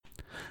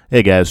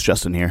Hey guys,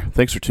 Justin here.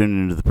 Thanks for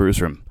tuning into the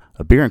Brewsroom,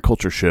 a beer and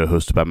culture show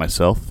hosted by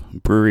myself,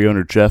 brewery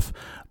owner Jeff,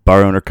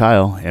 bar owner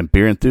Kyle, and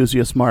beer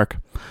enthusiast Mark.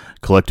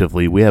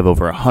 Collectively, we have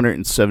over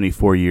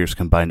 174 years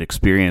combined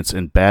experience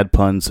in bad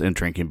puns and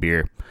drinking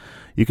beer.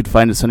 You can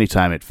find us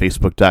anytime at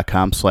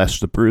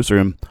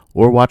facebook.com/thebrewsroom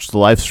or watch the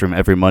live stream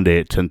every Monday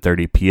at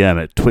 10:30 p.m.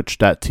 at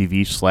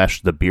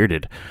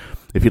twitch.tv/thebearded.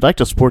 If you'd like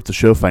to support the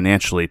show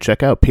financially,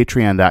 check out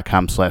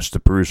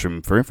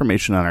patreon.com/thebrewsroom for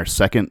information on our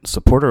second,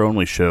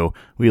 supporter-only show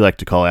we like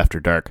to call After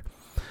Dark.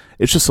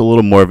 It's just a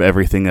little more of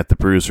everything that the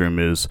Brewsroom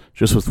is,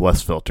 just with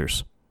less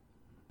filters.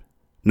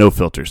 No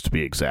filters, to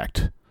be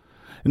exact.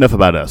 Enough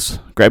about us.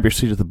 Grab your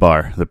seat at the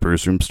bar. The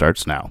Brewsroom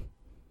starts now.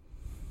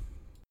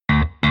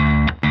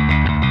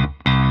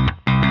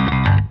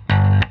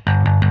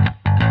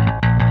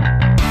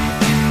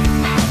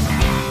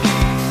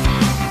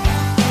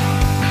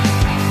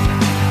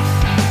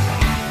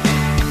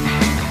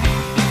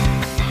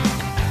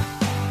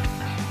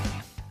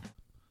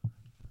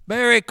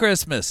 Merry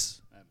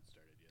Christmas. I haven't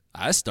started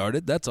yet. I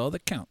started. That's all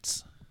that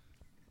counts.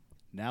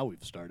 Now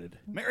we've started.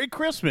 Merry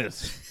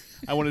Christmas.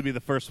 I wanted to be the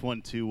first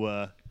one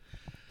to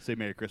say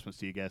Merry Christmas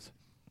to you guys.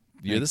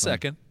 You're the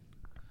second.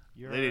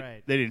 You're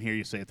They didn't hear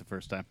you say it the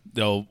first time.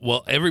 No,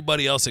 well,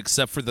 everybody else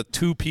except for the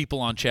two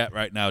people on chat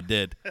right now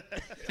did.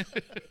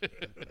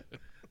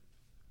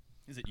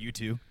 Is it you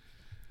two?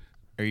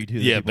 Are you two?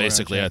 Yeah,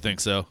 basically, I think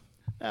so.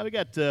 We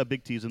got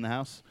Big T's in the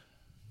house.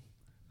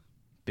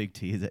 Big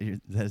T, is that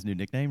his new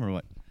nickname or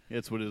what?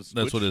 That's what his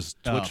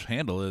Twitch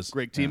handle is.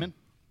 Greg Tiemann.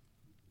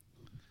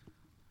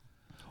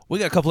 We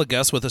got a couple of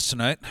guests with us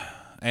tonight,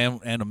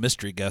 and a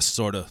mystery guest,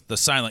 sort of the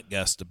silent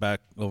guest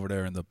back over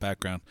there in the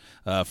background.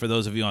 For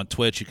those of you on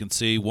Twitch, you can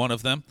see one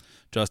of them.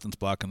 Justin's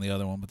blocking the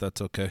other one, but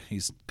that's okay.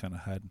 He's kind of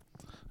hiding.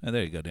 And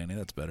there you go, Danny.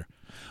 That's better.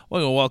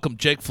 Well, welcome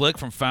Jake Flick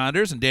from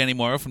Founders and Danny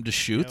Morrow from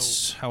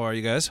Deschutes. How are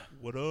you guys?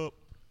 What up?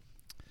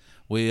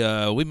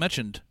 We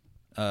mentioned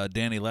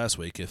Danny last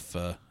week. If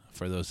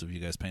for those of you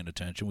guys paying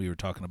attention, we were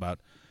talking about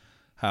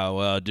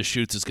how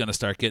Deschutes is going to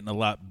start getting a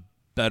lot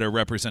better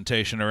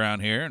representation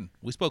around here, and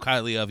we spoke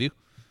highly of you.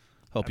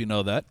 Hope you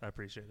know that. I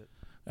appreciate it.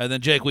 And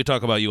then, Jake, we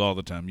talk about you all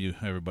the time.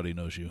 Everybody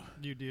knows you.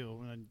 You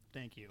do, and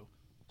thank you.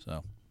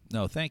 So,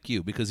 no, thank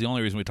you, because the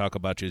only reason we talk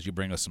about you is you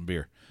bring us some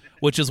beer,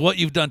 which is what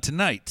you've done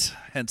tonight,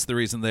 hence the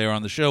reason they are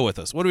on the show with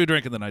us. What are we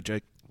drinking tonight,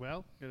 Jake?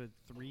 Well, got a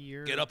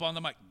 3-year... Get up on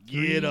the mic.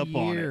 Get up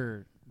on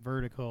it.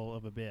 Vertical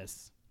of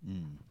Abyss.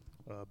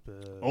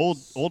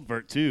 Old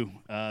vert, too.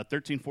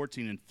 13,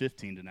 14, and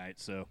 15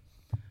 tonight, so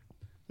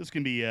this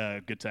can be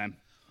a good time.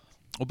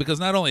 Well, because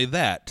not only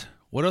that,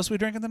 what else are we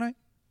drinking tonight?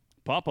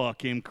 Papa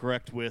came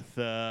correct with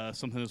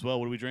something as well.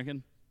 What are we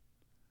drinking?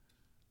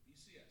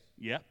 BCS.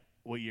 Yep.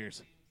 What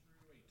years?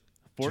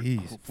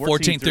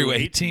 14 through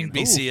 18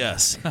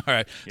 BCS. All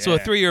right. Yeah. So a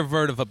 3-year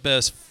vert of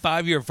Abyss,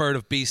 5-year vert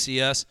of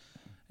BCS,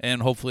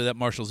 and hopefully that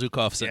Marshall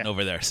Zukov sitting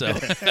over there. So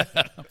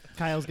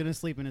Kyle's going to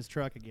sleep in his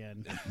truck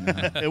again.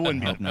 It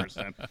wouldn't be the first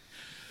time.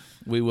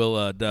 We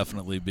will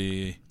definitely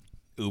be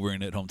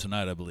Ubering it home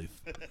tonight, I believe.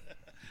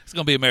 It's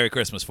going to be a Merry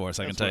Christmas for us,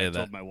 I can tell you that.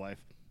 I told my wife.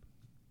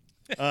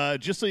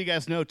 Just so you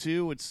guys know,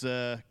 too, let's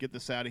get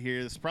this out of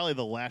here. This is probably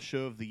the last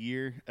show of the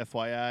year,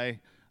 FYI.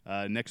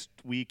 Next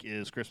week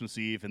is Christmas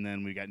Eve, and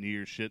then we got New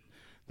Year's shit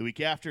the week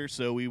after,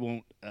 so we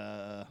won't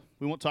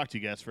talk to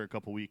you guys for a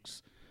couple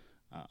weeks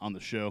on the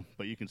show,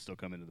 but you can still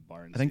come into the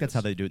bar. And I think that's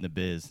how they do it in the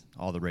biz.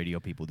 All the radio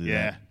people do that.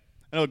 Yeah.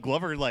 I know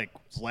Glover,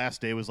 his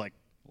last day was,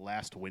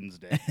 last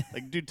Wednesday.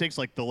 Dude takes,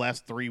 the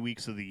last 3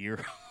 weeks of the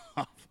year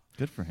off.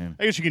 Good for him.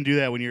 I guess you can do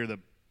that when you're the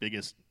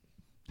biggest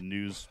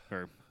news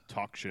or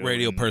talk show.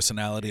 Radio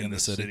personality in the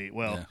city.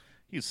 Well, yeah.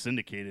 He's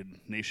syndicated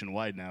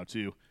nationwide now,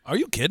 too. Are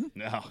you kidding?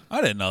 No.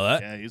 I didn't know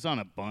that. Yeah, he's on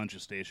a bunch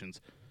of stations.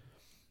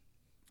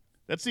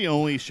 That's the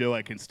only show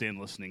I can stand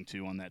listening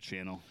to on that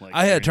channel.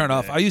 I had to turn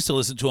off. I used to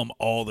listen to him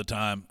all the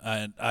time,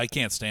 and I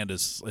can't stand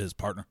his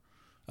partner.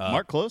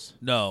 Mark Close?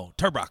 No,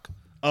 Turbrock.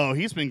 Oh,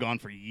 he's been gone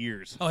for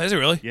years. Oh, has he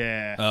really?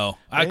 Yeah. Oh,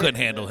 I couldn't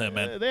handle him,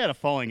 man. They had a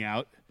falling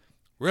out.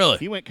 Really?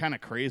 He went kind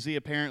of crazy,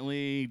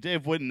 apparently.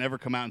 Dave wouldn't never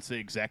come out and say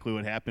exactly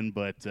what happened,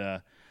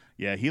 but,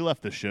 yeah, he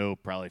left the show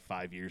probably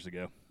 5 years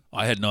ago.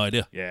 I had no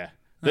idea. Yeah.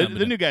 The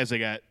new guys they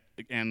got,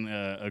 and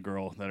a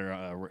girl that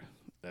are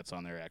that's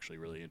on there, are actually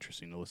really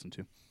interesting to listen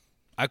to.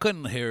 I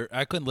couldn't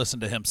listen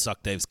to him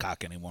suck Dave's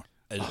cock anymore.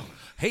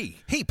 Hey,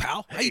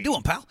 pal. How you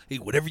doing, pal? Hey,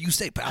 whatever you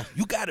say, pal.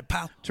 You got it,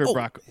 pal.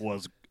 Turbrock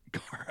was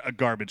a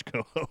garbage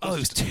co-host. Oh, he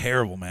was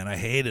terrible, man. I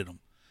hated him.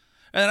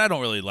 And I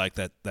don't really like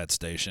that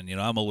station. You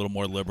know, I'm a little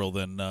more liberal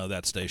than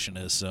that station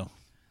is. So,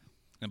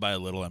 and by a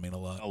little, I mean a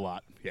lot. A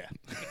lot, yeah.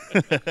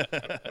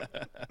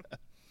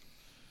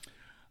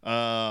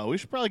 We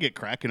should probably get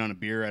cracking on a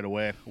beer right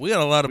away. We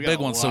got a lot of big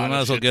ones, so we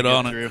might as well get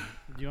on it.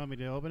 Do you want me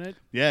to open it?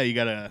 Yeah, you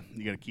got a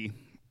key.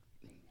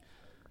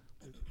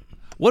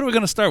 What are we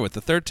going to start with?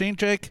 The 13,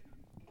 Jake?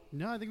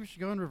 No, I think we should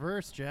go in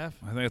reverse, Jeff.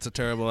 I think it's a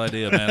terrible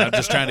idea, man. I'm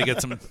just trying to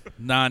get some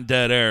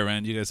non-dead air,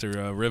 man. You guys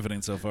are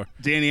riveting so far.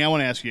 Danny, I want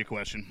to ask you a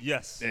question.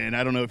 Yes. And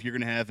I don't know if you're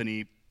going to have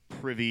any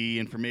privy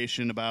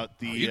information about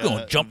the. You're going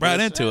to jump right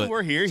into it.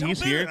 We're here.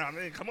 He's here. I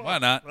mean, come on. Why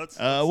not?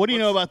 What do you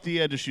know about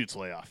the Deschutes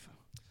layoff?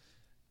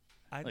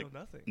 I know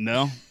nothing.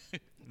 No?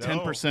 No.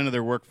 10% of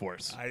their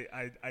workforce.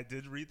 I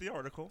did read the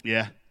article,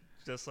 Yeah.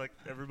 just like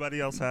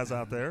everybody else has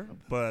out there.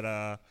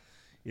 But,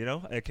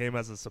 it came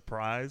as a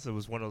surprise. It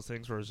was one of those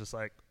things where it's just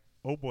like,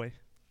 oh, boy.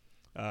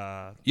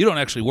 You don't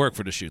actually work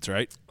for Deschutes,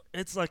 right?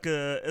 It's like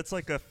a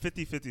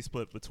 50-50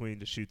 split between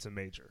Deschutes and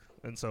Major.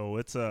 And so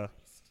it's a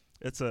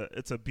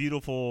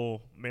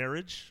beautiful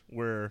marriage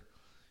where,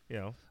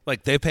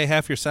 Like they pay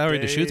half your salary,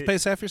 They- Deschutes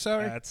pays half your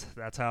salary?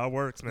 that's how it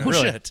works, man. Oh,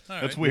 Really? shit.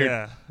 All That's right.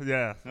 weird.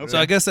 Yeah. So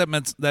I guess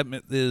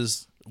that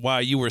is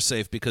why you were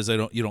safe, because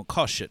you don't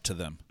cost shit to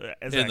them.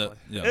 Exactly.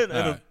 in In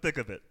all the right. thick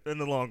of it, in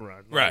the long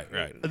run. Right.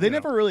 They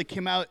never really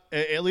came out,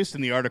 at least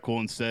in the article,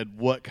 and said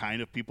what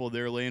kind of people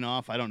they're laying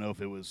off. I don't know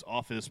if it was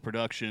office,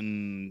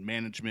 production,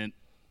 management,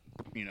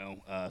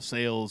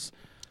 sales.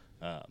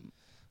 I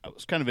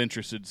was kind of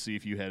interested to see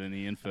if you had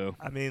any info.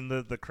 I mean,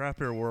 the craft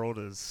beer world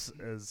is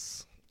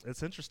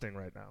it's interesting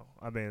right now.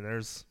 I mean,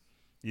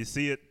 you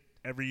see it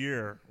every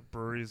year.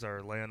 Breweries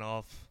are laying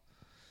off.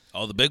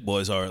 All the big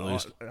boys are, at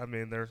least. I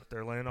mean,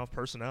 they're laying off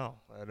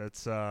personnel, and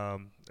it's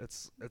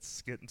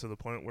getting to the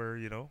point where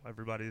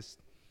everybody's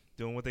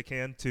doing what they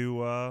can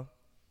to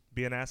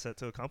be an asset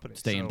to a company.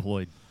 Stay So,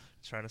 employed.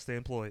 Trying to stay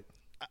employed.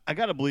 I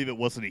got to believe it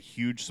wasn't a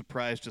huge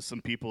surprise to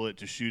some people at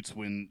Deschutes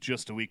when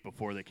just a week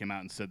before they came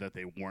out and said that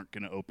they weren't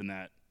going to open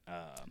that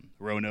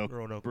Roanoke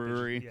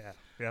Brewery. Yeah.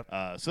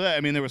 Yep. So,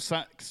 there was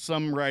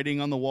some writing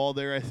on the wall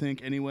there, I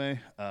think, anyway.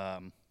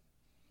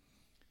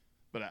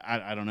 But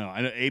I don't know. I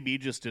know AB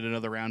just did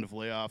another round of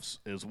layoffs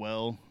as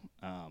well,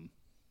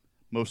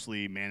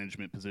 mostly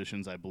management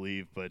positions, I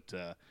believe. But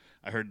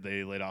I heard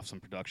they laid off some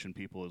production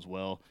people as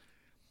well.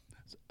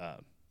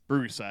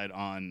 Brewery side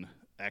on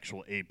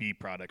actual AB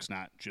products,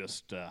 not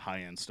just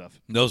high-end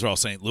stuff. Those are all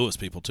St. Louis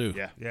people, too.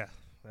 Yeah. Yeah.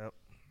 Yep.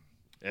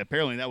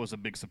 Apparently that was a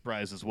big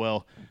surprise as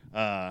well.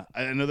 I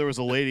know there was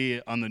a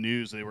lady on the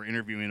news, they were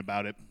interviewing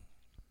about it,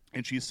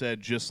 and she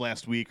said just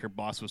last week her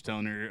boss was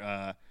telling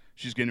her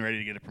she's getting ready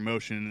to get a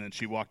promotion, and then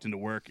she walked into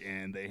work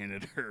and they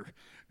handed her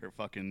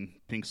fucking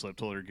pink slip,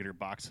 told her to get her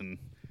box and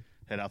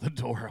head out the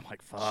door. I'm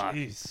like, fuck.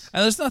 Jeez.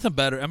 And there's nothing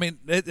better. I mean,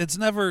 it's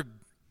never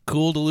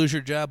cool to lose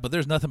your job, but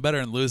there's nothing better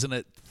than losing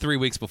it 3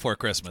 weeks before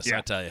Christmas, Yeah.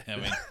 I tell you. I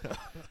mean,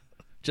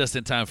 just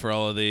in time for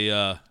all of the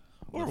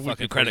Or a week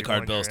fucking before credit you card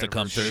go on bills your to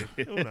come through.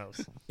 anniversary. Who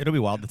knows? It'll be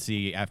wild to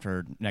see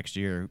after next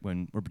year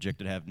when we're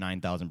projected to have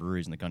 9,000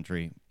 breweries in the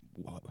country.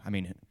 I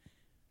mean,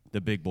 the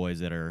big boys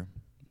that are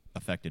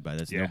affected by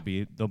this. Yeah.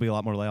 There'll be a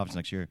lot more layoffs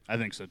next year. I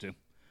think so, too.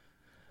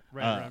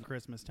 Right around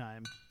Christmas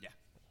time.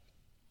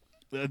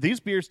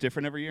 These beers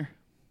different every year?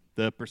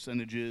 The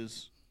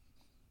percentages?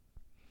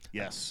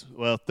 Yes.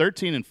 Well,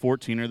 13 and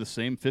 14 are the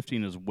same.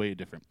 15 is way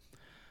different.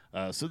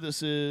 So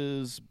this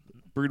is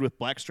brewed with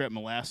blackstrap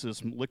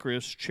molasses,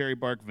 licorice, cherry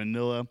bark,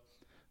 vanilla,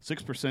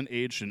 6%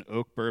 aged in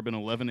oak bourbon,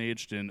 11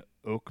 aged in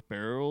oak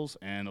barrels,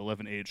 and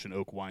 11 aged in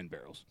oak wine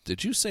barrels.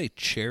 Did you say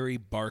cherry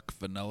bark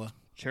vanilla?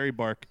 Cherry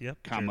bark, Yep,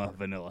 comma, cherry bark.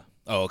 vanilla.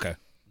 Oh, okay.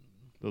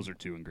 Those are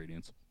 2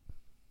 ingredients.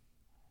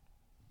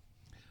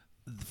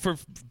 For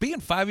being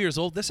 5 years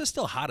old, this is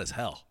still hot as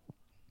hell.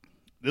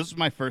 This is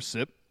my first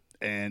sip,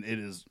 and it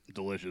is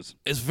delicious.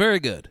 It's very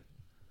good,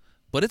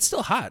 but it's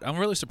still hot. I'm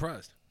really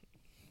surprised.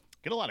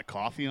 Get a lot of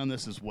coffee on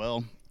this as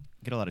well.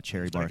 Get a lot of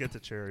cherry I bark. get the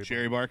cherry.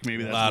 Cherry bark,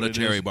 maybe that's Lot what of it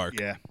cherry is. bark.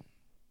 Yeah.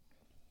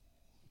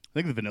 I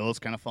think the vanilla's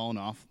kind of fallen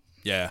off.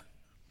 Yeah.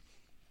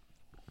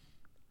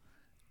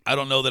 I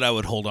don't know that I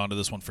would hold on to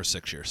this one for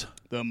 6 years.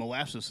 The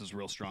molasses is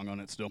real strong on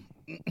it still.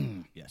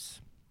 Yes.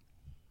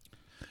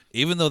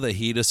 Even though the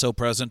heat is so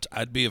present,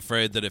 I'd be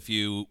afraid that if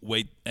you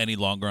wait any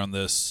longer on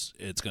this,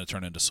 it's going to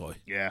turn into soy.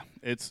 Yeah,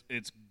 it's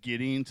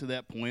getting to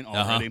that point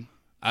already.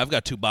 I've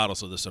got 2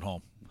 bottles of this at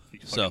home. You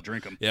can So fucking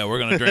drink them. yeah, we're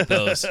going to drink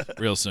those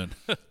real soon.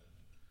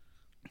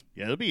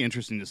 Yeah, it'll be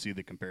interesting to see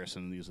the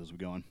comparison of these as we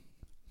go on.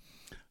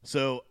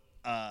 So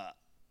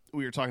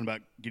we were talking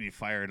about getting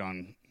fired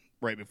on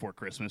right before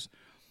Christmas.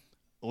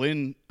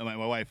 Lynn, my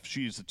wife,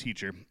 she's a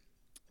teacher.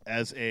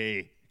 As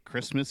a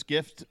Christmas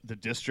gift, the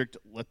district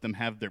let them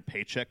have their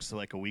paychecks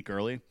like a week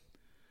early.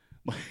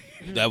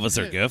 That was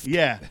their gift?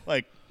 Yeah,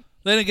 like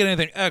They didn't get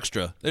anything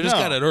extra. They just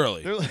no. got it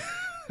early.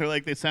 They're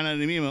like they sent out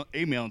an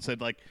email and said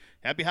like,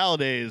 "Happy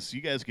holidays,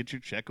 you guys get your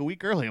check a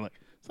week early." I'm like,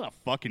 it's not a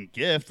fucking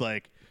gift.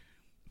 Like,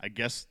 I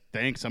guess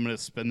thanks. I'm gonna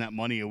spend that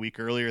money a week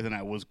earlier than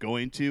I was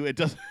going to. It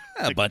doesn't.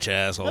 A bunch of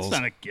assholes.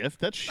 That's not a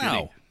gift. That's shitty.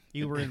 No.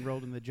 You were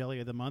enrolled in the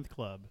Jelly of the Month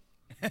Club.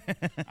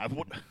 I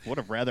would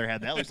have rather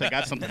had that. At least I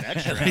got something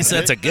extra. At least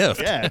that's a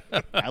gift. Yeah,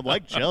 I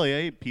like jelly.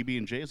 I eat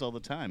PB&Js all the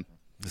time.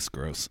 This is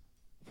gross.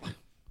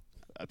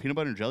 Peanut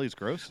butter and jelly is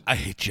gross. I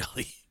hate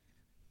jelly.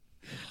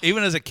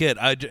 Even as a kid,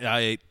 I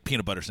ate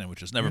peanut butter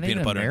sandwiches, never You're not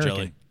peanut even butter and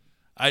jelly.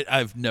 American.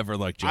 I've never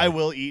liked jelly. I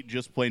will eat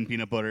just plain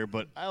peanut butter,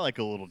 but I like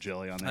a little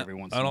jelly on there every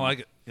once in I a don't while. like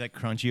it. You like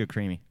crunchy or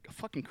creamy?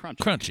 Fucking crunchy.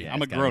 Crunchy. Yeah,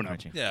 I'm a it's gotta be grown-up.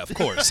 crunchy. Yeah, of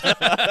course.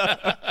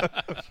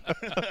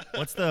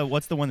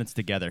 What's the one that's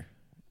together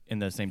in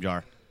the same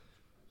jar?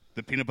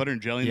 The peanut butter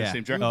and jelly in Yeah. the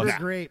same jar? Oh, Uber nah.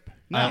 grape.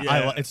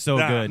 No. It's so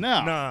good.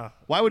 No. Nah.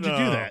 Why would you do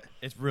No. that?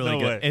 It's really No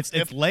good. way.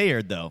 It's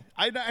layered though.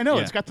 I know.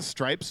 Yeah. It's got the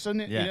stripes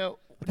in it, Yeah. you know.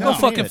 Go No.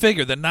 fucking It.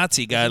 figure. The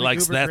Nazi guy Isn't it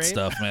likes Uber that grape?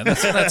 stuff, man.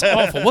 That's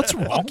awful. What's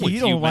wrong with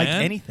You don't like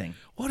man? anything.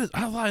 What is?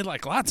 I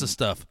like lots of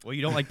stuff. Well,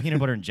 you don't like peanut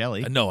butter and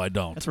jelly. No, I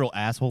don't. That's a real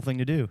asshole thing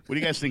to do. What do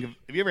you guys think of?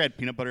 Have you ever had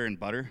peanut butter and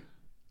butter?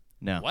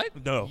 No.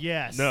 What? No.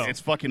 Yes. No.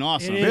 It's fucking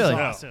awesome. It is Really?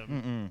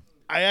 awesome.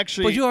 I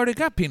actually. But you already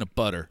got peanut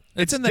butter.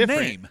 It's in the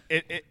different.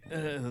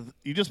 name.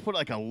 You just put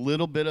like a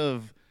little bit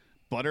of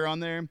butter on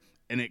there,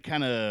 and it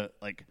kind of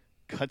like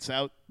cuts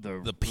out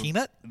The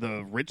peanut?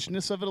 the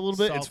richness of it a little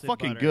bit. It's Salted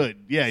fucking butter.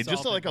 good. Yeah, just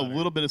Salted like a butter.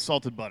 little bit of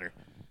salted butter.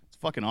 It's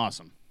fucking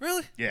awesome.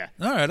 Really? Yeah.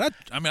 All right.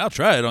 I mean, I'll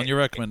try it on your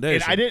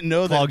recommendation. And I didn't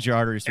know Clogs that. your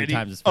arteries 3 Eddie-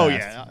 times as Oh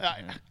fast.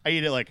 yeah, I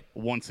eat it like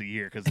once a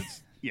year because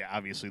it's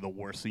obviously the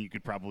worst thing you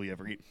could probably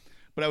ever eat.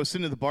 But I was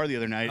sitting at the bar the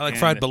other night. I like and,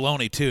 fried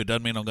bologna too.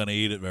 Doesn't mean I'm going to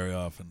eat it very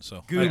often. So I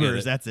get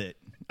Goobers, it. that's it.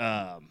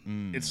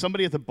 It's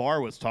somebody at the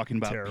bar was talking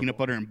about Terrible. peanut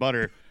butter and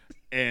butter,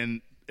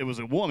 and it was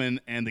a woman,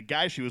 and the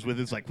guy she was with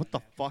is like, "What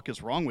the fuck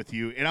is wrong with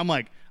you?" And I'm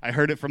like, I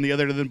heard it from the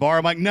other end of the bar.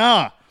 I'm like,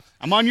 "Nah,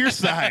 I'm on your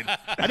side."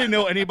 I didn't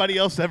know anybody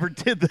else ever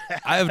did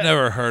that. I have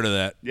never heard of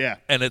that. Yeah.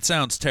 And it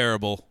sounds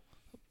terrible,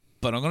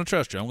 but I'm going to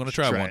trust you. I'm going to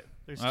try Try one. it.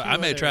 There's I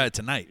two may other try it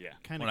tonight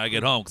kinda when I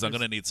get cool- home because I'm there's-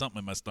 going to need something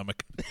in my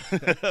stomach.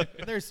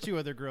 There's 2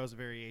 other gross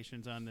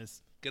variations on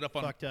this Get up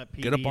on fucked up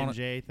Get up on it.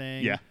 PB&J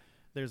thing. Yeah.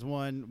 There's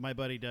one my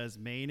buddy does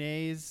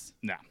mayonnaise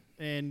No.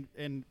 and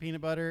peanut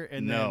butter,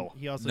 and No. then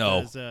he also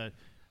No. does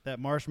that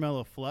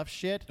marshmallow fluff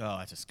shit, Oh,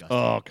 that's disgusting.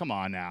 Oh, come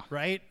on now.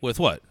 right? With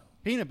what?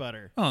 Peanut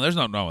butter. Oh, there's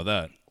nothing wrong with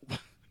that.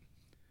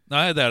 No,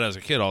 I had that as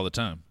a kid all the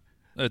time.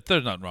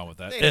 There's nothing wrong with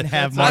that. They didn't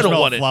have I don't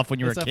marshmallow want it. fluff when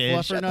you were It's a a kid.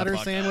 fluffer Shut the nutter fuck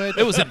up. sandwich.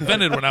 It was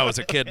invented when I was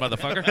a kid,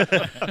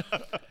 motherfucker.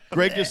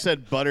 Greg just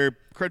said butter,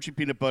 crunchy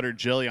peanut butter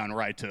jelly on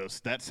rye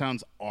toast. That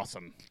sounds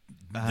awesome.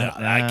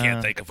 I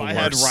can't think of If a I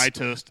had worse. rye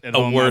toast at a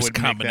home, worse I would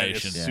combination.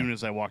 make that as Yeah. soon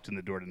as I walked in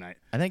the door tonight.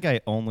 I think I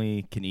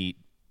only can eat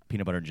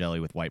peanut butter and jelly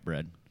with white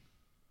bread.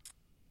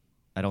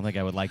 I don't think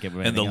I would like it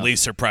with And the anything else.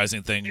 least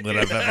surprising thing that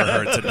I've ever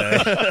heard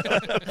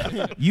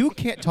today. You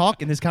can't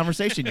talk in this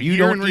conversation. You Year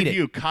don't in eat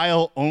review, it.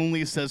 Kyle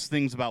only says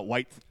things about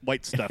white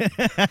stuff.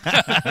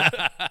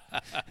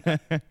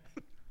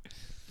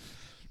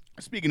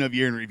 Speaking of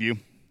year in review,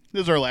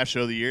 this is our last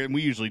show of the year, and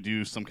we usually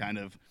do some kind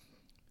of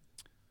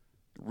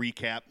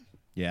recap.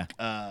 Yeah.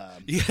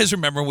 You guys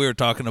remember we were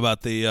talking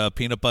about the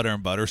peanut butter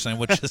and butter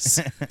sandwiches?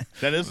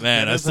 That is,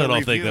 Man, that I is still a don't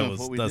think review that of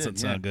what we doesn't did,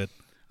 sound yeah.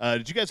 good.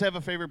 Did you guys have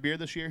a favorite beer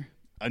this year?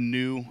 A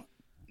new,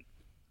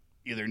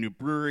 either a new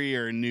brewery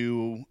or a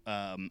new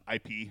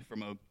IP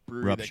from a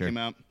brewery Rupture. that came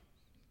out?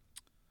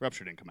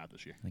 Rupture didn't come out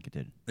this year. I think it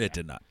did. It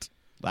did not.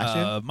 Last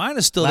year? Mine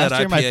is still Last that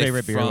year, IPA my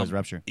favorite beer from was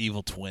Rupture.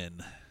 Evil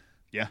Twin.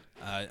 Yeah,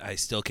 I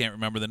still can't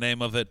remember the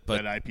name of it,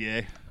 but that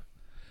IPA.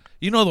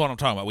 you know the one I'm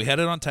talking about. We had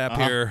it on tap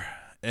Uh-huh. here,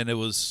 and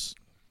it's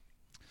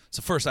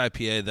the first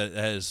IPA that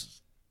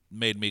has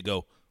made me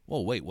go, whoa,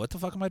 wait, what the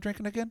fuck am I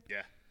drinking again?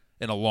 Yeah,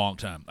 In a long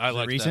time. I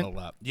like that recent? a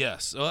lot.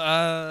 Yes.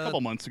 a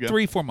couple months ago.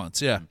 3-4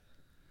 months, yeah.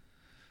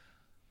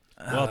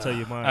 Well, I'll tell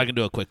you mine. I can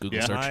do a quick Google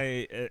Yeah.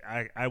 search.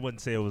 I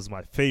wouldn't say it was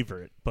my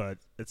favorite, but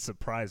it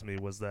surprised me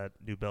was that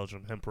New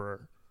Belgium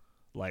Emperor.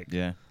 Like,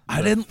 Yeah.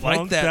 I the didn't like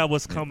funk that.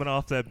 was coming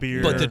off that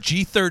beer. But the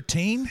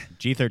G13?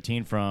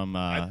 G13 from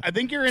I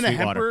think you're in a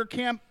Sweetwater. Hemper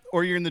camp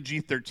or you're in the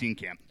G13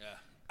 camp.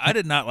 I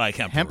did not like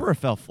Hemper. Hemper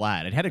fell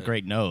flat. It had a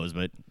great nose,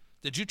 but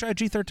Did you try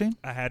G13?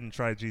 I hadn't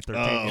tried G13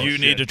 Oh, yet. You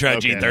need to try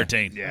Okay.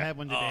 G13. I Yeah, had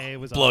one today. It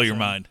was Blow your awesome.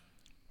 mind.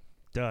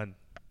 Done.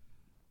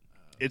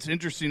 it's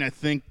interesting. I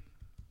think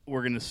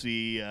we're going to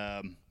see.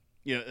 The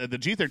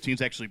G13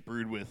 is actually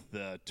brewed with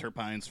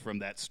terpenes from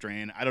that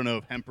strain. I don't know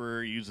if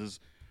Hemper uses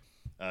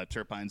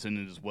terpenes in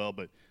it as well,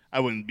 but I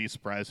wouldn't be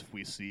surprised if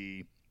we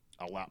see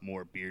a lot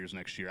more beers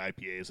next year,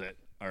 IPAs that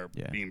are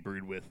Yeah. being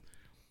brewed with.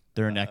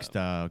 their next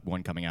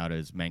one coming out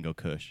is Mango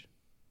Kush.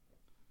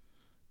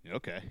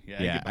 Okay,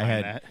 yeah, Yeah, get I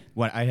behind had that.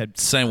 what I had.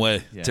 Same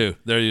way, Yeah. too.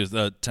 They're used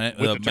With the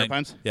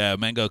terpenes? Yeah,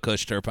 Mango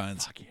Kush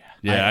terpenes. Fuck yeah.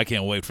 Yeah, I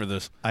can't wait for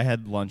this. I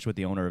had lunch with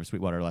the owner of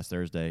Sweetwater last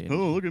Thursday. and-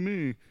 Oh, look at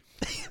me!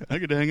 I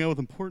get to hang out with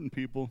important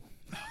people.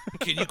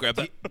 Can you grab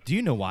that? Do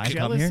you know why I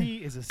come here?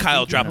 Jealousy is a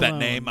Kyle stinking dropped that cologne.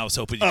 name. I was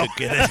hoping you could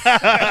get it.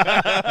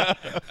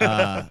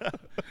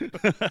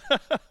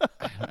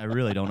 I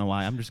really don't know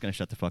why. I'm just gonna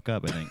shut the fuck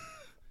up. I think.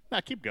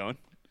 Nah, keep going.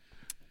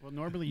 Well,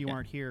 normally you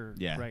aren't here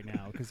Yeah. right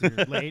now because you're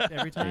late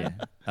every time.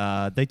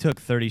 They took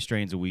 30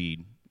 strains of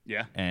weed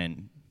Yeah.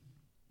 and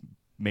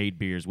made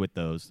beers with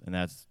those, and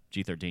that's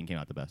G13 came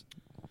out the best.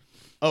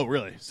 Oh,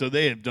 really? So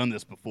they have done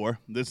this before.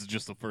 This is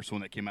just the first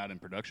one that came out in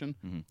production.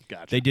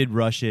 Gotcha. They did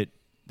rush it.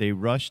 They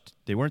rushed.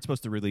 They weren't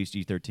supposed to release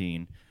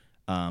G13,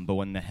 but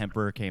when the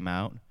Hemper came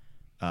out,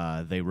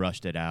 they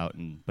rushed it out.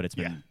 But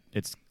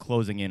it's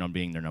closing in on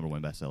being their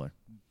 #1 bestseller.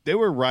 They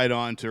were right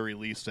on to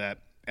release that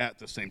at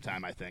the same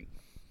time, I think,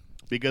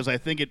 because I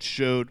think it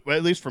showed, well,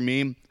 at least for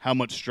me, how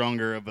much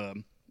stronger of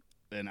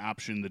an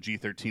option the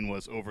G13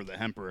 was over the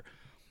Hemper.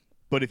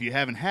 But if you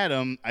haven't had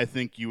them, I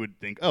think you would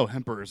think, oh,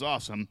 Hemper is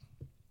awesome.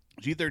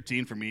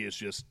 G13 for me is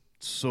just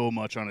so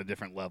much on a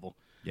different level.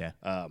 Yeah.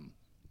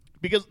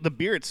 Because the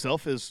beer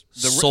itself is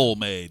Soul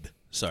Made.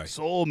 Sorry.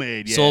 Soul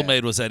Made. Yeah. Soul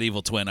Made was that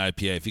Evil Twin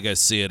IPA. If you guys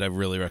see it, I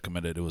really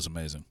recommend it. It was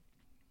amazing.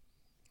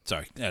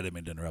 Sorry, I didn't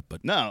mean to interrupt,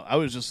 but No, I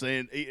was just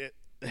saying,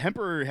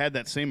 Hemper had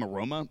that same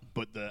aroma,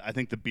 but I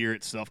think the beer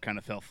itself kind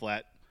of fell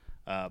flat.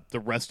 The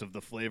rest of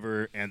the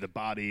flavor and the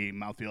body,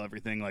 mouthfeel,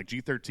 everything, like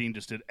G13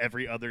 just did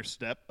every other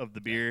step of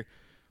the beer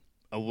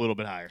a little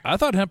bit higher. I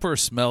thought Hemper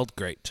smelled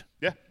great.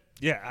 Yeah.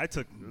 Yeah, I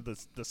took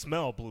the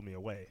smell blew me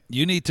away.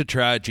 You need to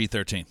try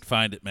G13.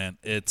 Find it, man.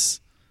 It's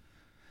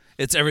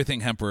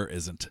everything Hemper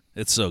isn't.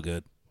 It's so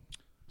good.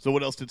 So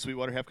what else did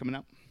Sweetwater have coming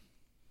out?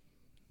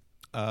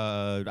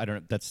 I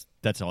don't know.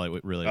 That's all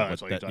it really. Oh,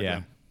 that's all you talked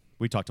about.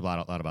 We talked a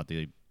lot about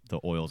the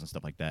oils and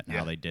stuff like that and Yeah.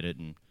 how they did it,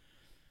 and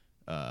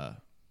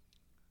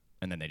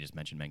then they just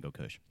mentioned Mango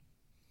Kush.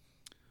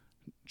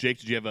 Jake,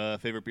 did you have a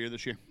favorite beer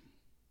this year?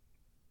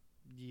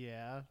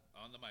 Yeah.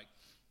 On the mic.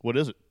 What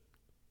is it?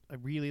 I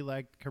really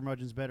liked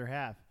Curmudgeon's Better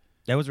Half.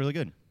 That was really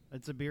good.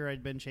 It's a beer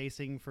I'd been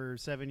chasing for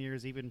 7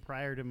 years, even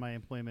prior to my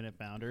employment at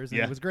Founders, and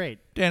Yeah. it was great.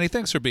 Danny,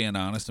 thanks for being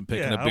honest and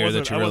picking Yeah, a beer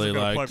that you I really wasn't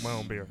gonna like. plug my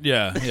own beer.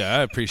 Yeah,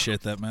 I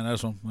appreciate that, man.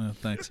 That's one.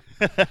 Thanks.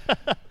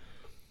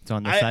 It's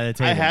on this side of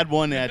the table. I had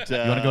one at. You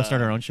want to go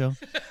start our own show?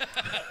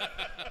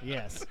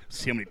 Yes.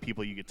 See how many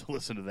people you get to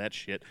listen to that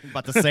shit.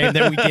 About the same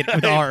that we did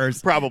with ours.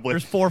 Probably.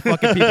 There's 4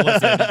 fucking people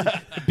listening.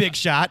 Big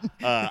shot.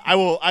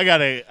 I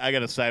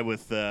gotta side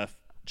with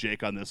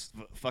Jake on this.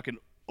 Fucking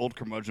Old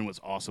Curmudgeon was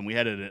awesome. We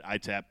had it at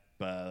ITAP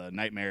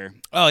Nightmare,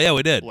 Oh yeah,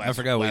 we did. I Last-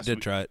 forgot we last did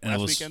week- try it, and it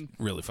last was weekend?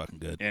 really fucking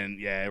good. and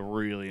yeah, I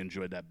really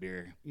enjoyed that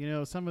beer. You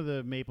know, some of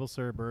the maple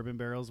syrup bourbon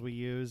barrels we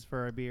use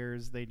for our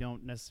beers, they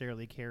don't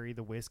necessarily carry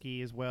the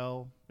whiskey as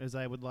well as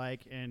I would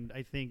like, and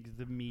I think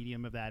the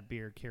medium of that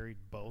beer carried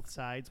both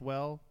sides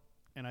well,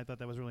 and I thought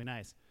that was really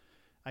nice.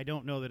 I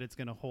don't know that it's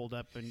going to hold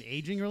up in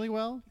aging really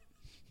well.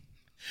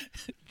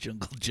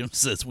 Jungle Jim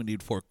says we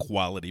need 4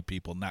 quality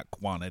people, not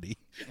quantity.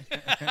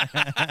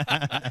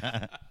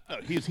 Oh,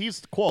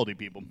 he's quality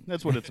people.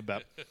 That's what it's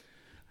about.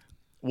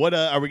 What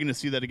are we going to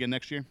see that again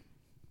next year?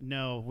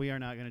 No, we are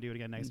not going to do it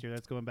again next year.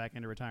 That's going back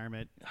into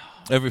retirement.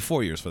 Every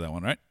 4 years for that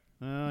one, right?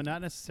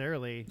 Not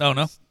necessarily. Oh,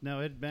 no? No,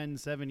 it had been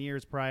 7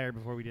 years prior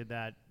before we did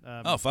that.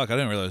 Oh fuck, I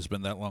didn't realize it's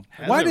been that long.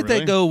 Has Why it did they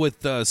really? go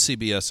with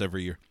CBS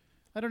every year?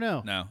 I don't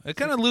know. No, it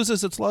kind of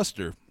loses its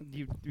luster.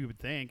 You would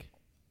think.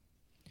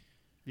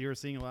 You were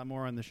seeing a lot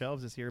more on the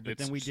shelves this year, but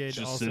It's then we did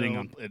just also sitting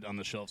on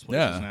the shelves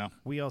places Yeah. now.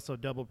 we also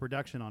doubled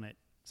production on it.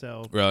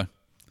 So Really?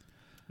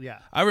 yeah.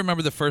 I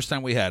remember the first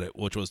time we had it,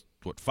 which was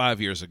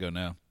 5 years ago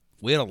now.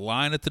 We had a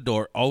line at the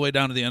door all the way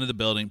down to the end of the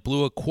building,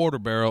 blew a quarter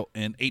barrel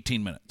in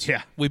 18 minutes.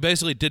 Yeah. We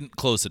basically didn't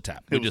close the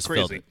tap. We was just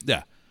filled crazy. it.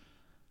 Yeah.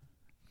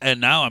 And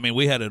now, I mean,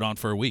 we had it on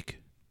for a week.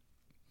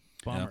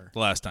 you know, Bummer. the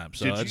last time.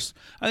 So Did I you- just,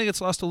 I think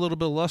it's lost a little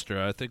bit of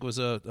luster. I think it was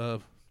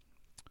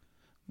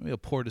maybe a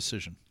poor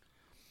decision.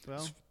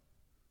 Well,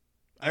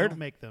 I heard- don't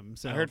make them.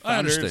 So I heard I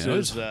Founders understand.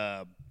 is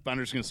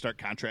Founders going to start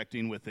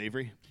contracting with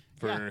Avery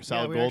for yeah,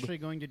 Solid we're Gold. actually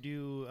going to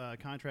do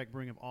contract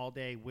brewing of all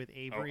day with Oh,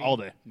 Avery all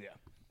day.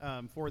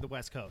 Yeah. for the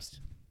West Coast.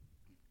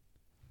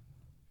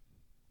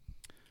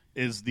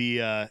 Is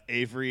the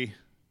Avery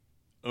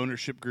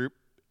ownership group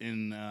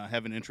in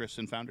have an interest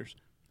in Founders?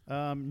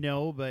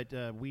 No, but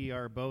we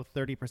are both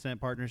 30%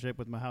 partnership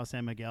with Mahou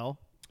San Miguel.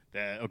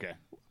 Okay.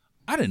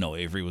 I didn't know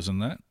Avery was in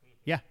that.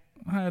 Yeah.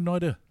 I had no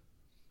idea.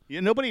 Yeah,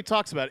 nobody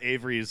talks about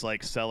Avery's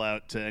like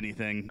sellout to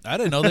anything. I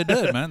didn't know they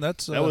did, man.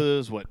 That's That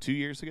was what 2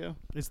 years ago.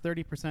 Is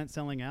 30%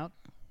 selling out?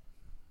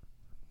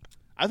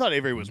 I thought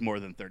Avery was more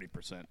than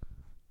 30%.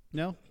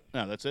 No.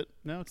 No, that's it.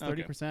 No, it's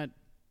Okay. 30%.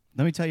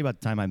 Let me tell you about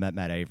the time I met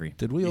Matt Avery.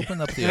 Did we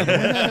open up the other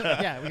one?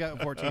 Yeah, we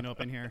got 14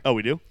 open here. Oh,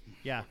 we do.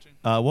 Yeah.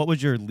 What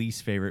was your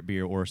least favorite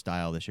beer or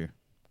style this year?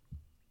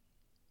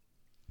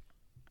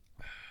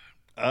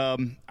 I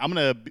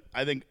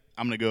think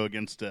I'm gonna go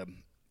against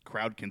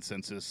crowd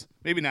consensus.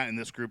 Maybe not in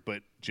this group,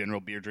 but general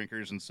beer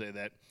drinkers, and say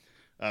that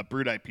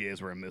brewed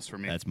IPAs were a miss for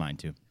me. That's mine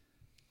too.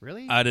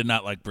 Really? I did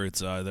not like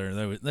Brutes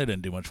either. They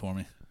didn't do much for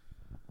me.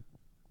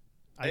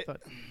 I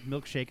thought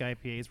milkshake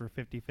IPAs were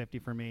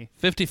 50-50 for me.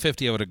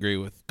 50-50 I would agree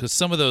with, because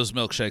some of those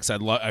milkshakes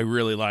I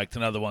really liked,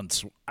 and other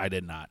ones I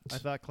did not. I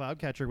thought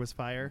Cloudcatcher was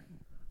fire.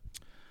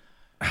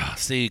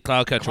 See,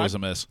 Cloudcatcher was a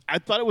miss. I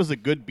thought it was a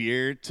good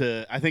beer.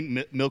 I think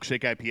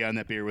milkshake IPA on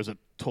that beer was a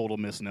total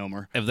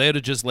misnomer. If they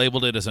had just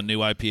labeled it as a new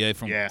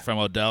IPA Yeah. from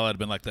Odell, I'd have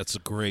been like, that's a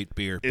great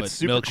beer. It's But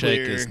super milkshake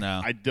clear. is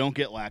now. I don't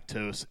get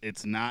lactose.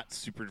 It's not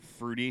super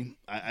fruity.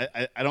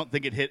 I don't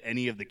think it hit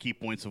any of the key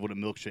points of what a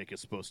milkshake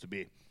is supposed to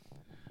be.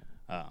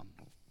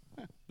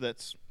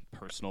 That's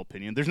personal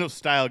opinion. There's no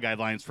style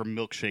guidelines for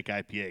milkshake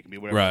IPA. It can be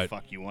whatever Right. the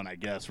fuck you want, I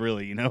guess.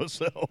 Really,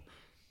 So,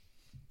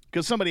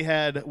 because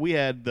we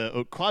had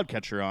the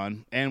Cloudcatcher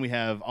on, and we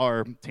have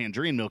our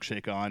tangerine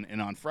milkshake on, and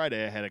on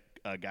Friday I had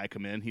a guy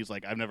come in. He's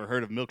like, "I've never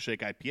heard of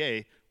milkshake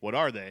IPA. What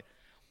are they?"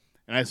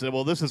 And I said,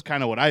 "Well, this is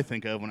kind of what I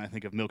think of when I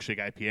think of milkshake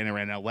IPA." And I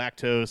ran out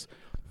lactose,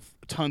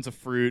 tons of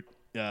fruit,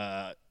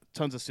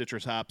 tons of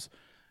citrus hops,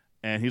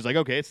 and he's like,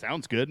 "Okay, it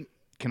sounds good.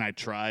 Can I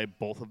try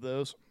both of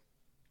those?"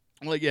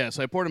 I'm like, yeah.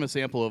 So I poured him a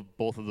sample of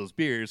both of those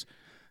beers.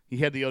 He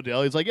had the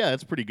Odell. He's like, yeah,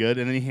 that's pretty good.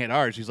 And then he had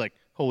ours. He's like,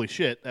 holy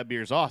shit, that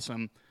beer's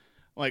awesome.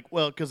 I'm like,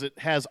 well, because it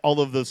has all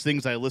of those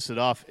things I listed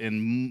off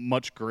in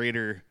much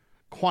greater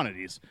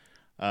quantities.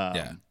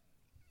 Yeah.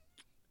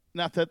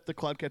 Not that the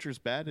Cloudcatcher is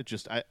bad. It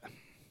just, I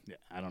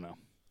don't know.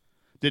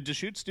 Did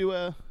Deschutes do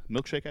a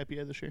milkshake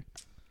IPA this year?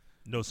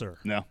 No, sir.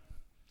 No.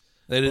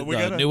 They did But we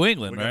gotta- New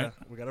England, we right?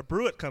 We got a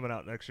brew it coming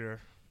out next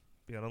year.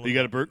 Be on the You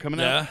got a lookout. Burt coming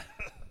out? Yeah.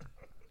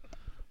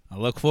 I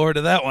look forward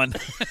to that one.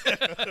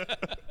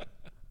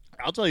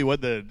 I'll tell you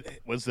what,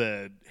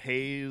 the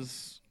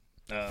haze.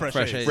 Fresh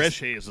Haze. Fresh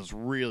Haze is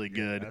really Yeah,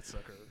 good. that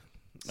sucker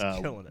is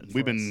killing it.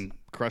 We've for us. been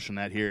crushing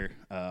that here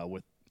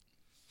with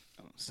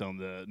selling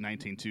the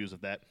 19.2s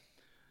of that.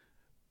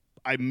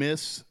 I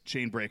miss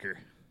Chainbreaker.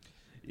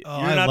 Oh,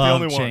 You're I not love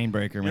the only one.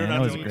 Chainbreaker, man. You're That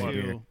not was the a only great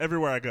one. beer.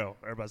 Everywhere I go,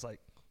 everybody's like,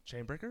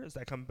 Chainbreaker? Is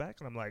that coming back?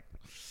 And I'm like,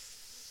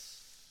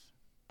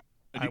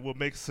 I will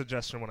make a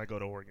suggestion when I go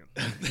to Oregon.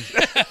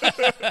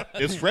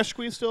 Is Fresh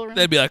Squeeze still around?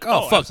 They'd be like,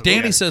 "Oh, fuck! absolutely.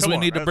 Danny says Come we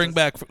on, need to that's bring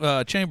just-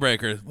 back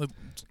Chainbreaker. Let's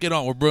get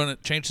on. We're brewing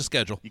it. Change the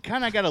schedule." You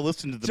kind of got to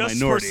listen to the Just for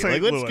minority. St.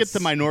 Like, let's Louis. get the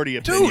minority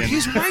opinion. Dude,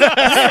 he's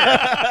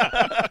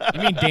right.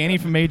 You mean Danny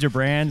from Major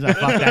Brands? I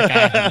fuck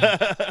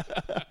that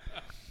guy.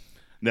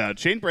 No,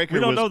 Chainbreaker We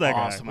don't was know that guy.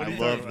 awesome. What I are you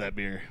love talking that about?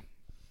 beer.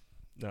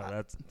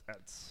 No,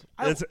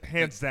 it's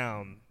hands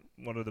down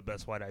one of the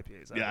best white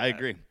IPAs. Yeah, I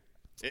agree.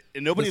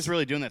 Nobody's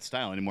really doing that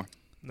style anymore.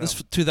 No. This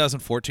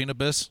 2014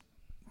 Abyss,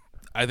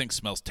 I think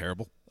smells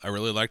terrible. I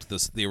really liked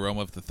the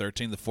aroma of the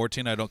 13. The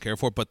 14 I don't care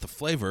for, but the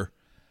flavor,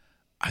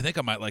 I think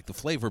I might like the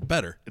flavor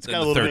better. It's than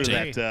got a the little 13.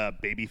 bit of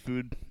that baby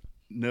food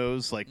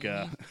nose, like you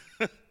know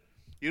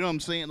what I'm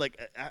saying? Like,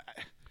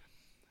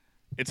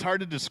 it's hard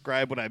to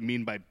describe what I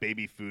mean by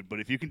baby food, but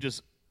if you can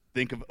just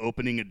think of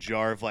opening a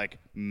jar of like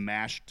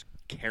mashed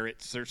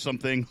carrots or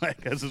something,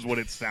 like this is what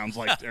it sounds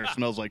like or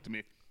smells like to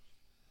me.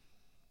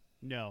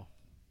 No.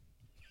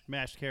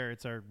 Mashed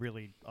carrots are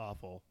really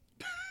awful.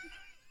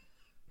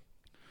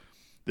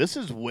 This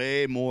is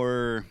way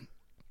more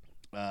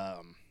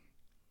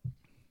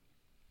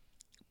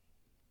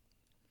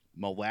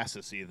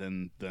molassesy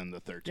than the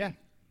 13. Yeah.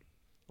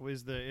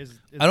 Is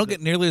I don't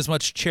get nearly as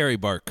much cherry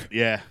bark.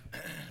 Yeah.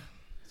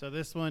 So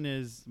this one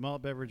is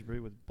malt beverage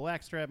brewed with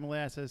blackstrap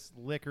molasses,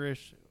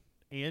 licorice,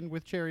 and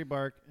with cherry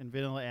bark and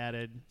vanilla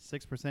added.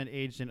 6%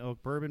 aged in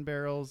oak bourbon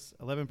barrels,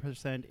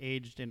 11%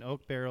 aged in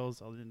oak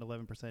barrels, and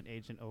 11%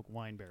 aged in oak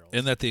wine barrels.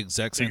 Isn't that the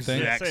exact same thing?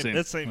 Exact same.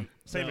 It's same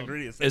So-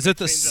 ingredients. Is They it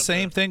the change up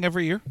same thing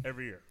every year?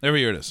 every year? Every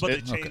year it is. But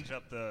they Okay. change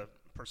up the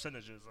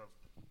percentages of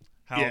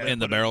how Yeah. they In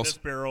the put barrels? This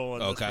barrel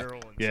and Okay. this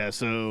barrel. And Yeah,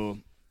 so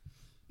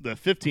the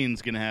 15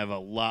 is going to have a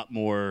lot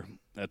more,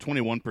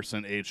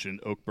 21% aged in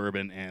oak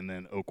bourbon and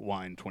then oak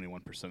wine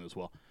 21% as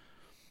well.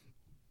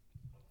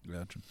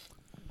 Gotcha.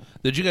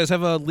 Did you guys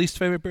have a least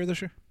favorite beer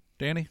this year?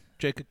 Danny?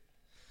 Jacob?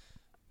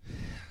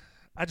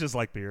 I just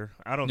like beer.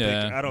 I don't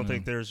Yeah,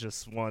 think there's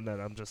just one that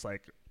I'm just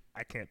like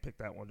I can't pick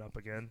that one up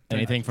again.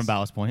 Anything from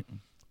Ballast Point?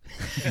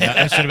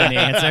 That should have been the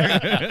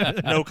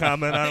answer. No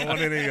comment. I don't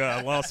want any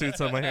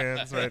lawsuits on my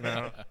hands right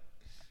now.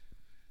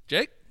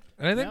 Jake?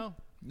 Anything?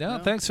 No.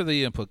 Thanks for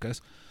the input,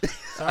 guys.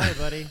 Sorry,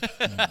 buddy.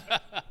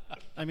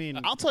 I mean,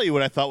 I'll tell you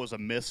what I thought was a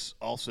miss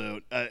also,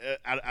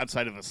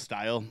 outside of a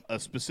style, a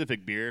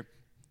specific beer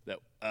that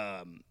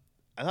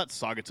I thought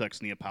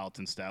Saugatuck's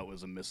Neapolitan Stout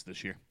was a miss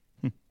this year.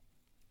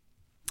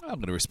 I'm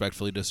going to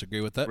respectfully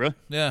disagree with that. Really?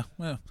 Yeah.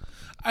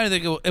 I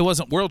didn't think it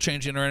wasn't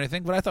world-changing or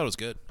anything, but I thought it was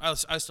good. I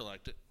still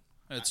liked it.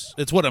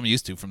 It's what I'm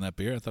used to from that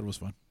beer. I thought it was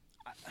fun.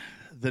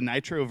 The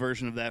nitro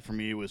version of that for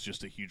me was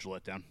just a huge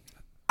letdown.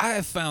 I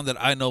have found that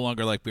I no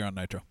longer like beer on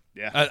nitro.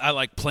 Yeah. I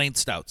like plain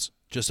stouts.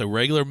 Just a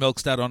regular milk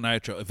stout on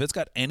nitro. If it's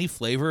got any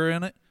flavor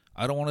in it,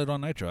 I don't want it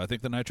on nitro. I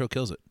think the nitro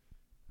kills it.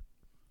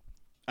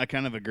 I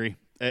kind of agree.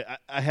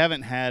 I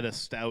haven't had a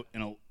stout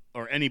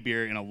or any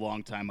beer in a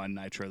long time on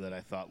nitro that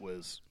I thought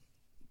was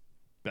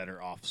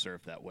better off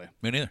served that way.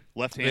 Me neither.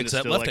 Left hand is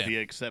Except still left like hand. the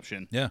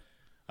exception. Yeah.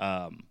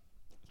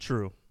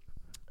 True.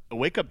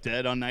 Wake Up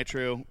Dead on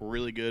nitro,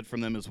 really good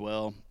from them as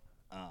well.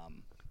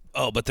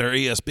 Oh, but their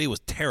ESB was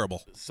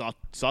terrible.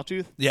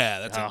 Sawtooth? Yeah,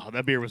 that's it. Oh,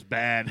 that beer was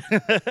bad.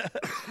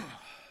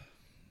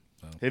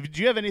 Did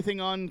you have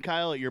anything on,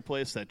 Kyle, at your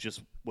place that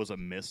just was a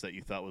miss that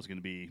you thought was going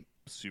to be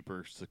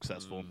super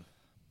successful?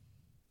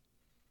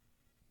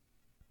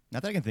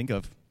 Not that I can think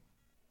of.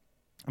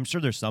 I'm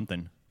sure there's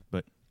something,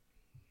 but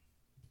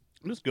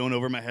I'm just going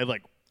over my head.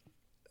 Like,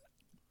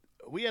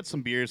 we had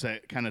some beers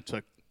that kind of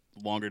took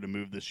longer to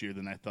move this year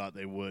than I thought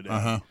they would.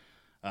 A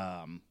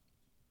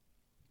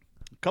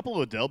couple of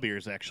Odell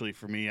beers, actually,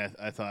 for me.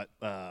 I thought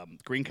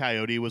Green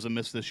Coyote was a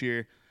miss this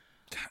year.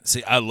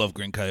 See, I love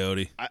Green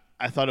Coyote.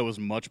 I thought it was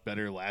much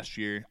better last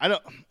year. I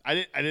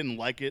didn't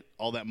like it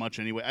all that much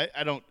anyway.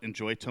 I don't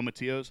enjoy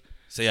tomatillos.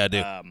 See, I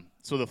do.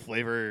 So the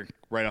flavor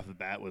right off the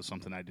bat was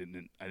something I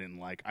didn't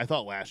like. I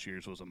thought last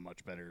year's was a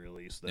much better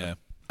release though. Yeah.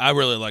 I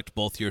really liked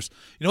both years.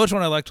 You know which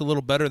one I liked a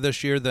little better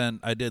this year than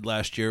I did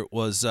last year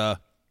was the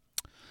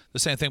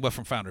same thing but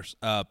from Founders.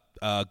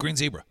 Green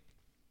Zebra.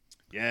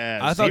 Yeah,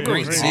 I thought Zebra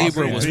Green was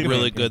Zebra awesome. was Yeah.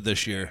 really good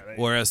this year,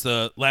 whereas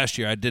the last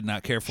year I did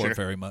not care for Sure. it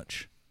very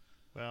much.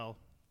 Well,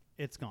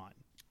 it's gone.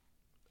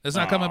 It's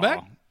not coming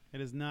back? It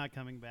is not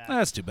coming back.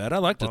 That's too bad. I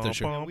liked it this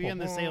year. We and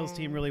the sales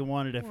team really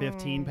wanted a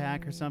 15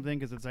 pack or something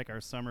because it's like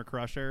our summer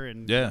crusher,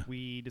 and Yeah.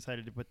 we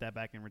decided to put that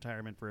back in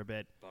retirement for a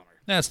bit.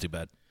 That's too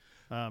bad.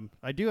 I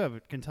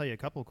can tell you a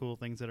couple cool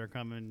things that are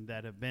coming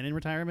that have been in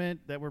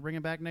retirement that we're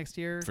bringing back next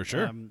year. For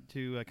sure.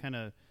 To kind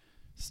of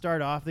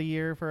start off the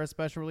year for our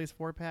special release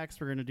 4-packs,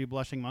 we're going to do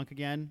Blushing Monk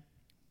again.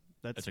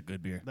 That's a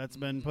good beer. That's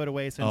been put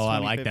away since Oh, I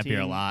 2015. like that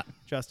beer a lot.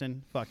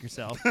 Justin, fuck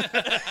yourself.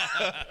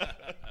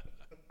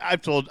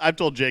 I've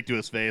told Jake to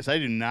his face, I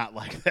do not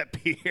like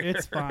that beer.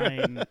 It's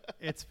fine.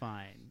 It's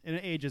fine. And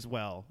it ages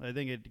well. I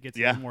think it gets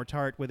a little more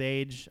tart with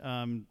age.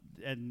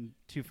 And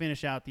to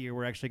finish out the year,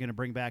 we're actually going to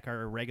bring back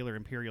our regular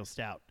Imperial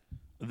Stout.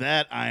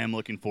 That I am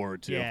looking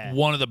forward to. Yeah.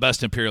 One of the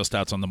best Imperial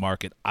Stouts on the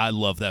market. I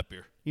love that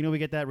beer. You know, we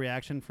get that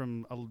reaction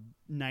from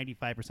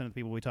 95% of the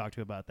people we talk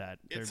to about that.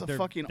 It's They're- a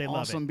fucking they love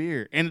awesome it.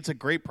 beer. And it's a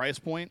great price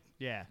point.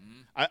 Yeah.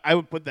 I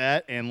would put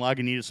that and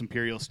Lagunitas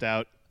Imperial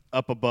Stout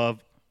up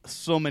above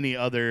so many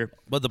other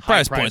But the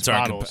price high-priced points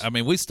aren't. bottles.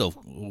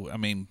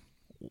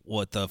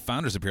 What the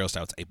Founders Imperial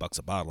Stout's $8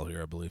 a bottle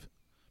here, I believe,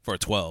 for a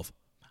 12.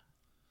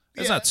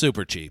 It's Yeah. not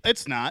super cheap,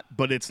 It's not,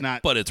 but it's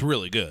not but it's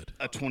really good.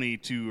 a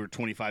 $22 or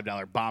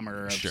 $25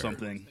 bomber of Sure.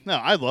 something. No,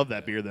 I love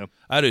that beer though.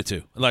 I do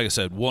too. Like I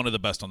said, one of the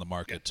best on the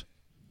market.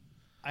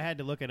 I had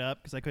to look it up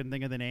because I couldn't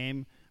think of the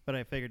name, but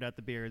I figured out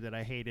the beer that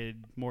I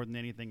hated more than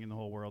anything in the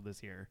whole world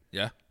this year.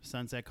 Yeah.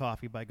 Sunset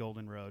Coffee by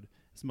Golden Road.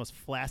 It's the most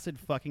flaccid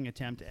fucking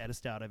attempt at a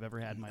stout I've ever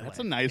had in my life. That's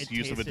a nice It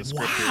use of a tasted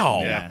descriptor.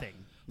 Wow. Yeah. Nothing.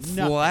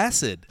 Nothing.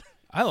 Flaccid.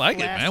 I like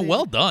it, man. Flaccid.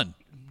 Well done.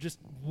 Just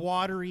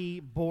watery,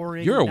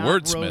 boring. You're a not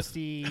wordsmith.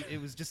 roasty. It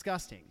was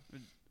disgusting.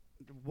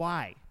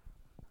 Why?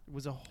 It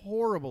was a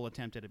horrible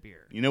attempt at a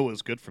beer. You know what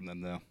was good from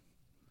them though?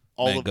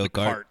 All Mango of the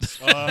cart.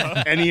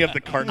 carts. Any of the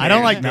cart. I don't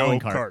beers. like melon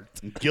cart.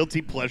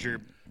 Guilty pleasure.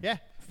 Yeah.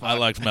 I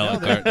liked No,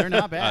 Melon they're, Cart. they're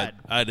not bad.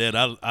 I did.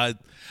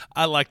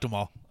 I liked them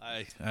all.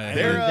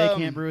 They're, they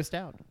can't brew a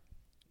stout.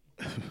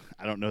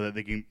 I don't know that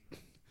they can.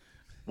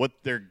 What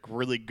they're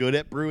really good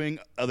at brewing,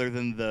 other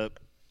than the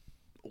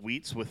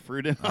wheats with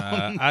fruit in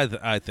them.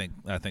 I think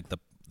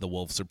the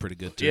Wolves are pretty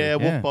good too. Yeah,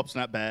 Wolf Yeah. Pup's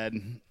not bad.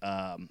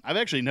 I've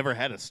actually never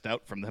had a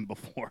stout from them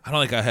before. I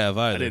don't think I have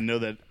either. I didn't know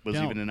that was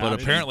No. even an But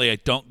option. apparently, I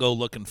don't go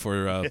looking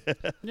for.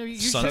 No, you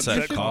Sunset should,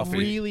 you should Coffee.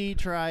 really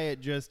try it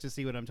just to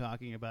see what I'm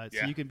talking about, so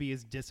Yeah. you can be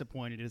as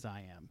disappointed as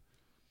I am.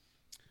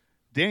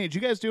 Danny, did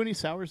you guys do any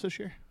sours this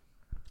year?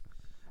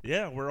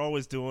 Yeah, we're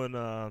always doing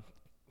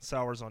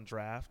sours on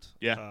draft.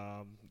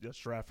 Yeah.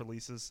 Just draft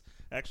releases.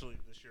 Actually,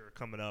 this year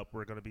coming up,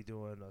 we're going to be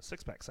doing a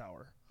 6-pack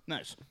sour.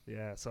 Nice.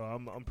 Yeah, so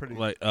I'm pretty.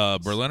 like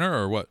Berliner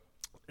or what?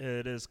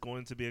 It is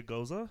going to be a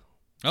Goza,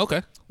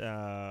 Okay.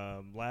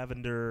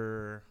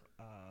 lavender.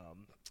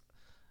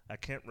 I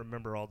can't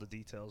remember all the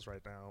details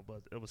right now,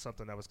 but it was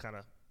something that was kind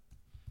of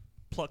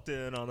plucked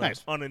in on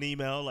Nice. on an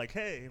email, like,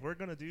 "Hey, we're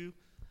gonna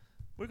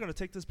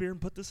take this beer and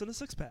put this in a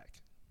 6-pack."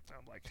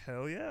 I'm like,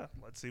 "Hell yeah,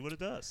 let's see what it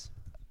does."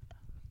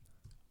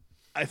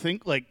 I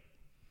think like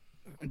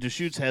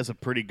Deschutes has a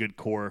pretty good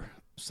core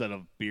set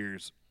of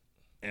beers,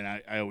 and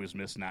I always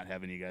miss not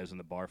having you guys in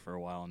the bar for a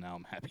while. And now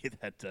I'm happy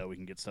that we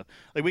can get stuff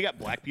like we got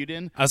Black Butte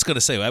in. I was going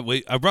to say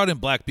I brought in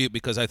Black Butte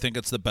because I think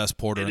it's the best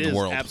porter It in is the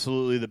world.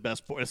 absolutely the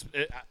best.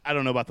 I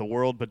don't know about the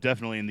world, but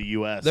definitely in the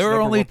U.S. There are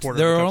Number only one porter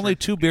in the only country.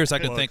 two beers I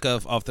can Look. think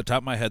of off the top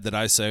of my head that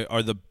I say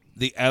are the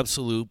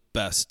absolute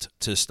best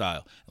to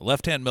style: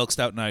 Left Hand Milk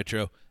Stout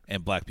Nitro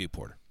and Black Butte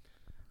Porter.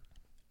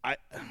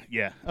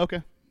 Yeah,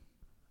 okay.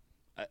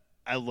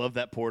 I love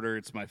that porter.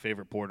 It's my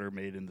favorite porter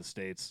made in the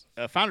States.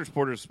 Founders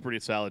Porter is pretty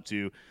solid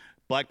too.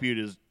 Black Butte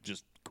is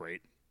just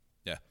great.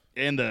 Yeah.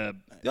 And The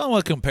only one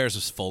that compares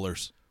is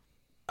Fuller's.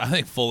 I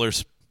think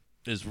Fuller's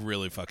is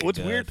really fucking what's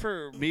good. weird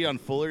for me on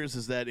Fuller's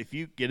is that if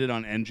you get it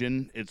on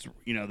engine, it's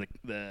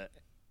the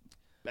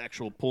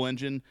actual pull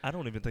engine. I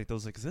don't even think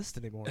those exist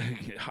anymore.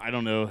 I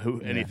don't know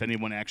if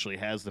anyone actually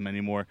has them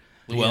anymore.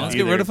 Llewellyn's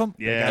Either. get rid of them?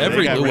 Yeah, Every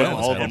they got rid of Llewellyn's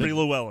all of has them. Every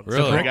Llewellyn.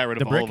 Really? They got rid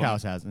The of all of Brick them.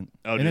 House hasn't.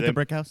 Oh, Isn't do it they? the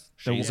Brick House?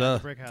 Jeez. Yeah, the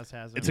Brick House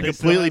has it. It's a They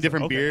still completely has-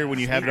 different okay. beer when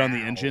you have it on the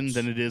engine Ouch.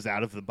 than it is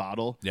out of the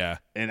bottle. Yeah.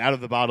 And out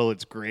of the bottle,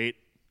 it's great.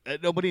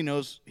 Nobody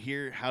knows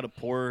here how to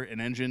pour an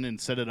engine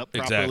and set it up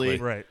properly. Exactly.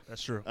 Right,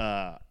 that's true.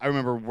 I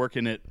remember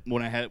working at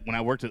when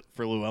I worked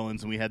for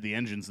Llewellyn's and we had the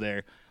engines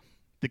there.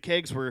 The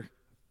kegs were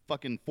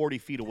fucking 40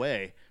 feet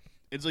away.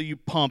 And so you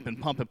pump and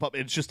pump and pump.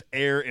 It's just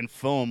air and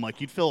foam.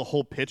 Like you'd fill a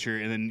whole pitcher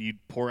and then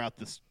you'd pour out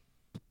this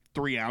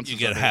 3 ounces. You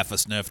get of it. half a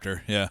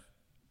snifter. Yeah.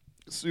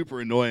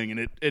 Super annoying,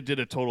 and it did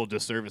a total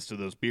disservice to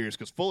those beers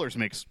because Fuller's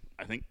makes,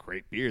 I think,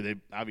 great beer.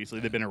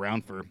 They've been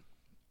around for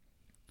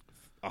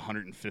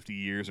 150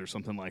 years or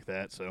something like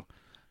that. So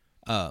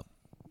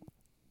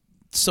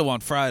So on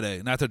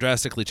Friday, not to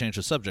drastically change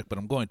the subject, but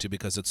I'm going to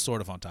because it's sort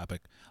of on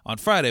topic. On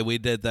Friday, we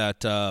did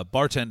that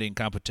bartending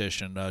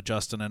competition,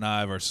 Justin and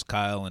I versus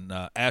Kyle and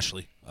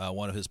Ashley,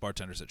 one of his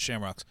bartenders at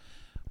Shamrocks.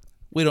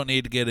 We don't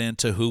need to get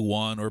into who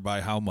won or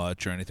by how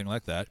much or anything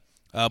like that.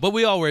 But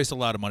we all raised a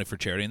lot of money for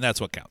charity, and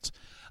that's what counts.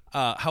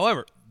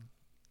 However,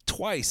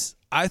 twice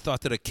I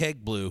thought that a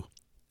keg blew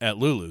at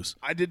Lulu's.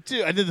 I did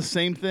too. I did the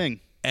same thing.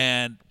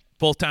 And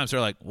both times they're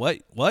like,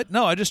 what?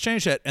 No, I just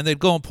changed that. And they'd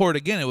go and pour it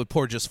again. It would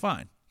pour just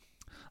fine.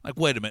 Like,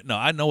 wait a minute. No,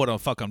 I know what the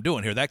fuck I'm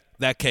doing here.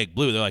 That keg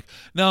blew. They're like,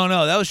 no,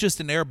 that was just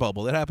an air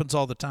bubble. That happens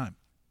all the time.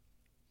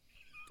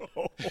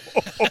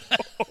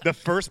 The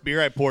first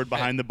beer I poured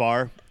behind the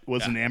bar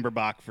was an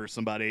Amberbach for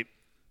somebody.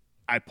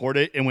 I poured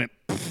it and went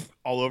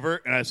all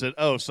over. And I said,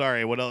 oh,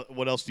 sorry.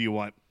 What else do you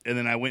want? And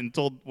then I went and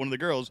told one of the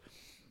girls.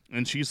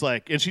 And she's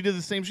like, and she did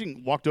the same.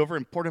 She walked over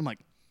and poured it. I'm like,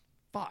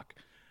 fuck.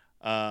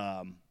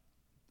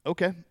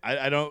 Okay.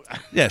 I don't.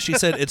 Yeah, she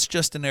said it's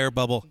just an air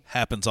bubble.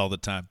 Happens all the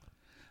time.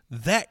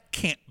 That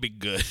can't be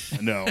good.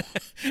 No.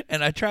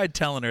 And I tried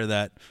telling her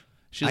that.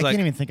 She's I like,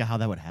 can't even think of how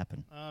that would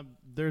happen.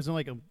 There's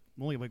only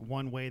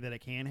one way that it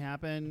can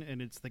happen,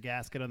 and it's the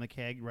gasket on the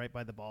keg right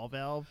by the ball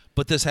valve.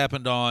 but this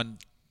happened on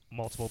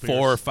Multiple 4 beers.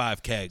 or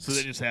 5 kegs. So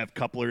they just have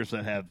couplers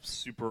that have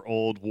super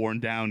old, worn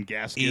down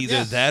gaskets.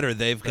 Either that or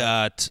they've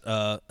got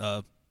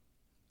A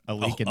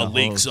leak in the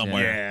leak hose,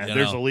 somewhere. Yeah, you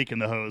there's know? a leak in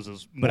the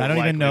hoses. But I don't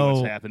even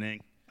what's know-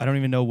 happening. I don't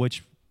even know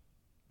which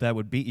that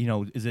would be.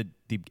 Is it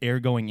the air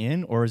going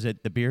in or is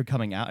it the beer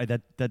coming out?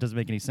 That doesn't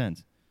make any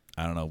sense.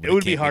 I don't know. but It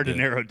would be can't hard to good.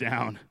 narrow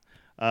down.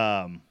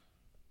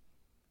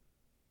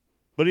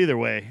 But either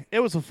way, it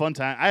was a fun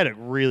time. I had a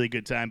really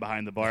good time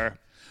behind the bar.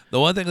 The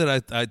one thing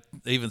that I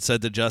even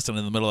said to Justin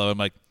in the middle of it, I'm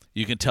like,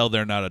 you can tell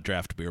they're not a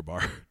draft beer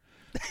bar.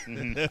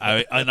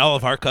 And all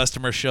of our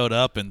customers showed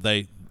up, and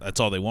that's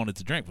all they wanted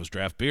to drink was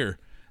draft beer.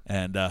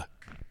 And,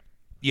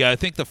 I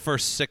think the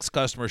first 6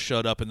 customers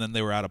showed up, and then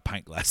they were out of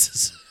pint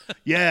glasses.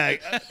 Yeah,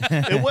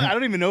 I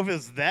don't even know if it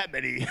was that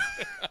many.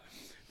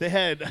 They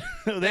had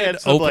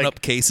some Open like,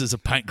 up cases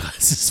of pint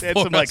glasses they had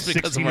for some like us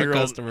because of our 16-year-old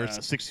customers.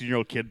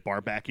 16-year-old kid bar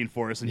backing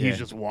for us, and Yeah. he's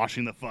just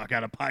washing the fuck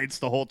out of pints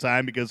the whole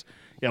time because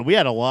we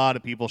had a lot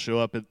of people show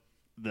up at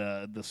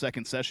the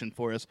second session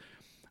for us.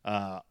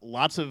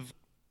 Lots of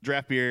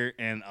draft beer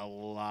and a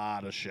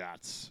lot of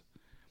shots.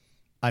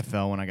 I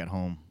fell when I got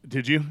home.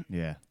 Did you?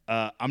 Yeah.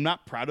 I'm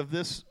not proud of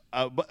this.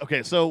 But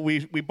okay, so we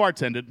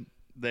bartended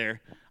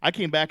there. I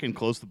came back and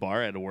closed the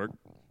bar. I had to work.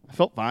 I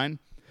felt fine.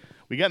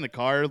 We got in the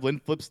car. Lynn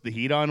flips the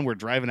heat on. We're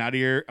driving out of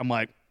here. I'm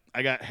like,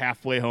 I got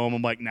halfway home.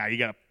 I'm like, nah, you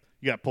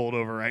gotta pull it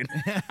over right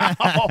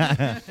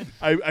now.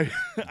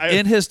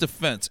 In his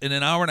defense, in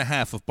an hour and a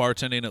half of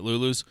bartending at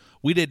Lulu's,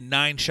 we did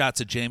 9 shots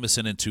of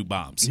Jameson and 2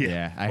 bombs.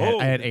 Yeah. I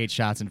had 8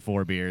 shots and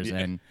 4 beers,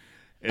 and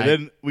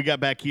then we got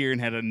back here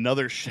and had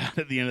another shot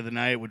at the end of the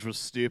night, which was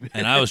stupid.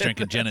 And I was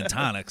drinking gin and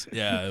tonics.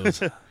 Yeah, it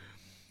was.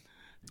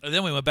 And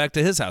then we went back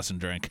to his house and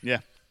drank. Yeah.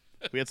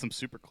 We had some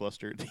super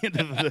cluster at the end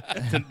of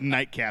the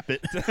nightcap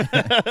it.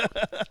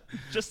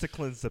 Just to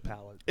cleanse the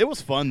palate. It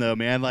was fun though,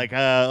 man. Like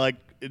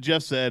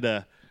Jeff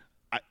said,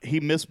 he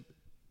missed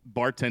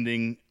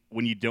bartending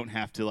when you don't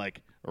have to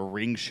like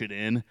ring shit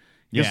in. 'Cause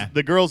Yeah.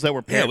 the girls that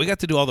were Yeah, we got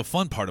to do all the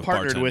fun part of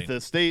partnered bartending. with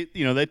us. They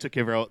took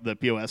care of the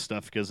POS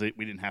stuff because we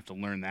didn't have to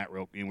learn that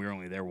real. We were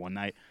only there one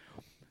night.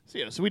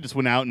 So we just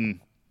went out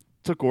and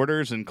took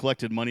orders and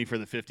collected money for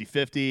the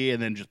 50-50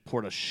 and then just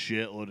poured a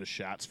shitload of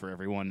shots for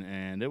everyone,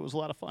 and it was a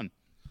lot of fun.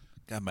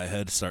 God, my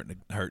head starting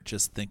to hurt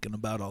just thinking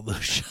about all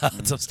those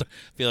shots. I'm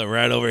feeling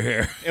right over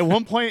here. At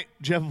one point,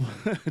 Jeff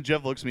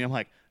looks at me. I'm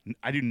like,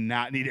 I do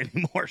not need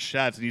any more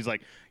shots, and he's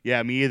like,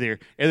 yeah, me either.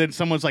 And then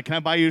someone's like, can I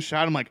buy you a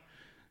shot? I'm like,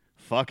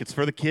 fuck, it's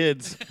for the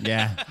kids.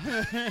 yeah.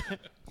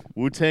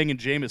 Wu-Tang and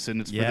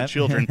Jameson, it's for the Yep.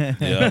 children.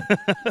 Yeah.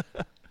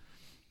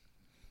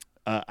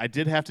 I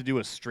did have to do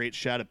a straight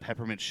shot of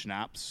peppermint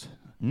schnapps.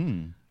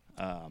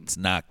 It's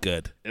not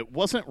good. It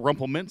wasn't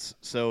Rumpelmints,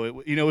 so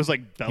it was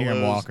like Here in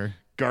Bellows, Walker.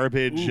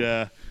 garbage.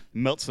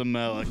 Melt some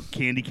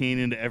candy cane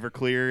into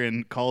Everclear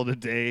and call it a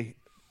day.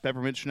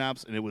 Peppermint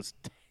schnapps, and it was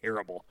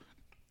terrible.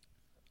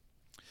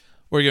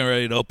 We're getting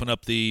ready to open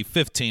up the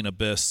 15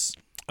 Abyss.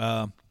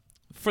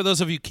 For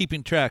those of you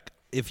keeping track,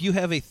 if you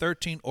have a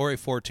 13 or a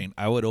 14,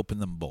 I would open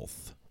them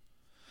both.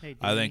 Hey,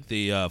 I think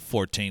the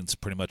 14's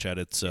pretty much at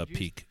its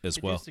peak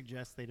as well. Could you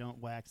suggest they don't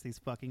wax these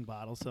fucking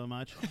bottles so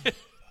much?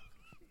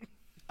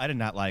 I did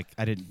not like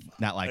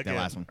that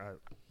last one.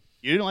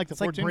 You didn't like the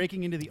It's like 14?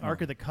 breaking into the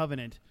Ark of the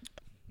Covenant.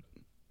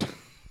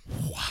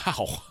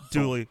 Wow.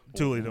 Duly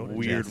noted.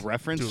 Weird Yes.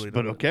 reference, Duly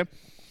but noted. okay.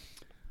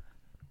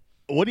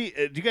 What do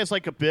you guys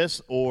like,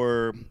 Abyss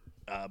or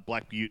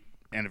Black Butte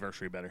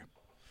Anniversary better?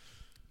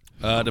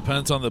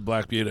 Depends on the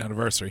Black Butte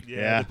anniversary. Yeah,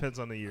 Yeah. it depends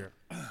on the year.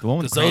 The one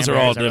with 'Cause those are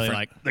all cranberries, I really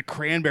different. like. The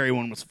cranberry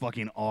one was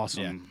fucking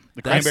awesome. Yeah.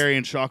 The That's- cranberry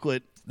and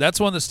chocolate. That's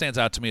one that stands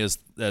out to me as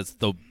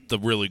the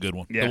really good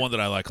one. Yeah. The one that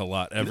I like a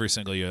lot every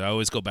single year. I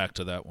always go back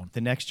to that one.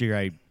 The next year,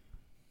 I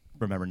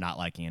remember not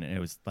liking it. It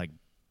was like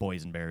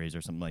boysenberries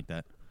or something like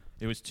that.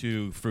 It was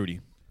too fruity.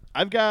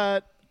 I've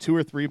got 2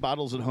 or 3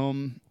 bottles at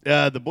home.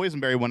 The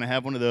boysenberry one, I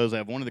have one of those. I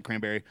have one of the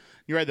cranberry.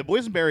 You're right. The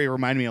boysenberry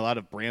reminded me a lot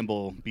of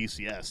Bramble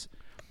BCS.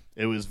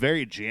 It was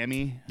very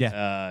jammy,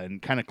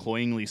 and kind of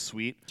cloyingly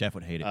sweet. Jeff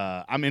would hate it.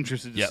 I'm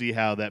interested to Yep. see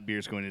how that beer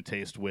is going to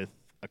taste with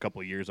a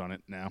couple of years on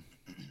it now.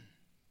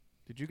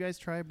 you guys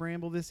try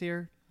Bramble this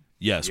year?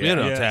 Yes, we had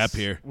it on Yes. tap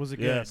here. Was it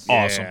good? Yes.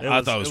 Awesome. Yeah.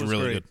 I thought it was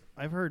really great. good.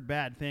 I've heard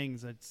bad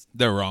things.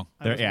 They're wrong.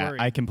 I was worried.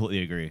 I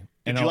completely agree.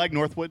 Did you like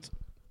Northwoods?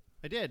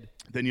 I did.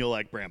 Then you'll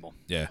like Bramble.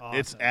 Yeah. Awesome.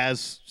 It's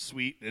as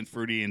sweet and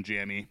fruity and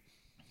jammy.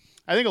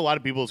 I think a lot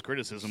of people's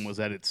criticism was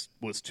that it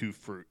was too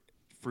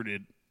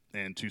fruited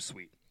and too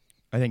sweet.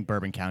 I think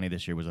Bourbon County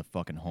this year was a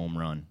fucking home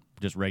run.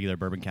 Just regular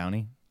Bourbon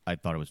County. I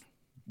thought it was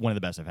one of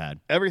the best I've had.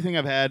 Everything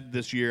I've had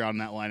this year on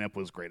that lineup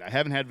was great. I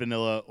haven't had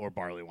vanilla or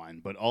barley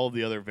wine, but all of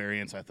the other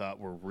variants I thought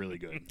were really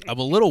good. I'm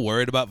a little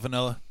worried about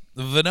vanilla.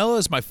 The vanilla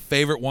is my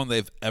favorite one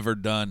they've ever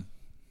done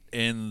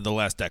in the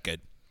last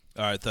decade.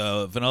 All right,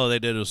 the vanilla they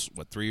did was,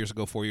 3 years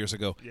ago, 4 years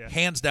ago? Yeah.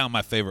 Hands down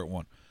my favorite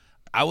one.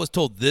 I was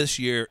told this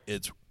year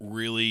it's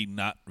really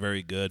not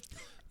very good.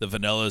 The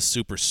vanilla is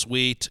super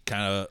sweet,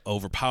 kind of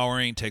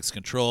overpowering, takes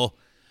control.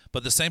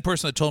 But the same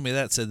person that told me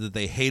that said that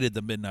they hated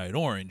the Midnight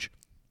Orange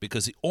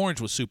because the orange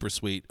was super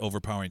sweet,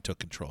 overpowering, took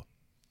control.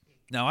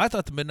 Now, I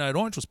thought the Midnight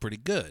Orange was pretty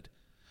good.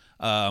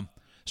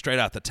 Straight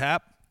out the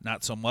tap,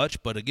 not so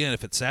much. But again,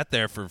 if it sat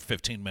there for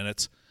 15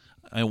 minutes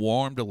and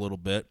warmed a little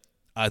bit,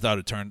 I thought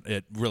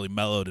it really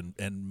mellowed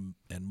and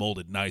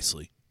molded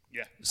nicely.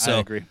 Yeah, So- I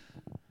agree.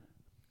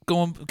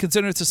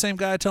 Considering it's the same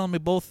guy telling me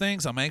both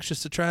things, I'm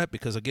anxious to try it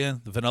because,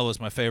 again, the vanilla is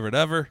my favorite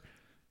ever.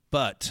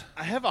 But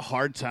I have a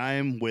hard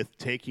time with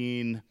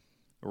taking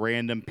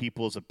random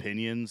people's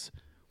opinions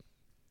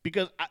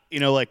because,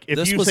 like if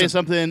This you was say a-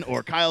 something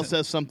or Kyle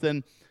says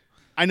something,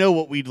 I know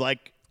what we'd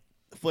like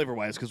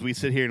flavor-wise because we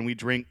sit here and we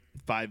drink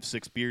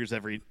 5-6 beers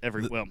every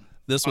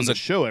this on was the a-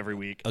 show every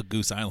week. a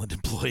Goose Island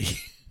employee.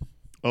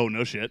 Oh,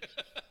 no shit.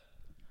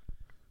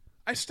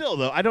 I still,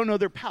 though, I don't know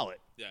their palate.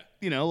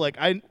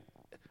 Yeah.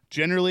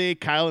 Generally,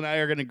 Kyle and I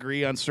are going to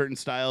agree on certain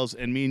styles,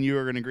 and me and you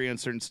are going to agree on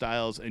certain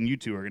styles, and you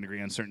two are going to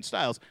agree on certain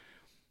styles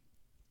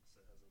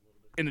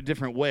in a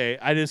different way.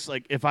 I just,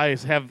 if I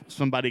have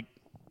somebody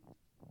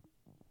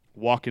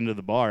walk into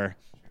the bar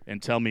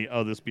and tell me,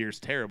 oh, this beer's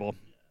terrible,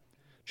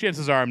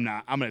 chances are I'm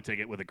not. I'm going to take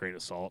it with a grain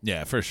of salt.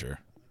 Yeah, for sure.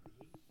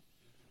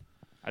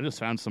 I just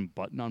found some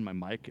button on my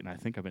mic, and I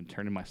think I've been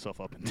turning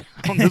myself up and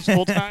down this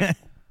whole time.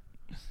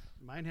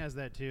 Mine has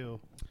that too.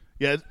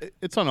 Yeah,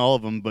 it's on all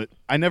of them, but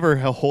I never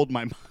hold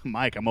my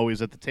mic. I'm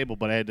always at the table,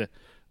 but I had to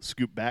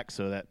scoop back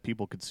so that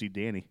people could see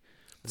Danny,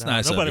 It's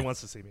nice of Nobody you.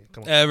 wants to see me.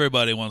 Come on.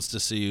 Everybody wants to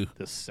see you.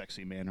 this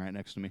sexy man right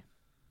next to me.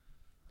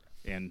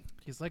 And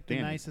He's like the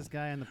Danny. nicest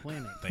guy on the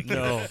planet.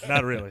 No,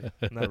 not really.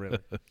 Not really.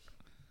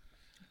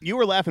 you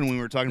were laughing when we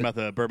were talking about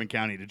the Bourbon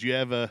County. Did you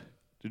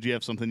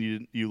have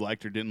something you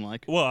liked or didn't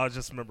like? Well, I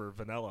just remember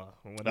vanilla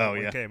when that Oh,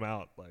 one yeah. came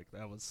out. Like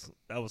that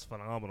was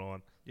phenomenal,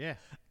 and Yeah.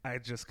 I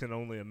just can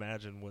only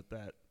imagine what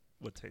that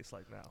would taste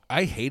like now.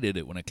 I hated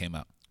it when it came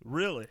out.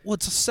 Really? Well,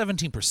 it's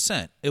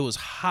 17%. It was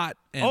hot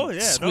and Oh, yeah,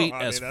 no, sweet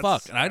I as mean,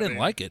 fuck, that's- and I didn't mean,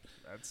 like it.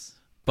 That's.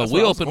 But that's we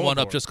what I was opened going one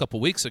up for. just a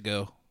couple weeks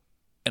ago,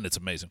 and it's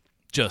amazing.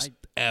 Just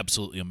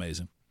absolutely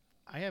amazing.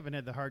 I haven't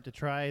had the heart to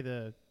try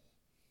the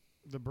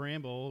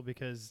Bramble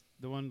because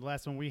the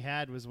last one we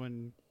had was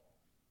when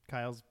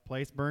Kyle's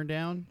place burned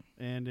down,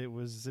 and it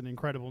was an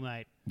incredible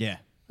night. Yeah.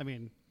 I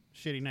mean,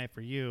 shitty night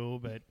for you,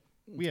 but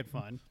we had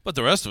fun. But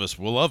the rest of us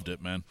loved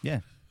it, man. Yeah.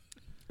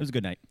 It was a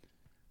good night.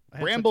 I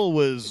had Bramble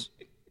was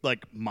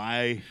like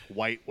my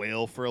white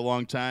whale for a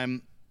long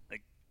time,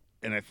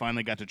 and I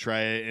finally got to try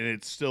it, and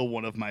it's still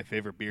one of my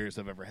favorite beers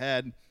I've ever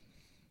had.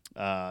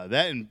 That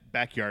and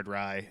Backyard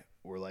Rye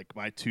were like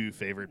my two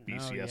favorite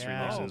BCS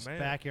releases. man.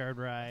 Backyard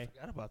Rye.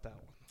 Forgot about that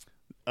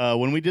one.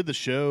 When we did the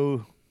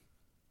show,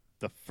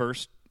 the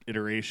first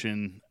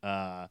iteration,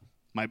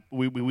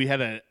 we had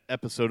an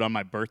episode on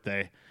my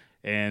birthday,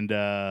 and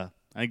I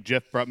think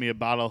Jeff brought me a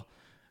bottle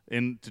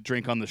in to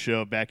drink on the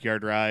show,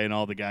 Backyard Rye, and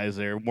all the guys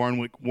there.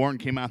 Warren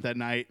came out that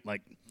night.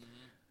 Like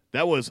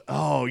that was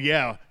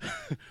that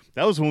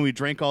was when we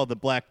drank all the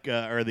black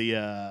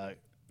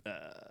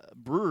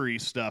brewery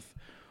stuff.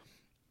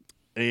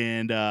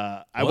 And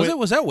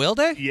Was that Whale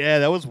Day? yeah,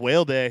 that was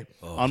Whale Day.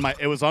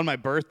 It was on my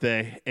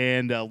birthday,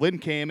 and Lynn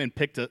came and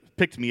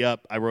picked me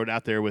up. I rode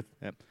out there with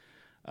him,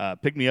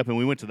 picked me up, and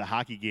we went to the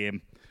hockey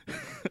game.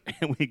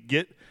 And we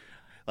get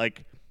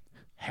like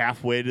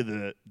halfway to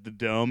the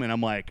dome, and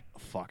I'm like,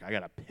 "Fuck, I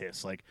gotta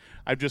piss." Like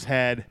I've just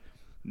had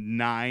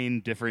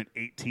 9 different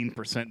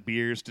 18%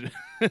 beers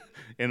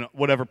and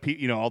whatever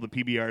all the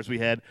PBRs we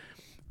had,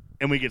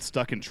 and we get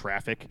stuck in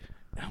traffic,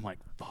 and I'm like,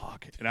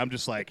 "Fuck," and I'm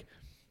just like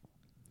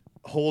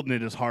holding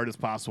it as hard as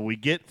possible. We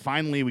get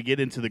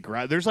into the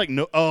garage. There's like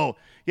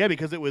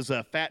because it was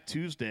Fat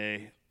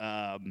Tuesday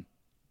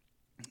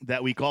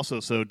that week also.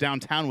 So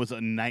downtown was a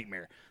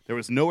nightmare. There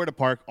was nowhere to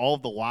park. All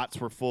of the lots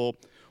were full.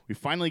 We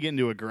finally get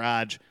into a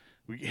garage.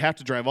 We have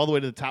to drive all the way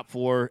to the top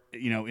floor,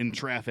 in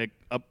traffic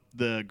up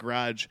the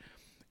garage.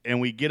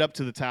 And we get up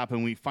to the top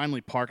and we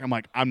finally park. I'm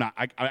like,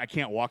 I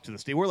can't walk to the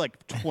stadium. We're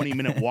like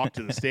 20-minute walk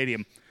to the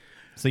stadium.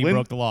 So you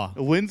broke the law.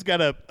 Lynn's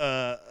got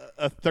a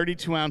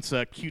 32-ounce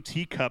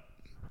QT cup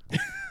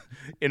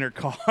in her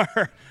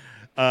car.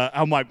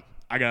 I'm like,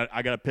 I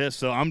got to piss.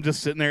 So I'm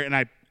just sitting there and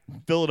I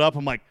fill it up.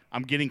 I'm like,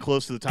 I'm getting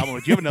close to the top. I'm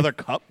like, do you have another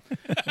cup?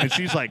 And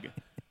she's like,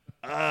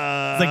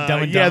 like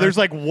Dumb and yeah, Dumber. there's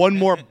like one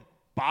more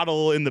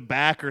bottle in the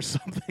back or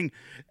something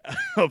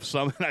of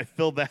something. I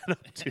filled that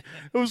up too.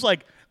 It was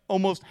like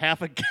almost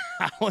half a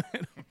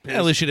gallon.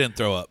 At least you didn't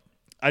throw up.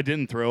 I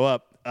didn't throw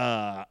up,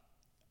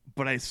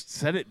 but I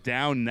set it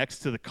down next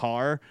to the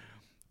car,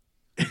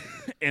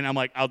 and I'm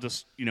like, I'll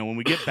just, when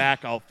we get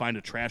back, I'll find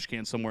a trash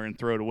can somewhere and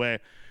throw it away.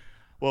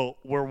 Well,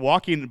 we're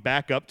walking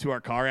back up to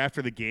our car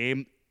after the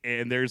game,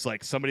 and there's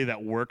like somebody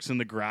that works in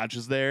the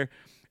garages there,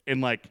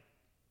 and like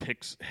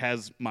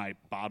has my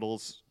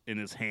bottles in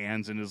his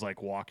hands and is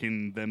like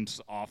walking them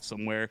off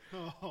somewhere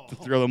to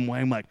throw them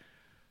away. I'm like,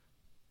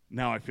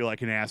 now I feel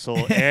like an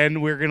asshole,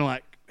 and we're gonna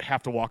like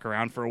have to walk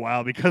around for a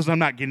while because I'm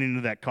not getting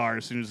into that car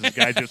as soon as this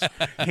guy just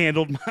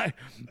handled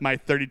my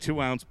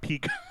 32-ounce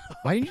peak.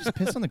 Why didn't you just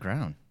piss on the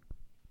ground?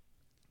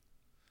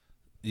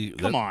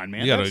 Come on,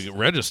 man. You got to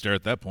register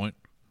at that point.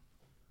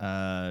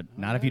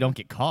 Not if you don't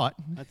get caught.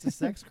 That's a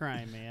sex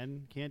crime,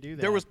 man. Can't do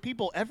that. There was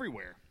people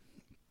everywhere.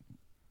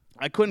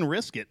 I couldn't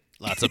risk it.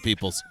 Lots of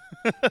people's.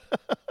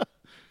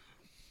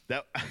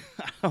 I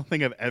don't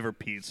think I've ever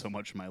peed so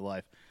much in my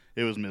life.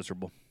 It was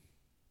miserable.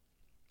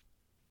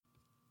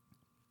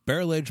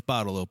 Barrel-aged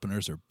bottle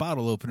openers are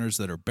bottle openers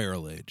that are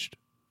barrel-aged.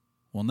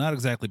 Well, not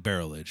exactly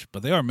barrel-aged,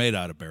 but they are made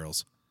out of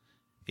barrels.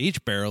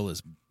 Each barrel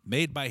is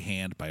made by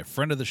hand by a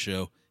friend of the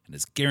show and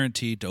is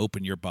guaranteed to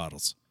open your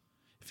bottles.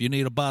 If you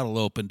need a bottle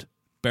opened,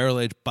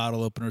 barrel-aged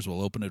bottle openers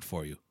will open it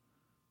for you.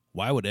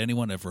 Why would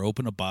anyone ever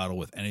open a bottle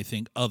with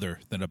anything other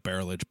than a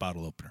barrel-aged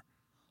bottle opener?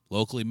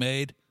 Locally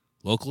made,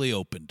 locally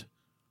opened.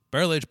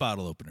 Barrel-aged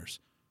bottle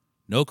openers.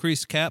 No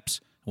creased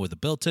caps, and with a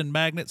built-in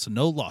magnet, so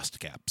no lost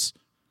caps.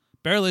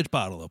 Barrel-aged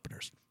bottle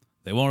openers.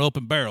 They won't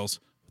open barrels,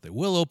 but they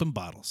will open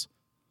bottles.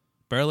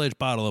 Barrel-aged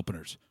bottle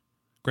openers.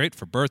 Great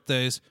for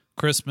birthdays,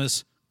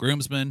 Christmas,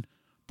 groomsmen,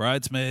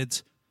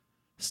 bridesmaids.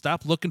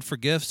 Stop looking for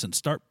gifts and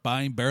start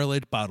buying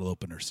barrel-aged bottle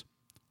openers.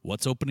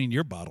 What's opening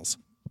your bottles?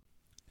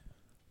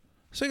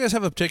 So you guys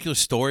have a particular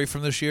story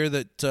from this year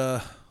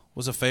that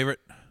was a favorite?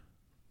 I'm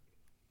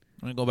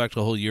going to go back to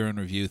the whole year in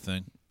review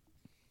thing.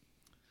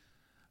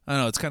 I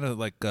don't know, it's kind of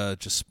like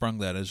just sprung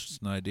that as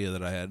just an idea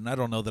that I had, and I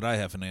don't know that I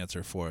have an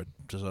answer for it.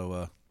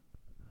 So,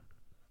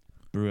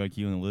 Brew IQ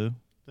in the loo.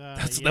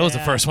 that was the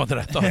first one that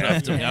I thought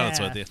of, to be honest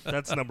with you.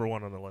 That's number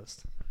one on the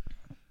list.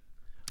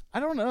 I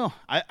don't know.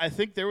 I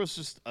think there was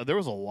just there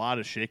was a lot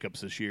of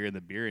shakeups this year in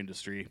the beer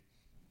industry.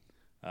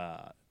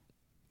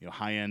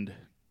 High end,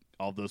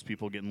 all of those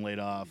people getting laid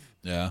off.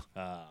 Yeah.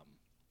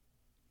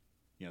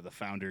 The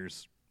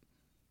founders'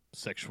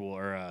 sexual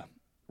or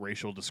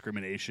racial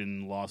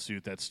discrimination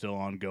lawsuit that's still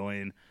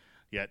ongoing.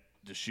 Yet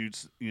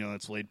Deschutes,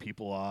 it's laid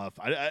people off.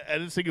 I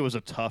just think it was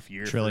a tough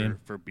year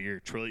for beer.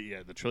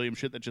 The Trillium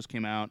shit that just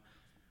came out.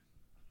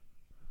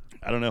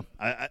 I don't know.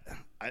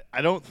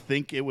 I don't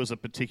think it was a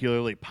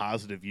particularly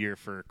positive year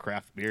for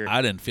craft beer.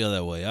 I didn't feel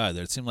that way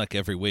either. It seemed like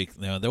every week,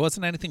 there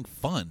wasn't anything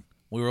fun.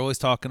 We were always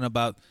talking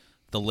about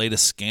the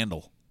latest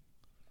scandal.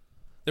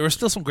 There were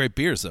still some great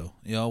beers, though.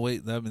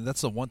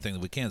 That's the one thing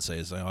that we can say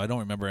is I don't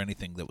remember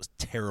anything that was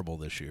terrible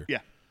this year. Yeah.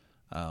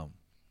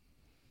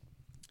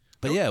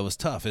 But yeah, it was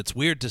tough. It's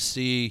weird to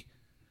see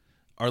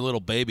our little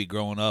baby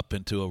growing up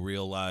into a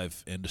real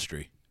live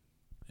industry.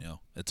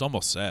 It's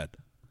almost sad.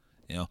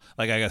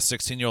 Like I got a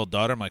 16-year-old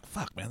daughter. I'm like,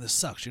 fuck, man, this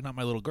sucks. You're not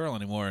my little girl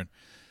anymore. And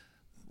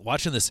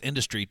watching this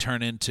industry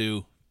turn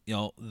into,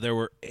 there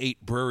were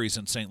 8 breweries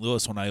in St.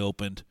 Louis when I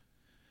opened.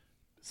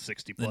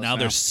 60 plus. And now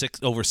there's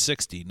over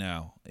 60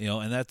 now.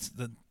 And that's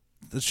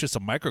just a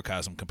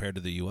microcosm compared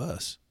to the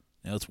U.S.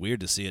 It's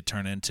weird to see it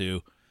turn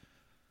into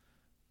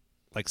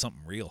like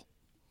something real.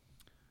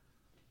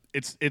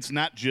 It's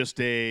not just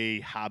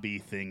a hobby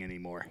thing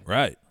anymore.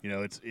 Right.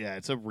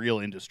 It's a real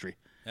industry.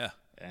 Yeah.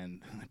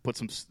 And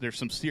there's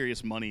some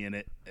serious money in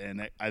it,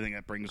 and I think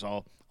that brings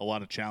a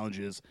lot of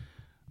challenges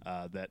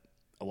that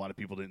a lot of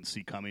people didn't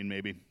see coming.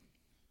 Maybe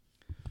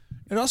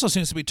it also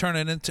seems to be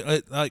turning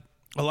into like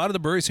a lot of the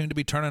breweries seem to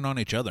be turning on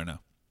each other now.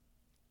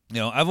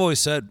 I've always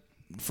said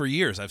for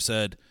years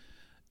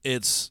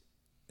it's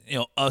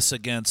us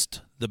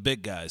against the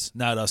big guys,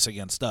 not us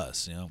against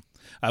us.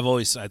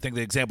 I think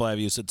the example I've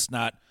used, it's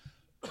not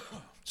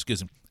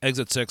excuse me,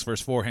 Exit 6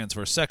 versus Four Hands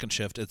versus Second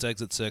Shift. It's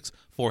Exit 6,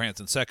 Four Hands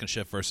and Second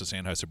Shift versus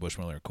Anheuser-Busch,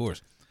 Miller, and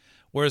Coors.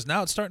 Whereas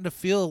now it's starting to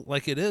feel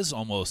like it is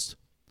almost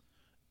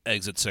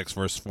Exit 6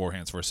 versus Four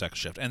Hands versus Second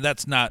Shift. And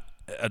that's not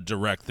a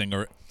direct thing.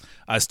 Or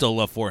I still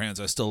love Four Hands.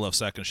 I still love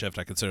Second Shift.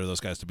 I consider those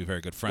guys to be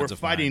very good friends We're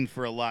of mine. fighting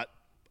for a lot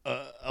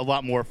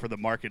more for the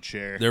market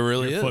share. There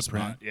really Your is.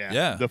 footprint.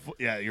 Yeah.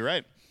 Yeah, you're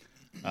right.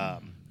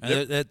 And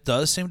it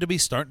does seem to be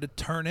starting to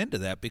turn into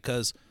that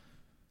because,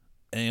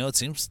 it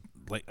seems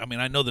like,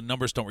 I know the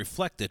numbers don't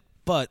reflect it,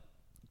 but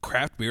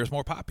craft beer is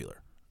more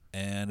popular.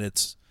 And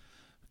it's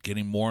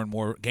gaining more and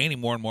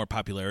more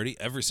popularity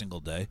every single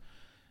day.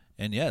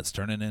 And, yeah, it's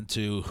turning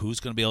into who's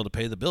going to be able to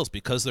pay the bills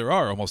because there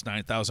are almost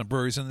 9,000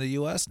 breweries in the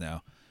U.S.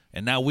 now.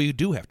 And now we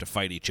do have to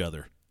fight each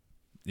other,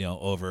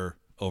 over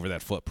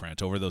that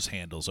footprint, over those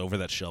handles, over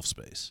that shelf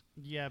space.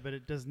 Yeah, but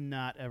it does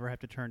not ever have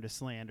to turn to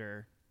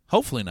slander.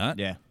 Hopefully not.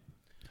 Yeah.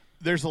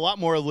 There's a lot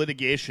more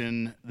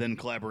litigation than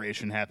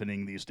collaboration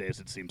happening these days,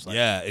 it seems like.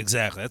 Yeah,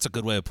 exactly. That's a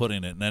good way of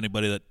putting it. And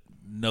anybody that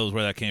knows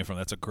where that came from,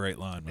 that's a great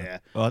line, man. Yeah.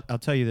 Well, I'll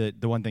tell you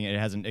the one thing, it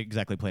hasn't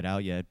exactly played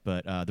out yet,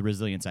 but the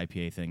Resilience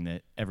IPA thing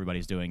that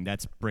everybody's doing,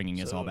 that's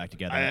bringing us all back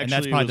together. I And that's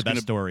actually probably was the best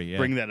gonna story. Yeah.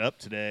 Bring that up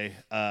today.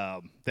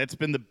 That's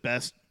been the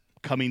best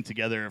coming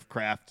together of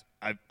craft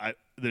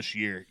this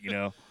year, you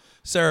know.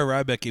 Sarah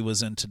Rybecki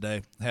was in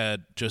today,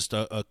 had just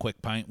a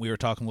quick pint. We were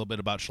talking a little bit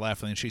about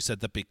Schlafly, and she said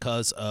that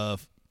because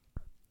of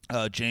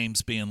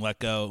James being let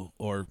go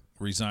or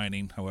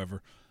resigning,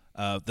 however,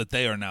 that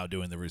they are now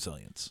doing the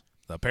Resilience.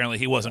 Apparently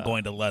he wasn't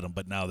going to let them,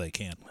 but now they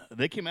can.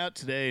 They came out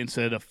today and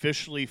said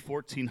officially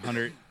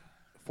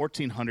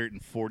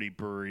 1,440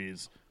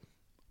 breweries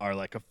are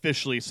like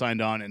officially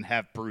signed on and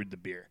have brewed the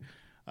beer.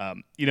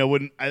 You know,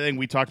 when I think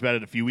we talked about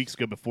it a few weeks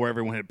ago before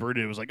everyone had brewed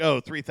it, it was like,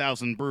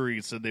 3,000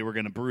 breweries said they were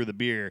going to brew the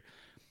beer.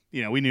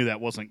 You know, we knew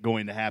that wasn't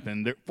going to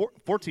happen.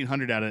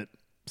 1,400 out of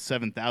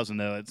 7,000,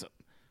 though, it's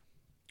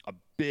a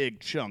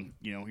big chunk.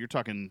 You know, you're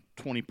talking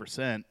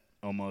 20%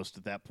 almost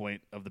at that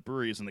point of the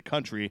breweries in the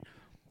country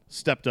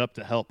stepped up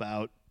to help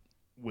out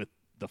with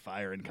the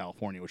fire in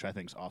California, which I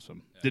think is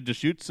awesome. Yeah. Did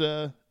Deschutes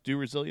do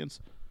Resilience?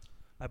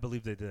 I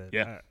believe they did.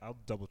 Yeah. I'll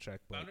double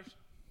check. But.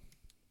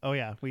 Oh,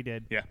 yeah, we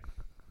did. Yeah.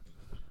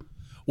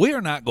 We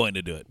are not going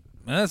to do it.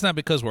 And that's not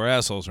because we're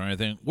assholes or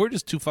anything. We're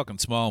just too fucking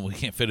small and we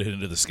can't fit it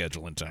into the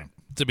schedule in time,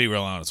 to be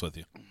real honest with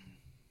you.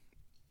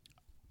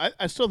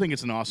 I still think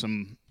it's an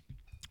awesome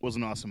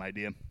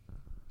idea.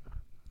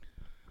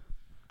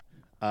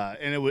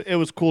 And it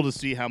was cool to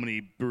see how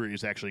many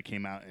breweries actually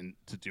came out and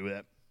to do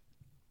that.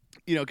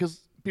 You know, because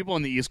people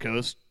on the East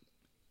Coast,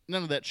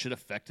 none of that shit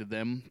affected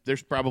them.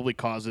 There's probably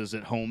causes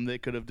at home they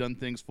could have done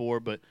things for,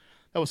 but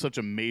that was such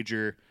a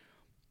major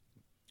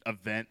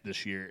event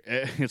this year.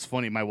 It's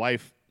funny. My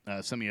wife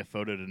sent me a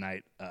photo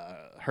tonight.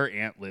 Her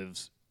aunt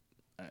lives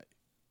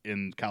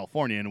in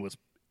California and was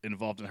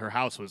involved in her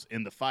house was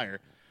in the fire.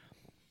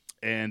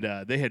 And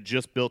they had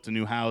just built a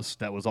new house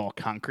that was all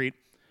concrete.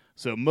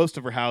 So most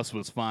of her house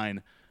was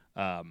fine.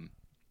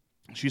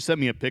 She sent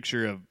me a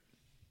picture of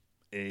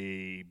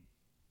a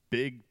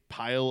big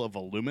pile of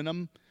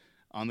aluminum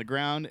on the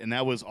ground, and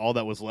that was all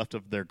that was left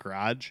of their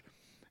garage.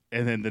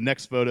 And then the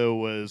next photo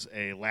was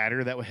a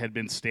ladder that had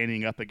been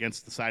standing up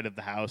against the side of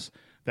the house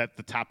that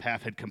the top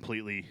half had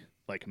completely,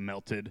 like,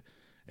 melted,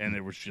 and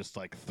there was just,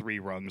 like, 3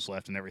 rungs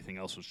left, and everything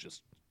else was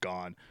just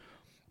gone.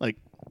 Like,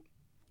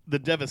 the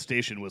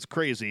devastation was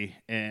crazy,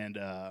 and,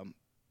 I'm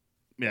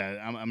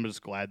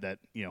just glad that,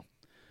 you know,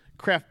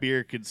 craft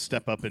beer could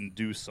step up and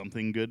do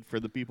something good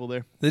for the people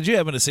there. Did you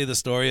happen to see the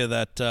story of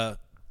that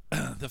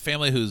the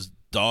family whose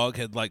dog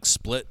had, like,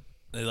 split?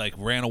 They, like,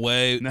 ran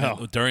away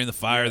during the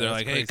fire. They're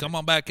like, crazy. hey, come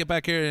on back, get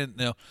back here. And,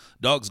 you know,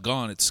 dog's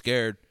gone. It's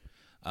scared.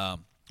 Well,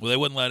 they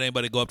wouldn't let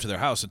anybody go up to their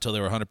house until they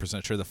were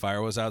 100% sure the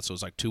fire was out. So it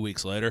was like 2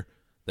 weeks later.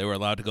 They were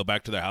allowed to go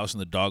back to their house,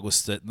 and the dog was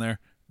sitting there,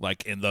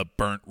 like, in the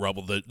burnt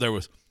rubble. There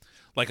was,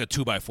 like, a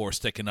 2x4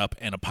 sticking up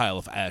and a pile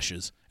of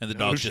ashes. And the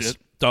dog's just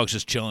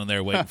chilling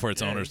there waiting for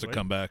its owners to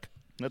come back.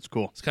 That's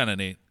cool. It's kind of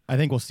neat. I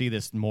think we'll see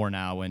this more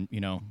now when, you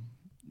know,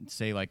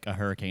 say like a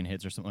hurricane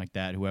hits or something like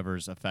that.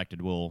 Whoever's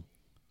affected will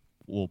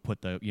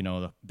put the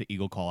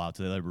eagle call out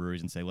to the other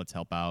breweries and say, let's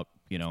help out,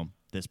 you know,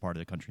 this part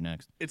of the country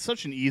next. It's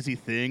such an easy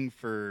thing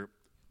for...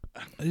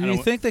 Do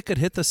you think they could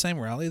hit the same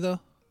rally, though?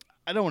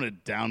 I don't want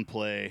to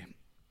downplay...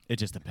 It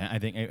just depends. I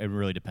think it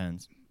really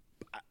depends.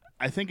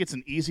 I think it's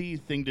an easy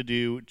thing to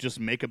do. Just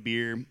make a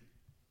beer,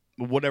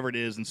 whatever it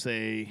is, and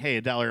say,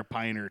 hey, $1 a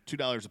pint or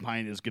 $2 a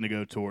pint is going to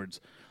go towards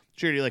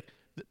charity. Like,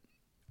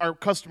 our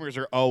customers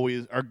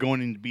are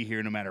going to be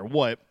here no matter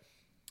what.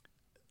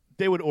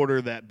 They would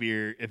order that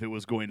beer if it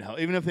was going to help.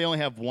 Even if they only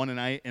have one a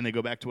night and they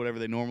go back to whatever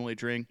they normally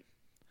drink.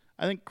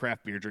 I think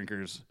craft beer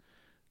drinkers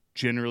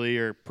generally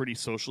are pretty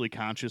socially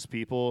conscious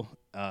people.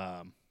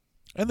 And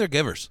they're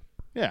givers.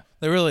 Yeah.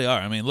 They really are.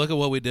 I mean, look at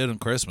what we did on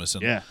Christmas.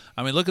 And yeah.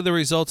 I mean, look at the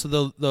results of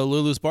the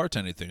Lulu's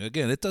bartending thing.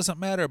 Again, it doesn't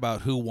matter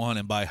about who won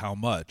and by how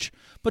much,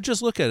 but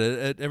just look at it,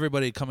 at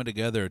everybody coming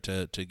together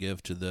to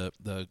give to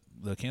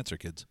the cancer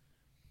kids.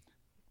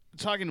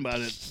 Talking about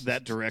it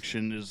that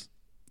direction is...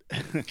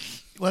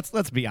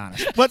 Let's be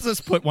honest. Let's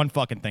just put one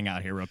fucking thing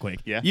out here real quick.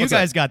 Yeah. You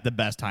guys got the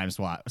best time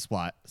slot.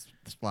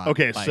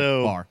 Okay, by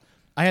so far.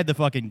 I had the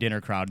fucking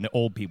dinner crowd and the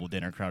old people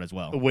dinner crowd as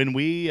well. When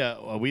we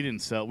didn't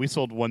sell, we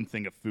sold one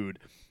thing of food,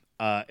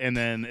 and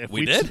then if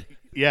we did,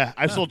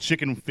 I sold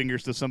chicken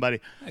fingers to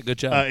somebody. Hey, good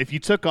job. If you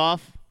took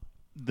off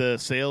the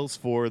sales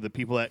for the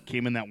people that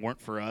came in that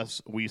weren't for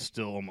us, we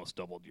still almost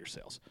doubled your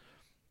sales.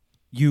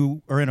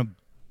 You are in a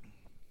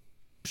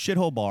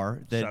shithole bar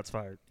Shots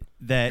fired.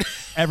 that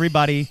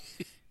everybody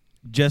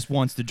just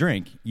wants to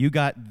drink. You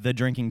got the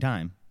drinking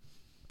time.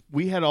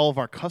 We had all of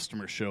our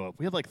customers show up.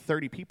 We had like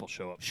 30 people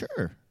show up.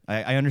 Sure.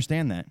 I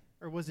understand that.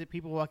 Or was it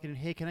people walking in,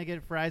 hey, can I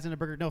get fries and a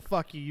burger? No,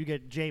 fuck you. You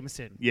get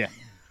Jameson. Yeah.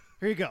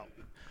 Here you go.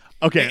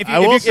 Okay, If I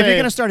will say... If you're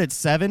going to start at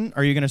 7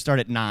 or are you going to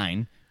start at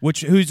 9,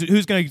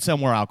 who's going to sell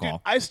more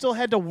alcohol? Dude, I still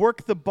had to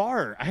work the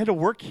bar. I had to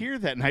work here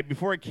that night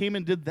before I came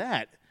and did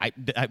that.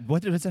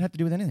 What does that have to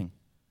do with anything?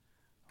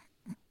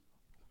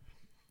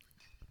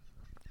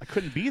 I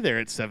couldn't be there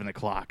at 7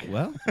 o'clock.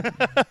 Well,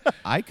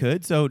 I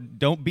could, so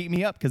don't beat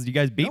me up because you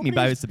guys beat me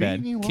by Nobody's the bed.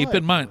 beating you Keep up.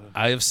 in mind,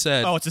 I have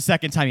said Oh, it's the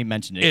second time you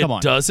mentioned it. it Come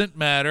on. doesn't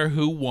matter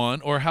who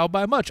won or how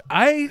by much.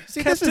 I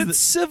kept it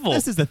civil.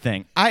 This is the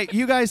thing.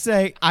 You guys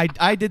say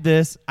I did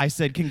this. I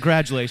said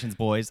congratulations,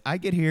 boys. I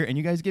get here and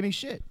you guys give me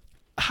shit.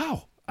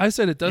 How? I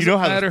said it doesn't know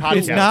how this matter podcast who.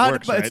 It's not.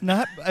 works, But right? it's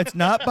not. It's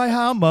not by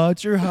how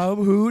much or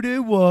who did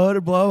what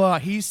or blah blah.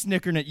 He's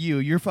snickering at you.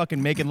 You're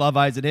fucking making love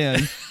eyes at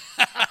him.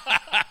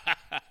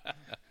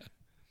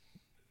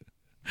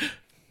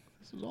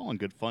 This was all in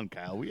good fun,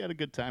 Kyle. We had a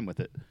good time with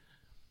it.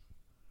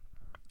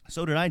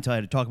 So did I until I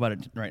had to talk about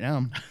it right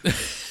now.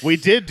 We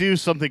did do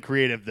something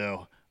creative,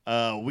 though.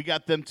 We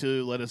got them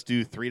to let us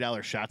do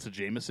 $3 shots of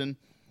Jameson.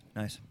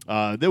 Nice.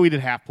 Then we did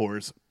half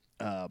pours.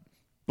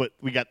 But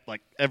we got,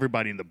 like,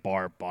 everybody in the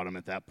bar bought them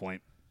at that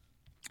point.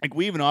 Like,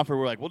 we even offered,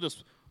 we're like,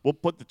 we'll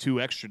put the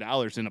 $2 extra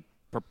in a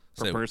per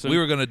person. We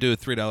were going to do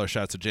 $3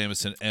 shots of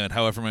Jameson, and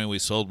however many we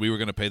sold, we were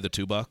going to pay the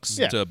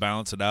 $2 to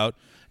balance it out.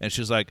 And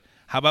she's like,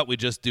 how about we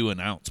just do an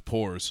ounce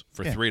pours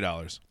for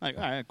 $3? Like,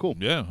 all right, cool.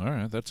 Yeah, all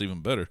right, that's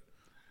even better.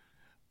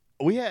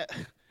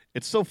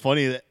 It's so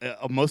funny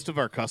that most of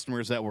our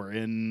customers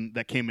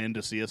that came in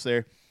to see us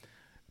there,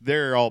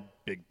 they're all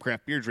big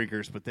craft beer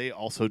drinkers, but they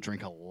also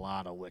drink a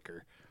lot of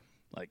liquor.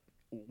 Like,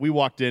 we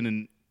walked in,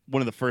 and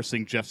one of the first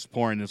things Jeff's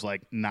pouring is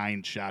like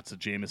 9 shots of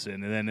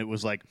Jameson, and then it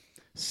was like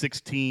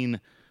 16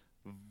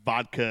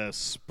 vodka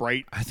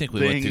Sprite. I think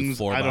we went through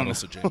 4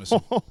 bottles of Jameson.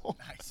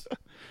 Nice.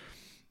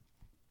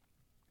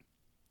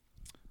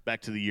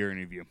 Back to the year in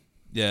review.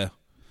 Yeah.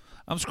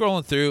 I'm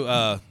scrolling through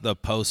the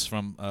posts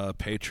from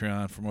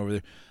Patreon from over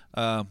there.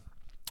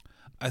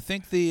 I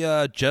think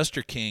the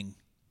Jester King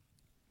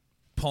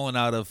pulling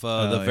out of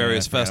the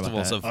various I forgot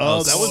festivals about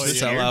of that was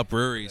this year? sellout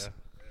breweries.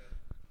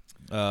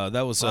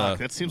 That was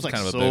That seems like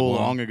kind of a so big one.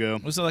 long ago.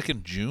 Was it like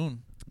in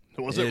June?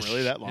 Was it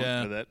really that long?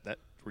 Yeah. Or that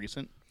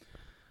recent?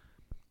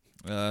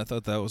 I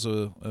thought that was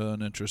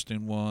an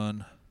interesting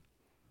one.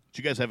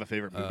 Did you guys have a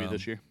favorite movie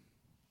this year?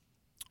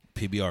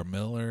 PBR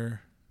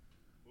Miller.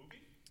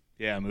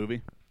 Yeah, a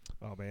movie.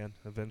 Oh man,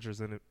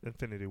 Avengers and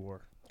Infinity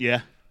War.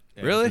 Yeah.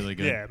 Yeah, Really? it's really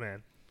good. Yeah,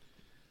 man.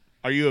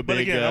 Are you a But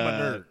big again, I'm a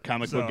nerd.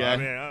 comic so, book guy? I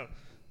mean,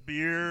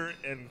 beer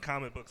and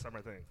comic books are my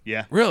thing.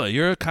 Yeah. Really?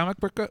 You're a comic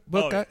book guy?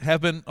 yeah.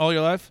 Have been all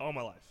your life? All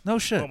my life. No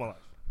shit. All my life.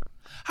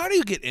 How do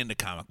you get into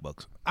comic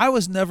books? I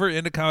was never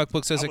into comic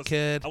books as a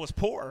kid. I was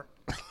poor.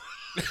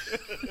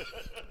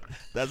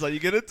 That's how you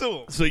get into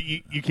them. So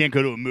you can't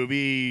go to a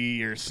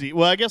movie or see.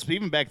 Well, I guess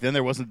even back then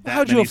there wasn't that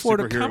How'd many you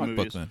afford a superhero comic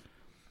movies. book then?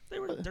 They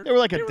were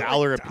like a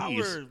dollar a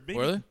piece. Maybe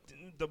Really?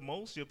 The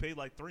most you'll pay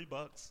like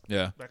 $3.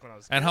 Yeah. Back when I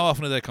was. And how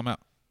often do they come out?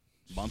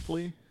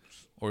 Monthly?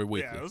 Or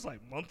weekly? Yeah, it was like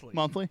monthly.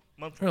 Monthly?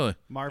 Monthly. Really?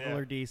 Marvel Yeah.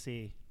 or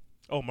DC?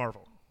 Oh,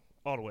 Marvel,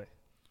 all the way.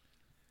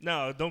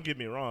 No, don't get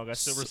me wrong. I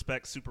still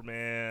respect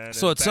Superman.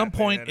 So and at some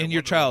Batman point and in your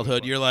Wonder childhood,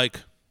 Woman. you're like,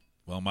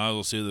 well, might as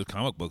well see what the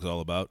comic book's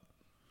all about.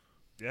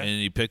 Yeah.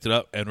 And you picked it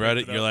up and read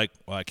it. Picked it You're up. like,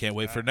 well, I can't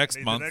wait for I next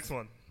need month. The next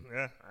one.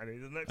 Yeah, I need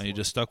the next one. And you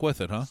just stuck with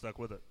it, huh? Stuck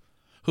with it.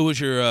 Who was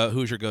your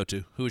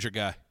go-to? Who was your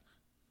guy?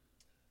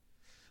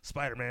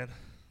 Spider-Man.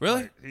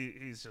 Really? Like,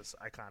 he's just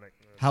iconic.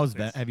 How's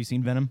He's- Have you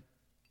seen Venom?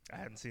 I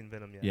hadn't seen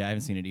Venom yet. Yeah, I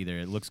haven't seen it either.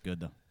 It looks good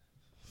though.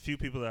 Few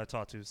people that I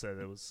talked to said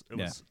it was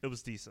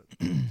decent.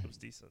 It was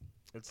decent.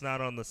 It's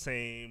not on the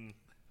same.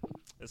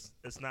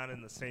 It's not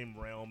in the same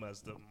realm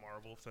as the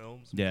Marvel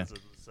films. Yeah. Because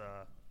it was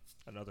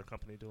another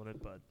company doing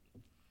it, but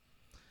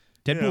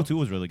Deadpool Yeah. 2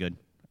 was really good.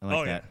 I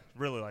like that. yeah,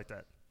 really like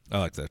that. I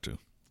like that too.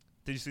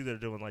 Did you see they're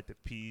doing like the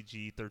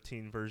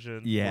PG-13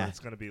 version? Yeah. Where it's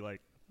going to be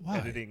like Why?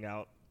 editing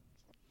out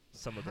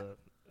some of the.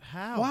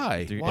 How?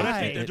 Why? They're- But I Why?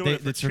 think they're doing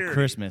it for it's for charity.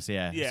 Christmas,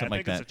 yeah, Yeah, I something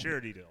think like it's that. a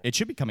charity deal. It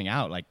should be coming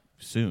out like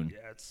soon.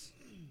 Yeah, it's.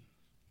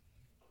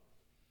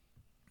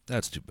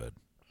 That's too bad.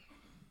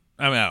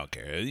 I mean, I don't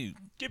care.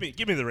 Give me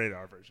the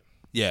radar version.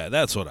 Yeah,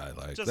 that's what I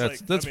like. Just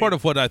That's like, I part mean-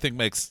 of what I think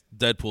makes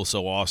Deadpool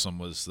so awesome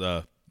was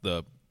the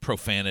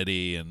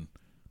profanity and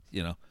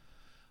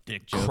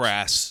Dick jokes.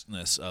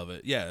 crassness of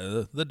it.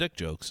 Yeah, the dick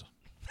jokes.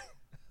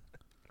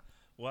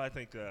 Well, I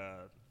think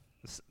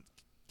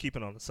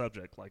keeping on the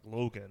subject, like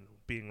Logan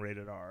being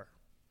rated R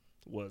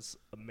was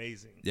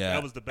amazing. Yeah,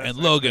 that was the best. And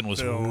Logan X-Men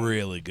was film.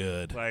 really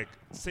good. Like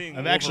seeing.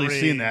 I've actually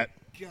Wolverine- seen that.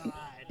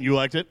 You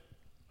liked it?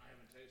 I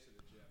haven't tasted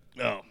it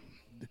yet.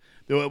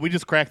 Oh. We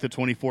just cracked the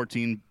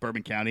 2014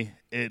 Bourbon County.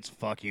 It's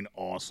fucking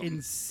awesome.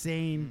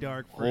 Insane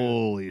dark fruit.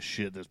 Holy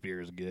shit, this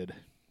beer is good.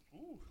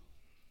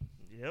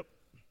 Yep.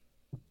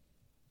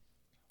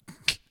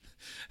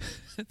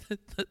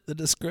 The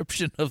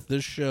description of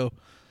this show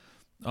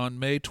on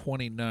May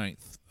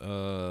 29th.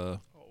 Oh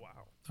wow.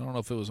 I don't know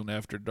if it was an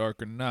After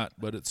Dark or not,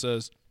 but it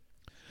says,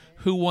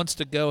 "Who wants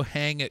to go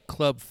hang at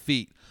Club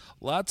Feet?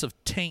 Lots of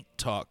taint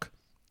talk.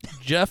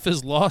 Jeff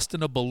is lost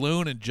in a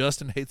balloon, and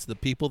Justin hates the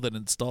people that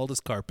installed his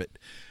carpet."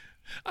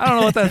 I don't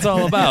know what that's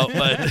all about,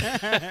 but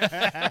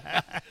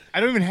I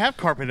don't even have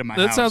carpet in my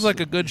house. that sounds like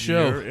a good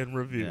show. Year in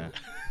review.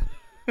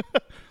 Yeah.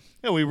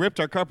 Yeah, we ripped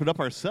our carpet up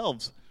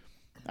ourselves.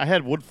 I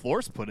had wood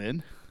floors put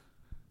in.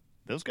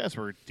 Those guys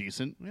were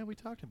decent. Yeah, we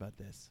talked about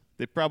this.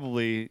 They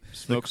probably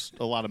smoked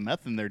a lot of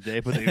meth in their day,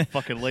 but they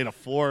fucking laid a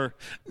floor,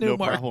 no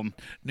problem.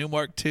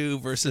 Newmark 2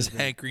 versus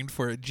Hankering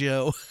for a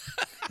Joe.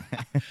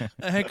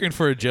 Hankering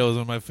for a Joe is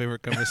one of my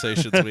favorite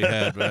conversations we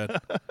had, man.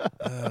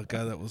 Oh,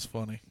 God, that was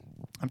funny.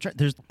 I'm trying.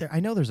 I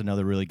know there's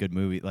another really good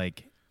movie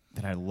like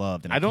that I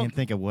loved, and I can't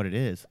think of what it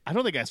is. I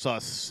don't think I saw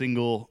a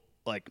single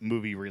like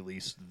movie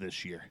released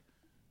this year.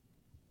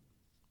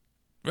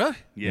 Really?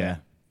 Yeah.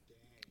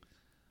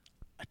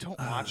 I don't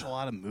watch a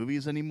lot of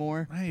movies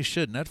anymore. Well, you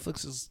should.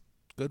 Netflix is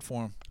good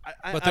for them.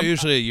 But they're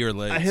usually a year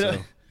late.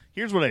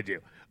 Here's what I do.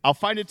 I'll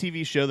find a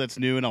TV show that's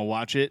new and I'll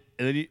watch it,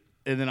 and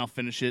then I'll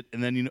finish it,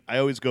 and then I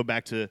always go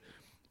back to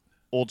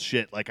old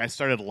shit. Like I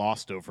started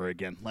Lost over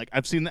again. Like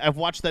I've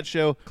watched that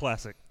show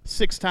Classic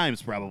 6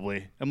 times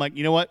probably. I'm like,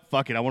 you know what?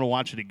 Fuck it. I want to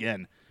watch it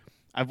again.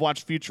 I've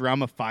watched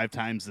Futurama 5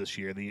 times this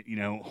year, the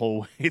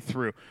whole way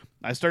through.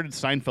 I started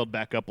Seinfeld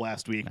back up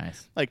last week.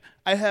 Nice. Like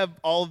I have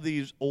all of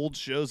these old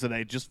shows that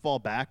I just fall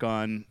back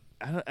on.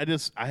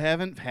 I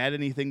haven't had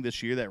anything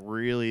this year that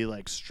really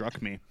like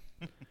struck me.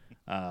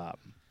 Like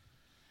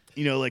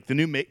the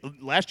new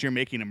last year,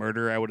 Making a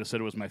Murderer, I would have said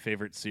it was my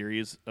favorite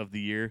series of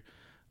the year.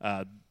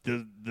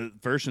 The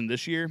version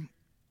this year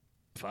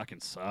fucking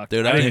sucked.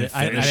 Dude, I didn't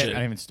I finish it.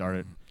 didn't even start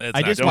it.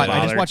 I just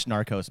bother. watched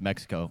Narcos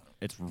Mexico.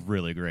 It's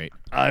really great.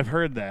 I've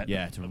heard that.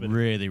 Yeah, it's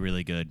really,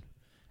 really good.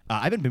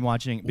 I've been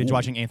binge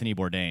watching Anthony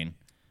Bourdain.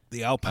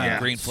 The Alpine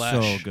Green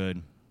Flash. So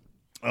good.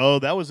 Oh,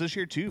 that was this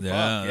year too.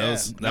 Yeah,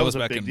 Fuck, that was a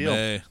back big in deal.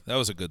 May. That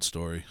was a good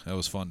story. That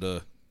was fun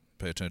to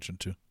pay attention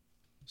to.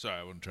 Sorry,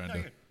 I wasn't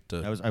trying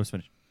to. I was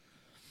finished.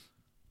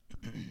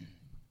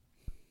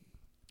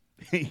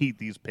 Eat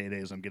these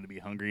paydays. I'm going to be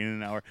hungry in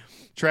an hour.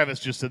 Travis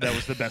just said that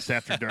was the best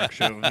After Dark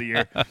show of the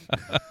year.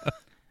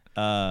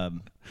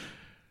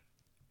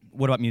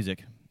 What about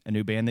music? A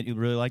new band that you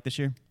really like this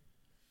year?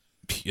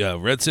 Yeah,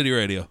 Red City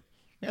Radio.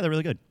 Yeah, they're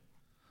really good.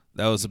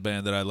 That was a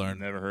band that I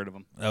learned. Never heard of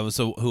them. That was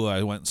who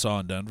I went and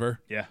saw in Denver.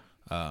 Yeah.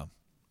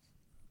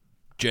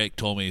 Jake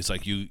told me, he's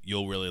like,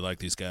 you'll really like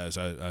these guys.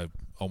 I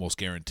almost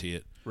guarantee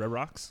it. Red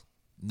Rocks.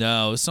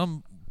 No, it's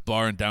some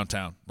bar in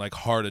downtown, like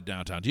heart of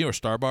downtown. Do you know where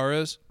Star Bar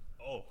is?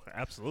 Oh,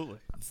 absolutely.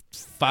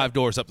 5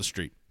 doors up the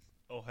street.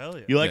 Oh, hell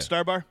yeah. You like Yeah.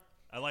 Star Bar?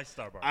 I like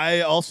Starbucks.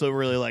 I also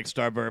really like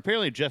Star Bar.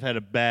 Apparently, Jeff had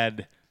a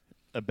bad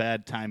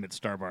time at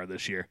Star Bar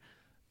this year.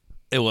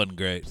 It wasn't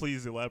great.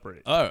 Please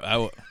elaborate.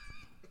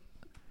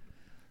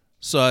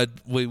 So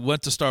we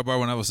went to Star Bar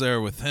when I was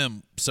there with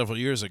him several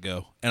years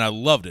ago, and I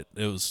loved it.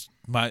 It was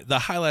the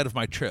highlight of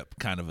my trip,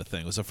 kind of a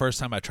thing. It was the first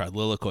time I tried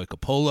Lilicoy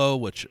Capolo,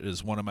 which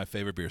is one of my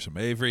favorite beers from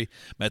Avery.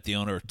 Met the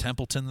owner of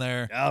Templeton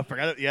there. Oh, I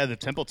forgot it. Yeah, the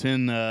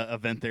Templeton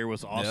event there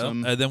was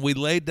awesome. Yep. And then we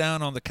laid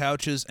down on the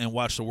couches and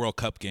watched the World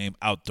Cup game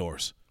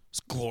outdoors.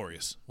 It's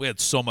glorious. We had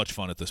so much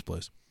fun at this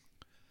place.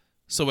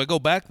 So I go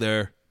back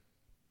there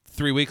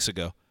 3 weeks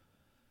ago,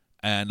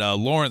 and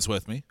Lauren's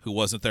with me, who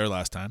wasn't there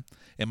last time,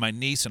 and my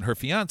niece and her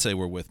fiance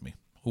were with me,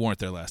 who weren't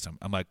there last time.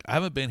 I'm like, I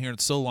haven't been here in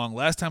so long.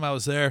 Last time I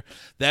was there,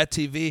 that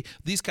TV,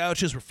 these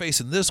couches were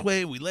facing this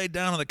way. We laid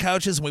down on the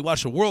couches, and we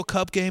watched a World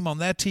Cup game on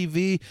that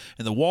TV,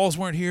 and the walls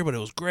weren't here, but it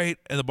was great.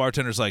 And the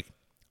bartender's like,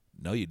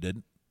 no, you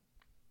didn't.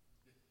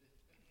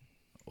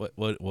 What?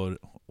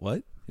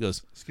 He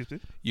goes, Excuse me?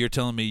 you're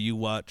telling me you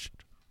watched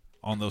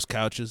on those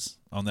couches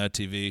on that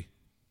TV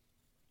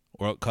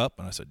World Cup?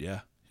 And I said,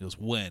 yeah. He goes,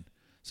 when?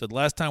 I said,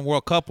 last time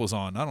World Cup was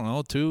on, I don't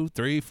know, 2,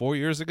 3, 4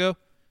 years ago.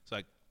 It's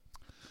like,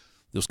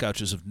 those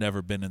couches have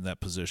never been in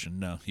that position.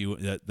 No,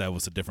 that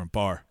was a different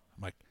bar.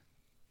 I'm like,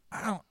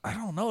 I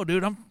don't know,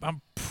 dude.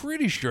 I'm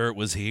pretty sure it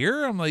was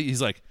here.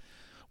 He's like,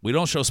 we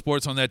don't show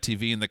sports on that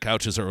TV, and the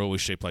couches are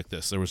always shaped like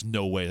this. There was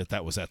no way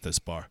that was at this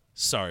bar.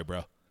 Sorry,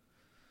 bro.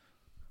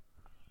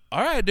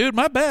 All right, dude,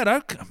 my bad.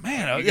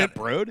 You got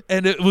broed?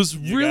 And it was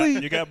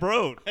You got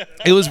broed.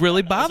 it was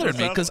really bothering me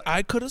sounds because like.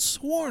 I could have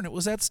sworn it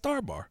was at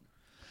Star Bar.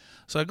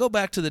 So I go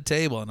back to the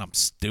table and I'm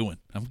stewing.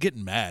 I'm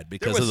getting mad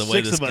because There of was the way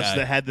 6 this of us guy.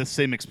 that had the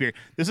same experience.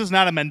 This is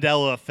not a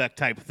Mandela effect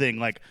type thing.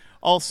 Like,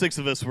 all 6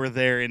 of us were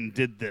there and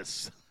did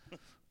this.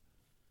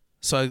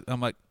 So I'm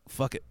like,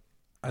 fuck it.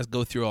 I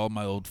go through all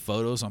my old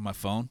photos on my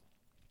phone,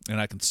 and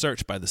I can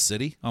search by the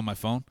city on my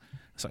phone.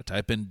 So I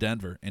type in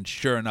Denver, and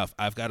sure enough,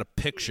 I've got a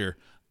picture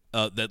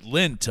that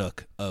Lynn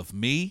took of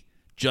me,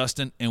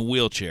 Justin, and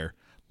Wheelchair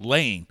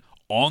laying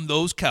on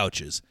those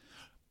couches,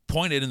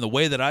 pointed in the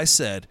way that I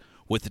said,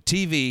 with the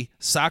TV,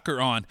 soccer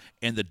on,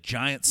 and the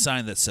giant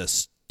sign that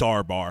says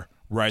Star Bar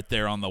right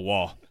there on the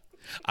wall.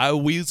 I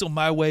weasel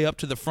my way up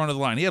to the front of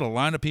the line. He had a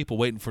line of people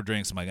waiting for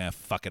drinks. I'm like,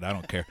 fuck it, I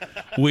don't care.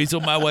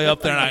 Weasel my way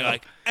up there, and I'm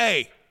like,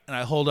 hey. And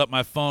I hold up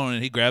my phone,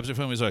 and he grabs it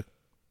from me. He's like,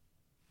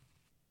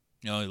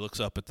 he looks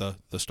up at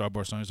the Star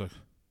Bar sign. He's like,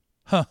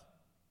 huh.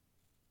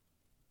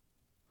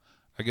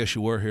 I guess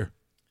you were here.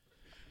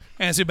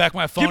 Hands me back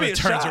my phone me and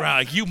a turns shot. around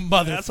like, you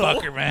motherfucker,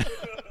 Asshole. man.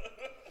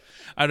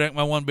 I drank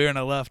my 1 beer and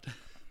I left.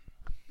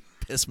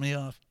 Pissed me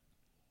off.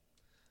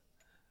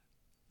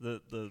 The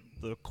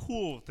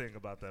cool thing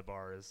about that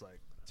bar is like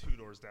 2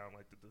 doors down,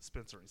 like the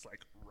dispensary is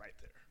like right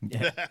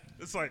there. Yeah.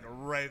 It's like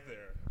right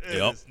there. It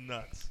Yep. is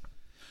nuts.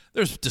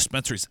 There's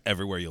dispensaries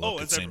everywhere you look. Oh,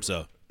 It it's seems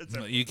everywhere. so. It's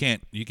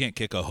everywhere. You can't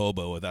kick a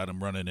hobo without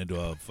him running into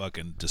a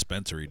fucking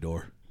dispensary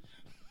door.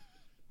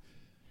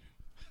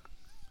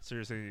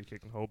 Seriously, you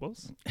kicking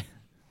hobos?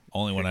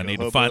 Only when I Kick a need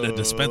to find a hobo.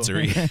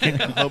 dispensary. Kick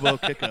a hobo,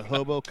 kick a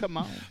hobo. Come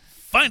on.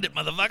 Find it,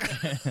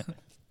 motherfucker.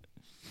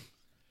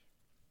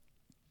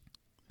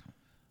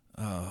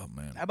 Oh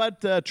man. How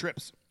about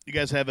trips? You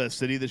guys have a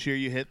city this year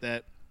you hit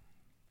that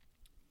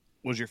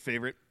was your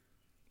favorite?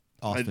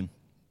 Austin.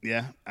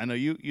 Yeah, I know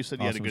you said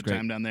you had a Austin was good great.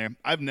 time down there.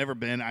 I've never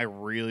been. I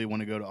really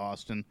want to go to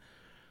Austin.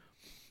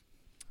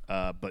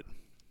 But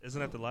Isn't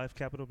that the live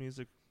capital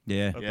music?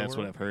 Yeah. of the yeah, that's what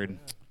world? I've heard.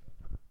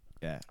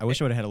 Yeah. I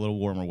wish I would have had a little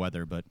warmer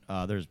weather, but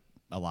there's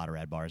a lot of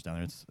rad bars down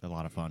there. It's a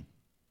lot of fun.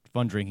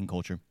 Fun drinking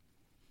culture.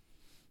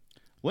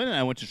 Lynn and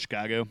I went to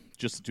Chicago,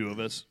 just the two of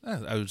us,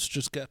 I was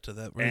just got to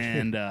that right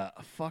and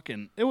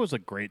here. it was a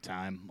great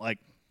time. Like,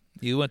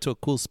 You went to a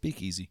cool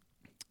speakeasy.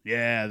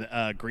 yeah,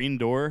 the, Green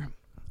Door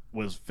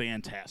was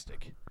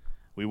fantastic.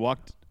 We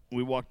walked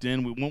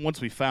in.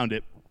 Once we found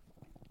it,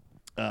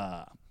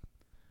 it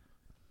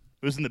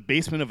was in the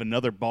basement of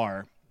another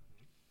bar,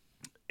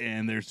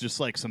 and there's just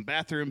like some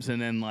bathrooms,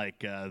 and then like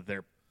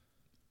their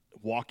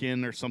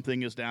walk-in or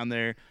something is down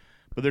there.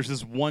 But there's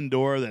this one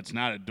door that's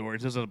not a door. It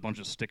just has a bunch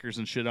of stickers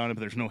and shit on it, but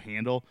there's no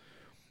handle.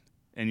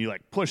 And you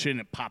like push it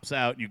and it pops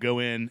out. You go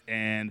in,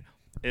 and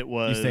it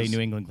was You say New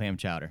England clam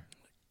chowder.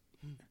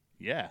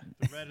 Yeah.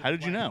 How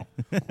did you know?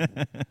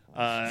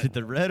 Is it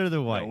the red or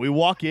the white? We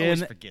walk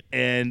Always in, forget.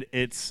 and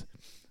it's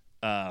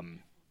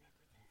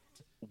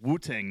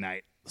Wu-Tang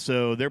night.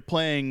 So they're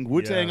playing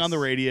Wu-Tang Yes. on the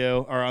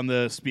radio or on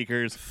the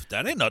speakers.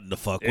 That ain't nothing to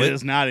fuck It with.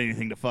 is not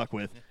anything to fuck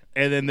with.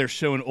 And then they're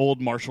showing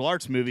old martial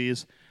arts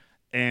movies,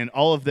 and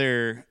all of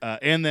their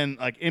and then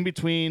like in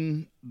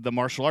between the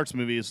martial arts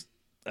movies,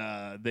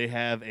 they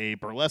have a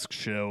burlesque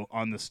show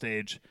on the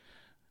stage,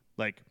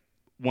 like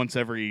once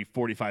every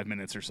 45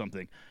 minutes or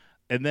something.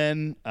 And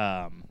then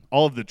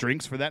all of the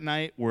drinks for that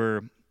night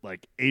were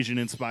like Asian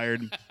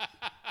inspired.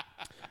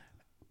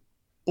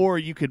 Or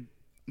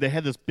they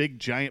had this big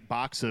giant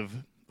box of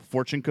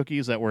fortune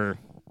cookies that were,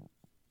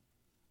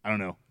 I don't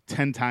know,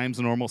 10 times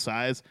the normal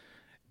size.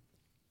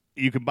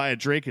 You could buy a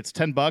drink, it's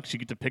 $10. You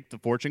get to pick the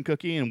fortune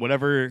cookie, and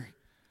whatever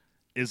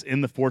is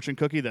in the fortune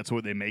cookie, that's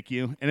what they make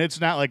you. And it's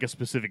not like a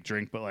specific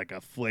drink, but like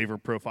a flavor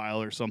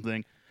profile or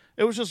something.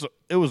 It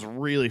was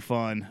really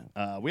fun.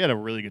 We had a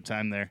really good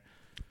time there.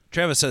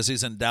 Travis says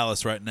he's in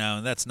Dallas right now,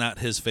 and that's not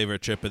his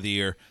favorite trip of the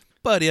year.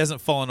 But he hasn't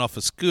fallen off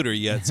a scooter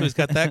yet, so he's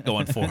got that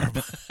going for him.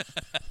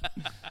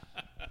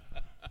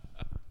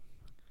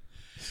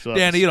 Still have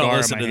Danny, a you don't scar on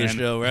listen my to the hand.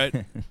 show,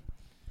 right?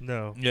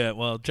 No. Yeah,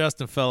 well,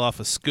 Justin fell off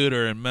a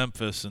scooter in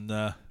Memphis, and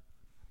yeah.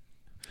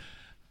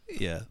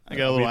 I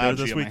got a I'll little be there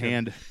algae this on my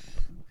weekend.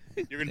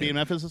 hand. You're going to be in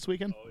Memphis this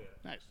weekend? Oh,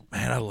 yeah. Nice.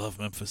 Man, I love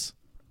Memphis.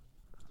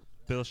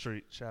 Bill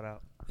Street, shout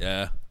out.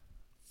 Yeah.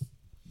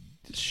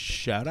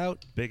 Shout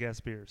out. Big ass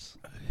beers.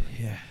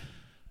 Yeah.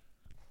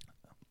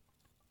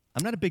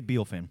 I'm not a big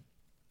Beale fan.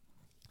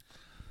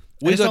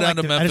 I We just go don't down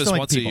like to the- I just Memphis don't like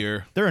once a people.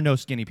 year. There are no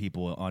skinny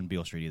people on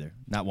Beale Street either.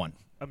 Not one.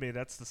 I mean,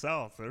 that's the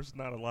South. There's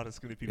not a lot of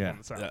skinny people Yeah. in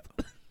the South. Yeah.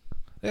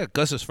 Yeah,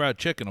 Gus's Fried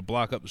Chicken a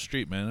block up the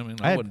street, man. I mean,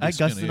 I wouldn't had be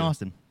Gus skinny in either.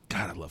 Austin.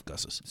 God, I love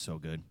Gus's. So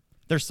good.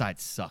 Their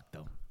sides suck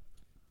though.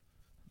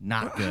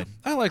 Not good.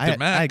 I like the had,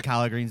 Mac. I had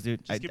collard greens,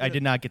 dude. Just give I me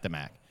did not get the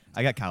Mac.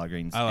 I got collard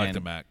greens. I like and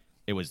the Mac.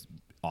 It was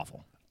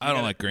awful. I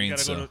don't like You greens,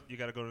 gotta, so. you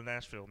gotta go to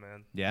Nashville,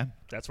 man. Yeah.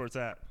 That's where it's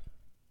at.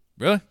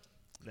 Really?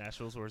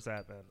 Nashville's where it's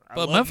at, man. I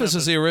But love Memphis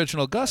is the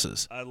original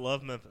Gus's. I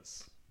love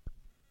Memphis.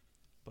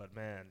 But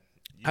man,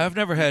 I've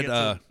never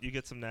had, you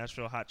get some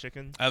Nashville hot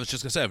chicken. I was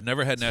just going to say, I've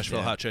never had Nashville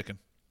Yeah. hot chicken.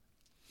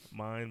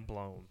 Mind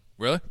blown.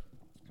 Really?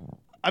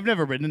 I've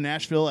never been to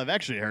Nashville. I've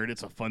actually heard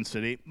it's a fun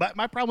city. But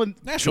my problem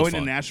with Nashville going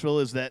fun. to Nashville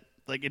is that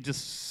like it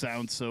just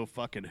sounds so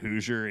fucking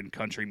Hoosier and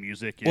country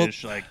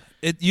music-ish. Well, like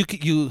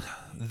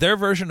Their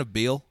version of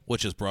Beale,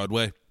 which is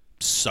Broadway,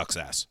 sucks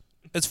ass.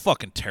 It's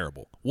fucking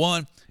terrible.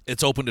 One,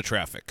 it's open to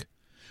traffic,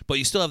 but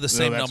you still have the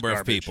same that's number of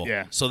garbage, people.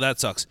 yeah. So that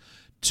sucks.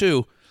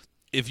 Two,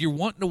 if you're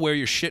wanting to wear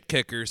your shit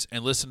kickers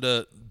and listen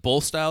to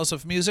both styles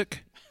of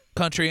music,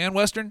 country and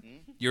western,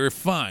 you're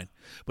fine.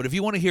 But if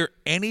you want to hear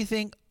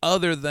anything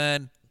other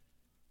than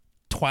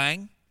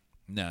twang,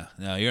 no,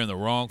 you're in the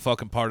wrong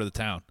fucking part of the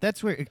town.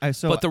 That's where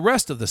But the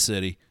rest of the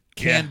city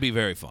can Yeah. be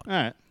very fun. all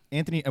right.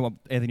 Anthony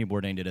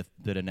Bourdain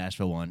did a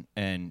Nashville one,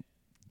 and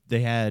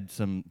they had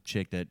some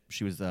chick that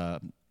she was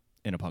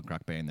in a punk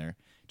rock band there.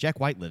 Jack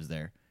White lives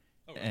there,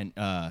 and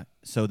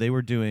so they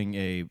were doing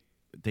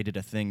they did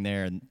a thing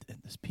there, and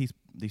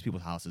these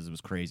people's houses, it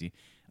was crazy.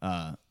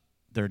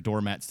 Their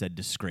doormat said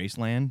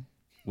Disgraceland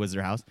was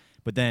their house,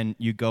 but then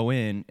you go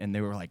in and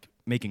they were like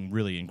making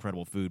really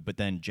incredible food. But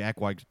then Jack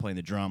White's playing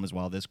the drums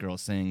while this girl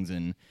sings,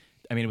 and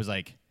I mean it was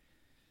like,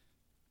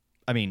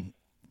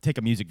 take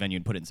a music venue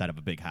and put it inside of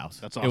a big house.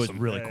 That's It was awesome.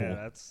 really Yeah, cool.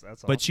 That's But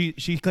awesome.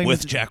 she claimed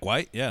With that- Jack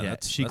White? Yeah, yeah,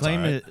 that's she that's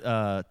claimed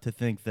all right. to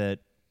think that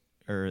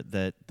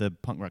the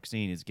punk rock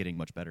scene is getting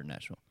much better in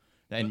Nashville,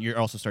 and you're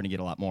also starting to get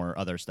a lot more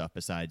other stuff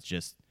besides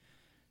just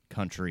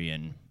country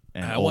and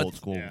and I old went-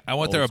 school. yeah. I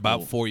went old there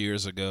about school. 4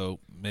 years ago,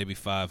 maybe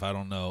 5. I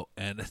don't know,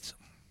 and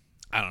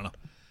I don't know.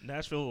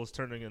 Nashville was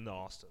turning into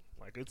Austin.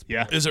 Like it's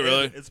Yeah. blowing- Is it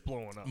really? It's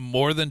blowing up.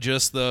 More than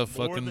just the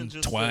More fucking than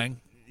just twang.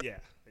 yeah.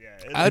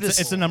 I It's, just-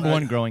 it's the number I-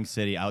 one growing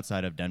city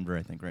outside of Denver,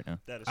 I think, right now.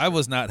 That is I true.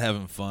 was not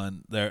having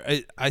fun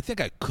there. I think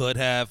I could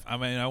have. I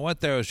mean, I went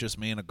there. It was just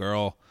me and a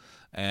girl,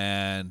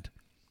 and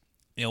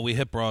we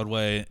hit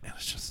Broadway, and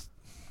it's just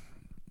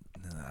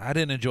I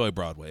didn't enjoy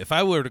Broadway. If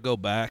I were to go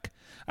back,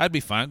 I'd be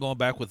fine going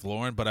back with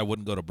Lauren, but I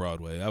wouldn't go to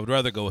Broadway. I would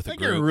rather go with I a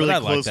think you're group. really but I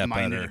like that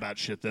close-minded better. about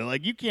shit, though.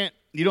 Like, you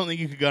don't think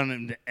you could go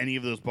into any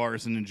of those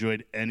bars and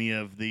enjoyed any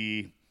of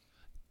the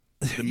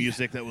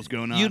music that was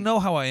going on? You know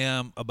how I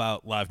am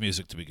about live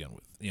music to begin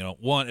with.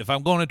 One, if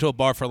I'm going into a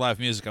bar for live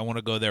music, I want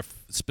to go there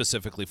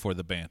specifically for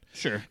the band.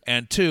 Sure.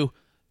 And two,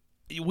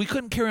 we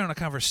couldn't carry on a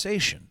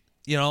conversation.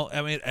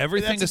 I mean,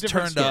 everything That's a is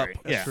different turned up,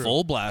 story. Yeah.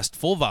 full blast,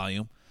 full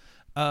volume.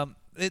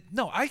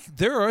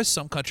 There is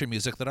some country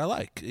music that I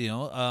like.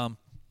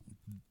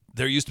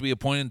 There used to be a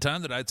point in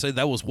time that I'd say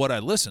that was what I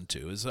listened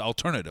to is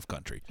alternative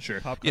country. Sure.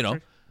 Pop You know,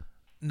 country?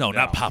 no,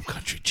 not pop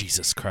country.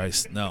 Jesus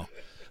Christ, no.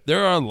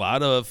 There are a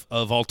lot of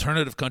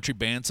alternative country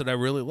bands that I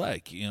really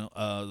like.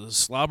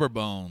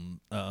 Slobberbone,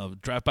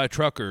 Drive By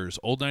Truckers,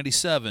 Old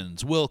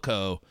 97s,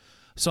 Wilco,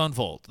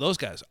 Sunvolt. Those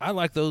guys. I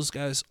like those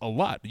guys a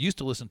lot. Used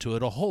to listen to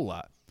it a whole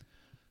lot.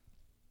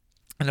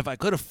 And if I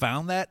could have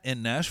found that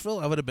in Nashville,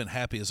 I would have been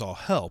happy as all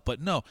hell. But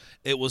no,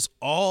 it was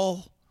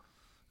all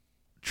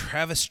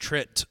Travis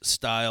Tritt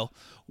style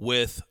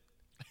with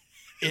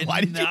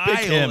Why did you pick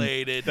him?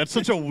 annihilated. That's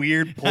such a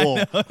weird pull.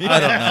 I don't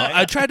know.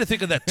 I tried to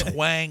think of that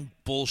twang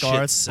bullshit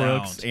Garth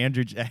sound. Brooks,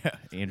 Andrew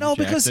No,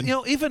 because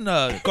Jackson. even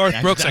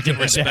Garth Brooks, I can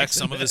respect Jackson.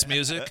 some of his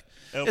music.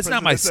 El It's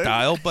not my Presidente?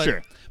 style, but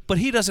Sure. but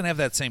he doesn't have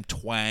that same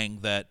twang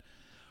that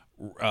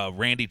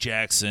Randy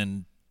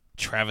Jackson,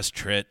 Travis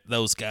Tritt,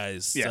 those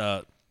guys.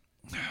 Yeah.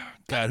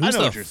 God, I who's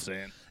know the what you're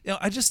saying.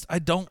 I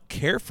don't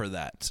care for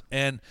that.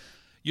 And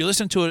you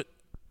listen to it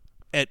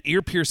at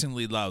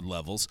ear-piercingly loud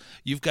levels.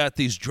 You've got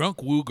these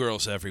drunk woo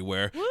girls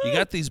everywhere. You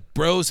got these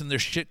bros in their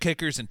shit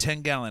kickers and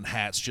 10-gallon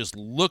hats just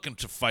looking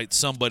to fight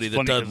somebody that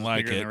Funny 'cause doesn't it's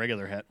like bigger than it. a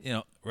regular hat.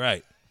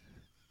 Right.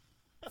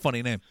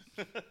 Funny name.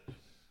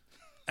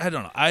 I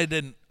don't know. I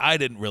didn't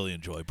really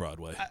enjoy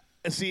Broadway.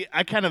 See,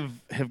 I kind of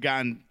have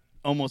gotten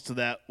almost to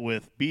that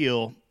with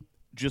Beale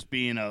just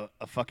being a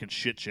fucking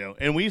shit show.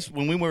 And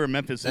when we were in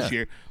Memphis this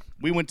year,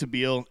 we went to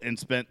Beale and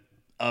spent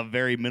a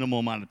very minimal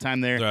amount of time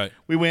there. Right.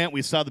 We went,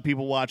 we saw the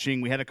people watching,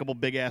 we had a couple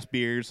big-ass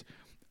beers,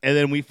 and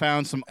then we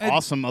found some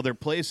awesome other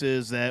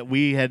places that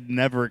we had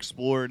never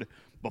explored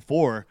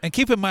before. And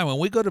keep in mind, when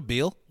we go to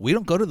Beale, we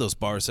don't go to those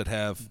bars that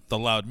have the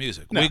loud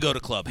music. No. We go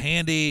to Club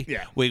Handy.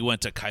 Yeah. We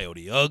went to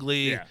Coyote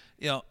Ugly.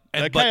 Yeah.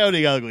 And,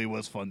 Coyote Ugly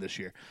was fun this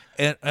year.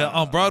 and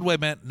on Broadway,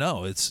 man,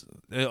 no, it's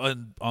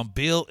on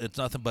Beale, it's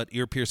nothing but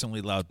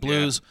ear-piercingly loud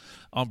blues.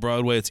 On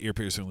Broadway, it's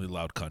ear-piercingly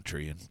loud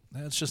country, and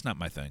that's just not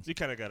my thing. You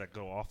kind of got to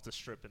go off the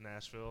strip in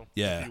Nashville.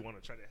 Yeah. If you want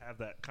to try to have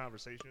that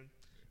conversation.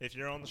 If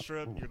you're on the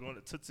strip, you're going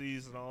to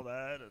Tootsie's and all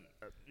that,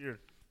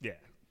 and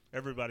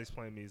everybody's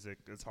playing music.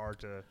 It's hard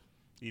to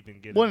even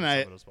get One into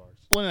and some of those bars.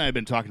 Glenn and I have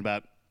been talking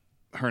about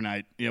her and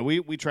I.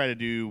 We try to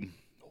do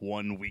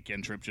one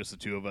weekend trip, just the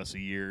two of us a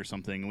year or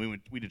something.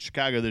 We did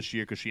Chicago this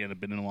year because she hadn't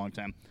been in a long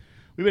time.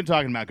 We've been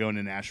talking about going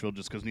to Nashville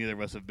just because neither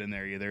of us have been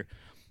there either.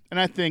 And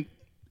I think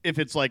if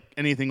it's like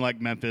anything like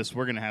Memphis,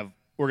 we're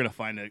gonna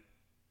find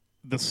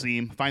the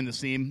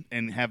seam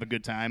and have a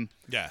good time.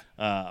 Yeah.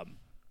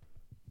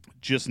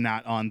 Just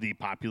not on the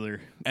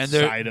popular And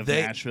side of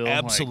they Nashville.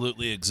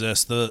 absolutely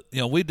exist.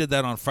 We did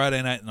that on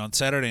Friday night, and on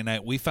Saturday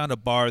night, we found a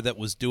bar that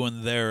was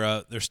doing their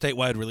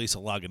statewide release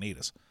of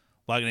Lagunitas.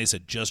 Lagunitas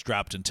had just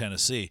dropped in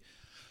Tennessee,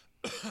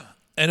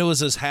 and it was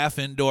this half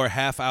indoor,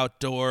 half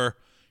outdoor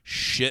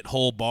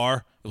shithole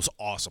bar. It was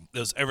awesome. It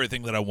was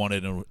everything that I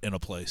wanted in a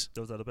place.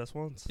 Those are the best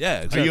ones.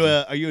 Yeah, exactly.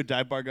 Are you a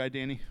dive bar guy,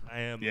 Danny?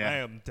 I am. Yeah. I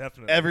am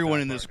definitely. Everyone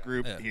a in dive this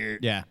bar guy. group here,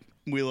 Yeah.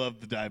 we love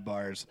the dive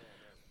bars.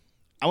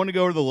 I want to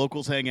go where the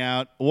locals hang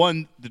out.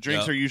 One, the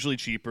drinks Yeah. are usually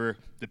cheaper.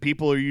 The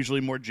people are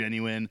usually more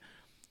genuine.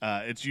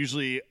 It's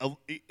usually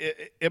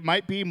it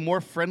might be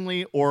more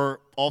friendly, or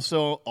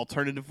also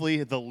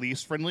alternatively the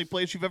least friendly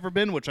place you've ever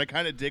been, which I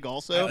kind of dig.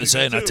 Also, I'm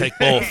saying I take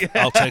both.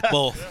 I'll take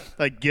both.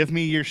 like give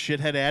me your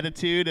shithead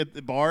attitude at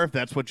the bar if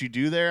that's what you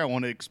do there. I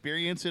want to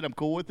experience it. I'm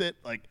cool with it.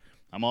 Like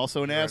I'm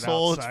also an You're an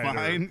asshole. It's outsider.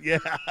 fine. Yeah.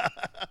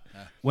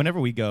 Whenever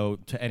we go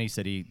to any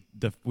city,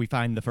 we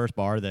find the first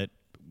bar that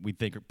we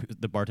think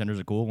the bartenders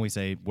are cool, and we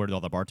say, "Where did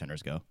all the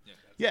bartenders go?"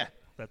 Yeah.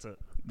 That's it.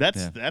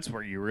 That's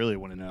where you really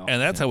want to know.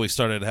 And that's how we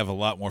started to have a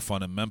lot more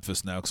fun in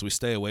Memphis now, because we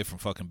stay away from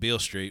fucking Beale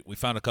Street. We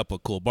found a couple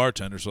of cool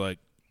bartenders. Like,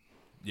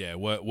 yeah,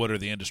 what are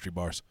the industry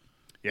bars?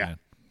 yeah. Man,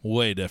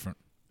 way different.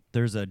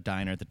 There's a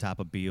diner at the top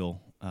of Beale,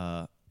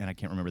 and I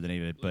can't remember the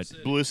name of it, but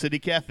Blue City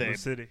Cafe. Blue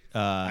City.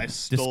 I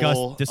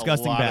stole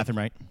disgusting a lot bathroom,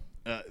 right?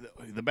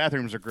 The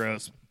bathrooms are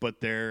gross, but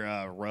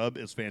their rub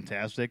is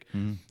fantastic.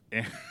 Mm-hmm.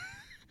 And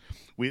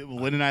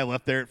Lynn and I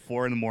left there at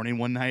 4 a.m.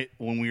 one night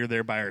when we were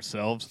there by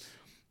ourselves,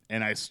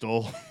 and I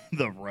stole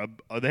the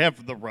rub. They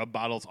have the rub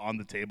bottles on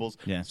the tables.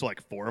 Yeah. So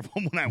like 4 of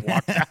them when I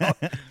walked out.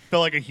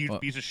 Felt like a huge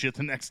piece of shit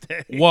the next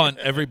day. 1,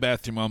 every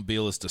bathroom on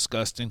Beale is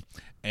disgusting,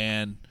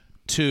 and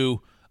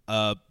 2,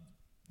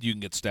 you can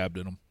get stabbed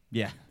in them.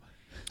 Yeah.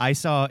 I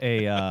saw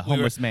a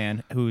homeless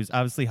man who's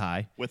obviously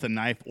high With a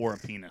knife or a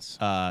penis.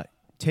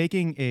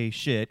 taking a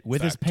shit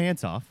with his Fact.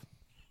 pants off,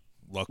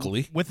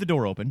 Luckily, with the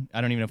door open.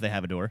 I don't even know if they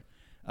have a door.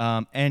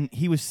 And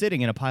he was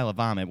sitting in a pile of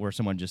vomit where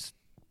someone just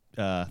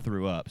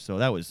threw up. So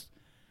that was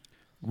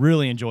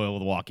really enjoyable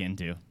to walk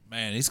into.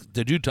 man,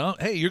 did you tell him,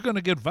 hey, you're going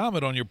to get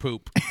vomit on your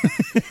poop?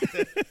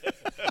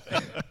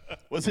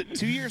 Was it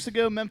 2 years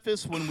ago,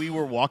 Memphis, when we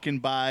were walking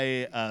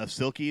by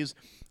Silky's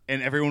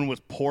and everyone was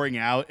pouring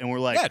out and we're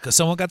like, Yeah, because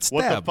someone got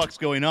what stabbed. the fuck's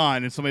going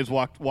on? And somebody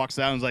walks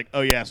out and is like,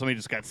 oh, yeah, somebody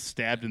just got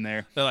stabbed in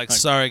there. They're like,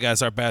 sorry,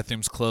 guys, our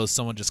bathroom's closed.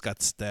 Someone just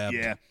got stabbed.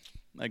 Yeah.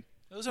 Like,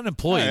 It was an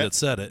employee All right. that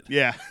said it.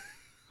 yeah.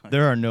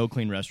 There are no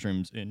clean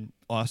restrooms in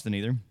Austin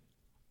either.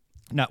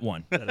 Not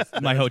one.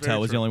 My is hotel very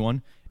was the true. only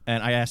one.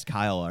 And I asked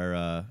Kyle,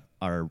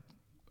 our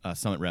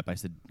Summit rep, I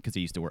said, because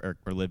he used to work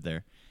or live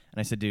there. And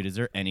I said, dude, is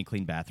there any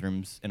clean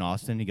bathrooms in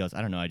Austin? He goes,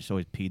 I don't know. I just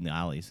always peed in the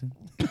alleys.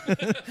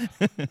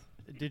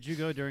 Did you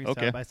go during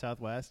Okay. South by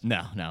Southwest?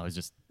 No, it was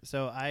just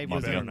So I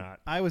Must was be. in, Not.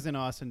 I was in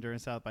Austin during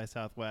South by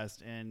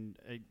Southwest, and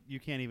you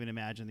can't even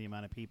imagine the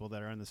amount of people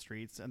that are on the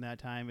streets in that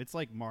time. It's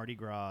like Mardi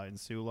Gras in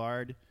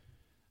Soulard,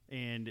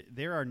 and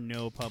there are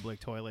no public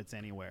toilets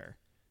anywhere.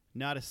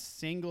 Not a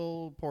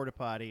single porta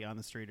potty on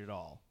the street at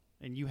all.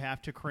 And you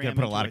have to cram. got to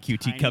put a into lot of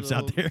QT tiny cups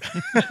out little-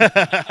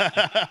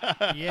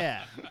 there.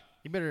 Yeah,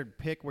 you better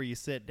pick where you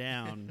sit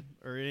down,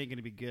 or it ain't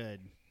gonna be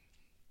good.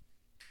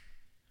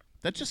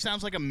 That just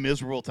sounds like a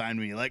miserable time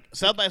to me. Like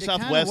South by It kinda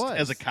Southwest was.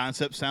 as a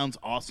concept sounds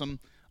awesome.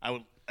 I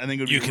think it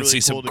would be You can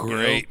really see cool some to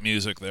great go.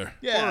 music there.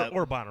 Yeah,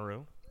 Or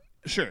Bonnaroo.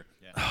 sure.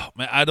 Oh,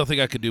 man, I don't think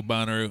I could do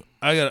Bonnaroo.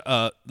 I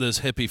got this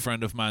hippie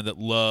friend of mine that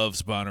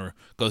loves Bonnaroo,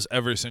 goes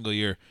every single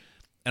year.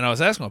 And I was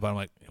asking him about it. I'm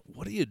like,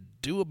 what do you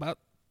do about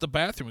the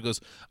bathroom? He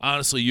goes,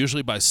 honestly,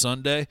 usually by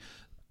Sunday,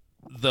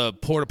 the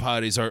porta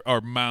potties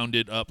are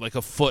mounded up like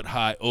a foot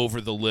high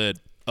over the lid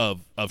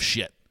of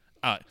shit.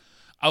 I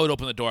would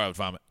open the door, I would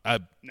vomit. Nah.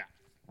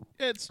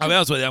 It's I'll be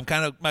honest with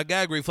you, my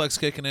gag reflex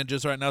kicking in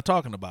just right now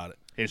talking about it.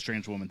 Hey,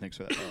 strange woman, thanks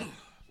for that.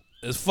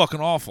 It's fucking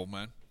awful,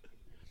 man.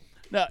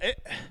 No,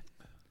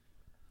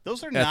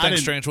 those are Yeah, not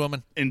thanks, strange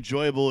woman.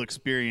 enjoyable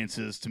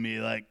experiences to me.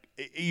 Like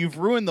you've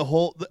ruined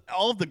all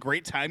of the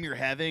great time you're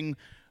having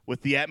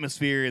with the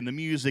atmosphere and the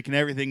music and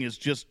everything is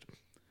just,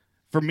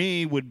 for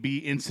me, would be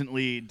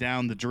instantly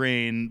down the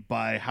drain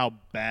by how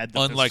bad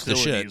the Unlike the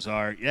shit. facilities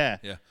are. Yeah.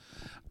 Yeah.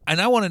 And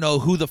I want to know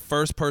who the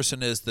first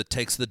person is that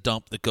takes the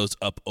dump that goes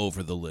up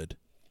over the lid.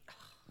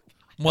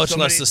 Much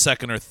less the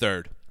second or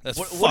third. That's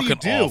What do fucking you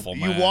do? awful,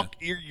 man. You walk.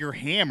 You're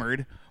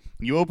hammered.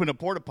 You open a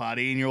porta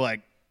potty and you're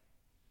like,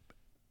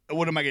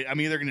 "What am I? I'm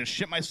either gonna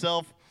shit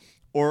myself,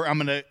 or I'm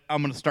gonna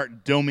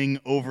start doming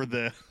over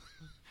the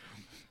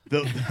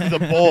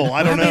bowl.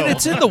 I don't know. mean,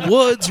 it's in the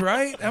woods,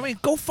 right? I mean,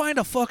 go find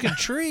a fucking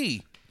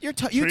tree. you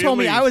Tree told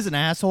me I leaves. was an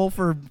asshole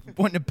for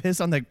wanting to piss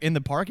in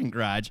the parking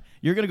garage.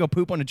 You're going to go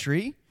poop on a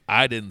tree?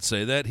 I didn't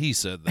say that. He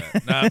said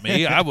that, not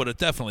me. I would have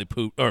definitely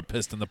pooped or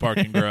pissed in the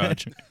parking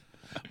garage.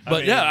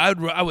 But yeah,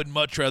 I would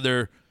much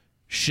rather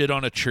shit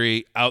on a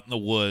tree out in the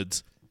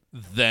woods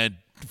than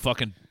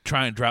fucking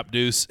try and drop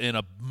deuce in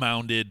a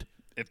mounded.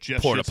 If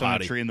Jeff porta shits on a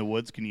potty. tree in the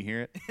woods, can you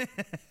hear it?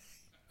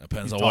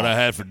 Depends on what I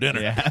had for dinner.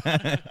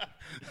 Yeah.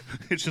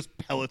 It's just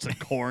pellets of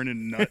corn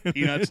and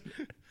peanuts,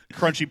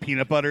 crunchy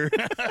peanut butter.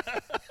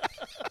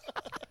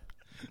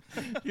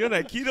 You on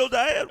that keto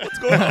diet? What's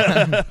going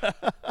on?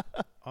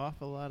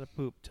 Awful lot of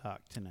poop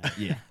talk tonight.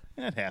 Yeah.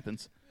 That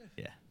happens.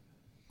 Yeah.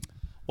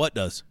 What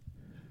does?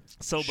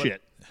 So,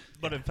 Shit.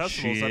 but in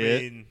festivals, I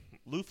Shit. mean,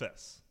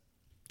 Lufest.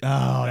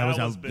 Oh, That was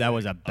that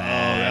was a big.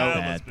 bad, that was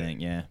bad big. thing.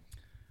 Yeah.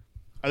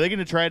 Are they going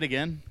to try it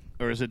again,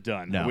 or is it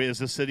done? No. Is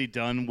the city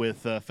done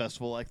with a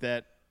festival like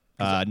that?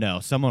 No,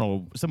 someone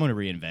will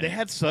reinvent They it.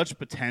 had such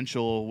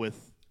potential with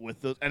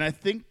those, and I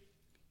think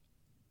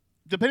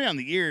depending on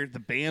the year, the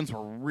bands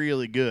were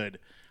really good.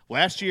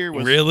 Last year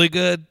was Really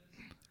good.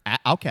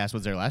 Outcast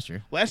was there last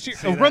year. Last year,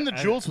 See Run that?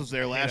 the Jewels was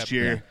there last that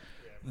year.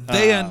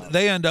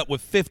 They end up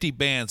with 50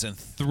 bands and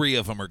 3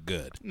 of them are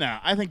good. No,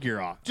 I think you're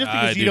off. Just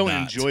I because you do don't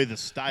not. enjoy the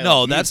style.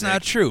 No, of that's music.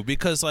 not true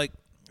because like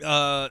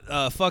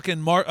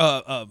fucking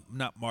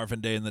not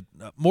Marvin Day and the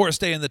Morris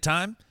Day and the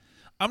Time.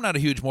 I'm not a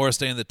huge Morris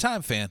Day and the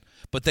Time fan,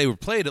 but they were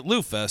played at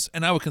Lufest,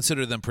 and I would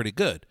consider them pretty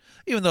good,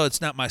 even though it's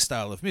not my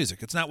style of music.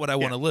 It's not what I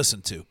want to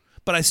listen to,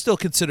 but I still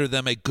consider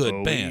them a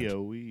good band.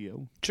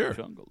 Sure.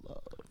 Jungle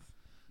Love.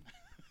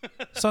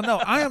 So no,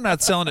 I am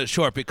not selling it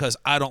short because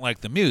I don't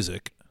like the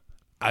music.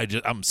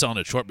 I'm selling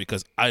it short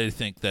because I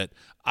think that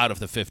out of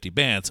the 50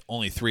 bands,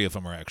 only 3 of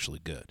them are actually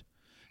good.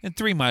 And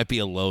 3 might be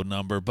a low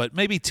number, but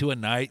maybe 2 a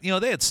night. You know,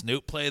 they had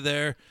Snoop play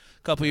there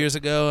a couple years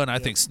ago, and I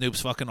think Snoop's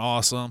fucking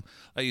awesome.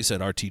 Like you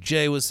said,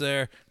 RTJ was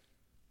there.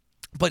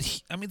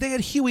 But, they had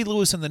Huey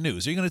Lewis in the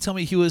News. Are you going to tell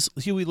me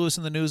Huey Lewis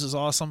in the News is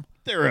awesome?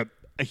 They're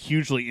a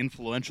hugely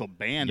influential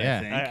band.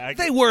 Yeah. I think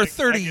They were I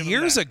 30 give 'em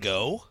years that.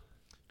 ago.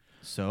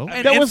 So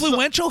And That was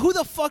influential? Who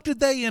the fuck did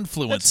they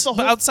influence That's the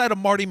whole- outside of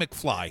Marty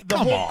McFly?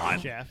 Come on.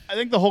 Jeff. I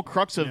think the whole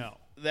crux of No.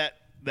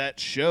 that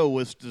show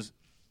was to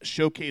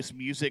showcase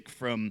music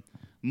from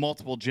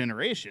multiple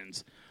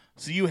generations.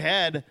 So you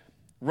had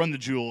Run the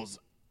Jewels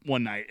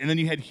one night, and then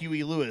you had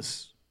Huey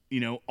Lewis,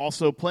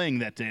 also playing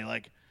that day.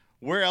 Like,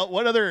 where else,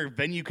 what other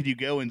venue could you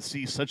go and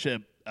see such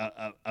a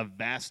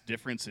vast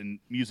difference in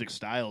music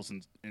styles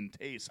and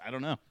tastes? I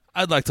don't know.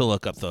 I'd like to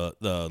look up the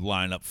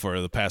lineup for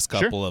the past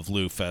couple of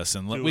Lou Fest,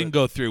 and we can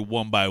go through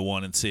one by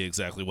one and see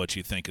exactly what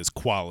you think is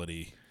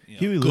quality.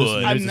 Huey Lewis good.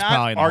 is I'm probably not in the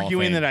Hall of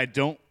arguing Fame.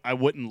 that I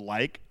wouldn't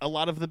like a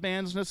lot of the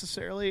bands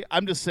necessarily.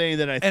 I'm just saying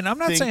that And I'm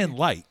not think- saying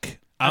like.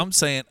 I'm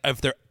saying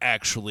if they're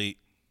actually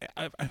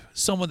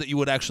someone that you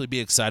would actually be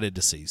excited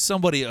to see,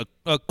 somebody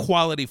a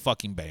quality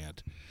fucking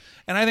band.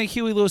 And I think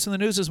Huey Lewis and the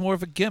News is more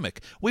of a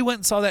gimmick. We went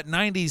and saw that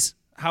 '90s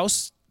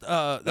house.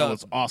 that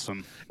was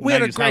awesome. We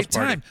had a 90s great house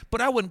party. time,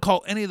 but I wouldn't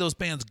call any of those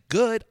bands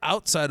good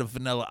outside of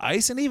Vanilla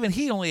Ice, and even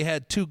he only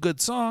had 2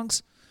 good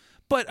songs.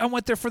 But I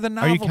went there for the Are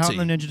novelty. you counting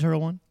the Ninja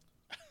Turtle one?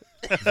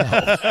 No.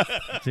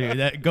 Dude,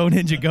 that Go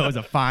Ninja Go is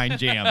a fine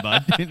jam,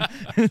 bud.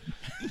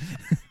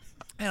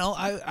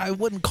 I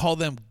wouldn't call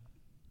them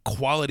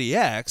quality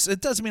acts.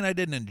 It doesn't mean I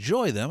didn't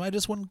enjoy them. I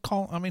just wouldn't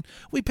call. I mean,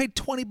 we paid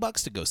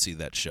 $20 to go see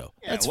that show.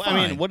 Yeah, That's well, fine.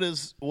 I mean,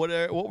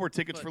 what were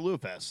tickets for Lou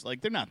Fest?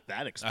 Like, they're not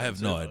that expensive. I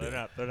have no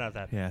idea. They're not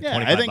that. Yeah, Yeah, I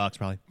 25 think bucks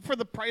probably. for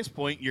the price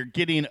point, you're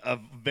getting a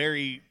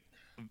very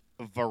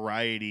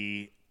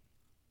variety.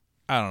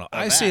 I don't know.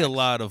 I of see a acts.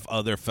 lot of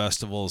other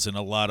festivals in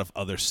a lot of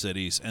other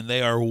cities, and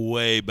they are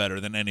way better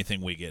than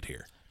anything we get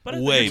here. But if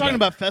way You're talking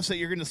better. about fests that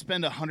you're going to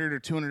spend $100 or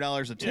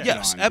 $200 a ticket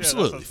Yes, on.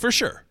 absolutely, that's- for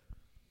sure.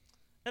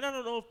 And I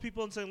don't know if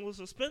people in St. Louis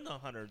will spend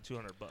 $100,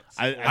 $200.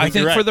 I think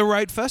you're for right. the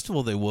right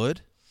festival they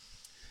would.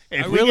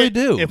 If I we really get-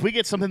 do. If we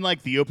get something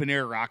like the Open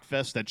Air Rock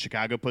Fest that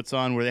Chicago puts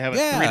on, where they have a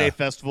Yeah. 3-day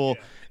festival,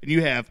 and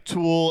you have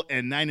Tool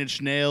and 9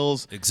 Inch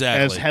Nails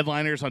Exactly. as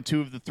headliners on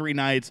 2 of the 3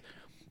 nights,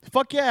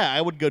 fuck yeah,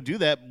 I would go do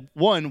that.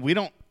 One, we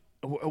don't.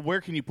 Where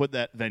can you put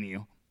that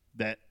venue?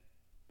 That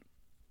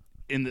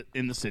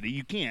in the city,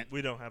 you can't.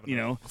 We don't have You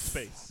enough know.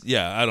 space.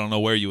 Yeah, I don't know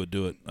where you would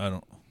do it. I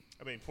don't.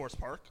 I mean, Forest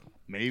Park.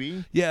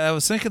 Maybe. Yeah, I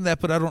was thinking that,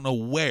 but I don't know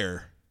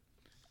where.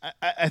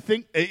 I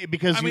think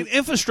because I mean,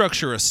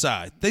 infrastructure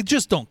aside, they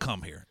just don't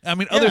come here. I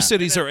mean, other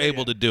cities are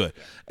able to do it,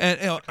 and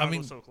I Chicago's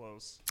mean, so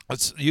close.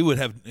 you would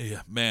have,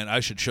 man. I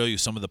should show you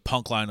some of the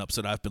punk lineups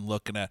that I've been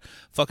looking at.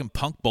 Fucking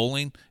punk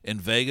bowling in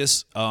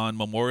Vegas on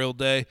Memorial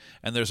Day,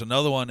 and there's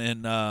another one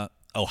in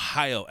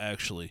Ohio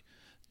actually.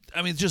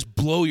 I mean, just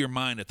blow your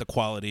mind at the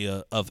quality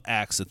of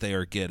acts that they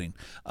are getting.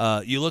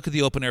 You look at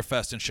the Open Air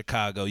Fest in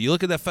Chicago. You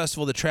look at that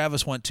festival that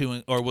Travis went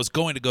to or was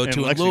going to go to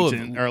in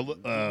Lexington, Louisville,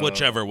 or,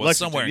 whichever was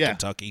Lexington, somewhere in yeah.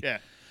 Kentucky. Yeah.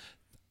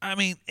 I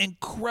mean,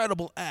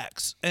 incredible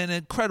acts and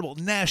incredible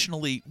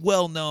nationally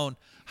well-known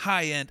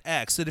high-end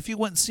acts that if you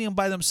went and see them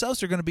by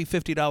themselves, they're going to be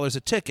 $50 a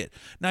ticket.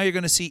 Now you're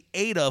going to see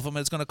 8 of them,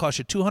 and it's going to cost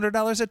you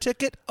 $200 a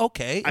ticket.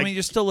 Okay, I mean,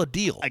 you're still a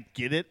deal. I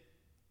get it,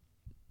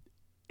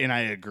 and I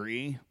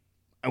agree.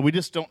 And we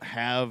just don't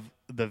have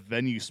the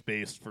venue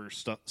space for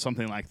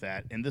something like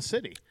that in the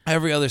city.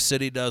 Every other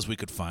city does. We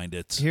could find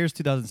it. Here's They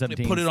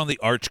 2017 put it on the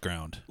arch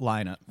ground.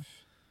 lineup.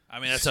 I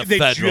mean, that's a They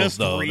federal, just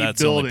though. That's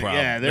the only rebuilt it.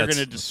 problem. Yeah, they're That's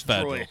going to destroy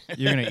federal. it.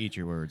 You're gonna eat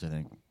your words, I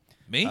think.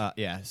 Me?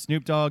 Yeah,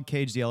 Snoop Dogg,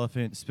 Cage the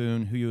Elephant,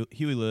 Spoon,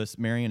 Huey Lewis,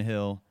 Marion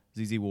Hill,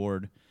 ZZ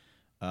Ward.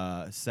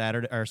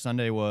 Saturday or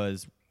Sunday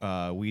was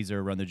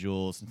Weezer, Run the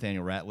Jewels,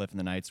 Nathaniel Rateliff and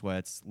the Night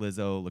Sweats,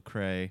 Lizzo,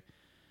 Lecrae.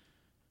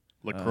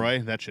 LaCroix,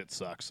 that shit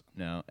sucks.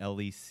 No,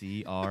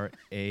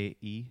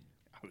 Lecrae.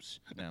 was-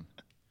 No.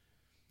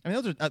 I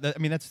mean, those are. I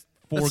mean, that's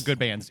four good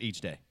bands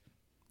each day.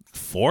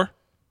 4?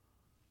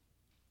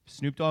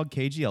 Snoop Dogg,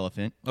 Cage the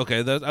Elephant. Okay,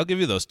 I'll give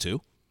you those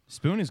 2.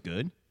 Spoon is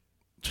good.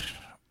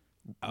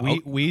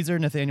 Weezer,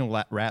 Nathaniel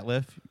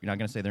Rateliff. You're not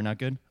gonna say they're not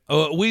good.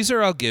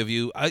 Weezer, I'll give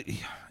you.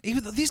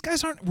 Even though these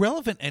guys aren't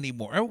relevant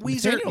anymore.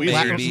 Weezer, Nathaniel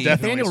Weezer's maybe. definitely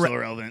Nathaniel still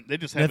relevant. They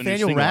just have a new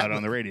Nathaniel single out Rateliff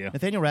on the radio.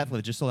 Nathaniel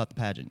Rateliff just sold out the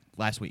pageant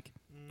last week.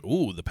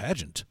 Ooh, the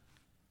pageant.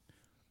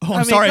 Oh, I'm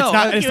mean, sorry, no, it's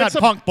not. dude, It's not it's a-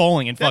 punk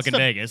bowling in That's fucking the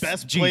Vegas.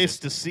 best Jesus. place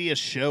to see a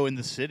show in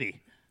the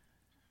city.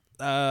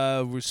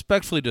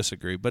 Respectfully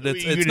disagree, but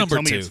it's You gonna number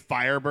tell 2. me it's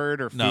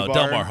Firebird or No, Fubar?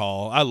 Delmar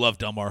Hall. I love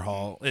Delmar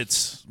Hall.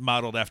 It's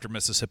modeled after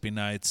Mississippi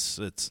Nights.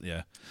 It's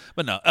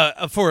but no.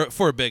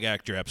 For a big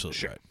act, you're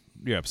absolutely right.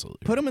 You're absolutely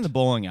Put them in the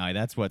bowling alley.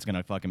 That's what's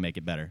gonna fucking make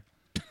it better.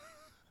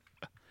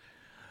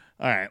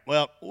 All right.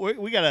 Well,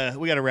 we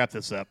gotta wrap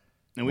this up.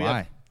 And we Why?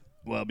 have-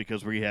 well,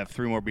 because we have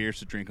 3 more beers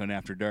to drink on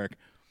After Dark.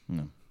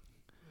 No.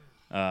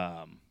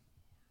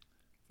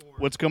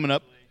 What's coming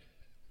up?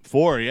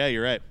 4. Yeah,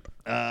 you're right.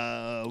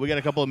 We got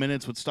a couple of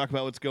minutes. Let's talk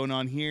about what's going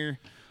on here.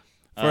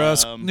 For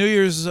us, New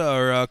Year's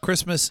or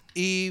Christmas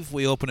Eve,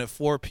 we open at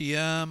 4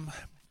 p.m.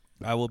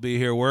 I will be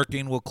here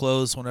working. We'll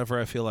close whenever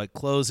I feel like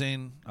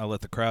closing. I'll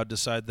let the crowd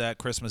decide that.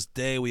 Christmas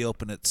Day, we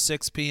open at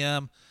 6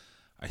 p.m.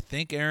 I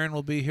think Aaron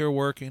will be here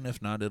working.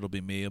 If not, it'll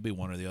be me. It'll be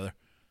one or the other.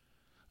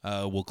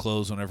 We'll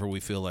close whenever we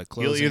feel like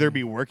You'll closing. either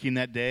be working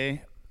that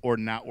day or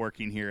not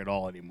working here at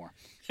all anymore.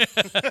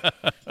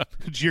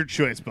 It's your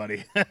choice,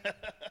 buddy.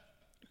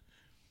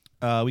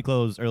 We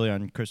close early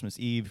on Christmas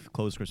Eve,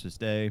 close Christmas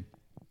Day,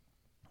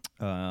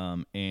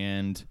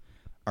 and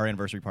our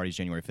anniversary party is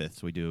January 5th,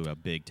 so we do a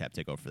big tap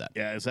takeover for that.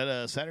 Yeah, is that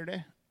a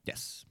Saturday?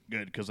 Yes.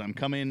 Good, because I'm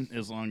coming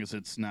as long as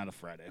it's not a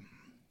Friday.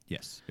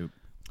 Yes.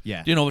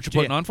 Yeah. Do you know what you're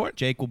putting on for it?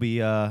 Jake will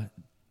be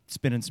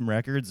spinning some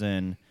records,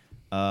 and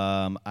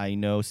I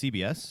know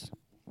CBS.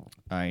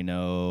 I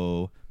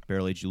know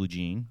Barrel Aged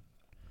Eugene.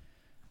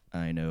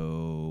 I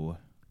know...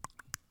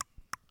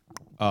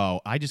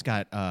 Oh, I just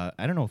got... I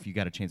don't know if you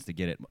got a chance to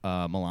get it.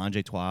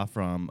 Melange Trois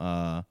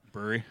from...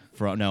 Brewery?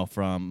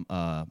 From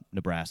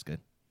Nebraska.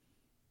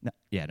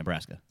 Yeah,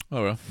 Nebraska.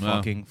 Oh, really?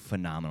 Fucking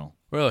phenomenal.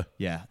 Really?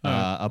 Yeah.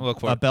 I'll look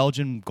for a it.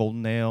 Belgian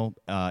golden ale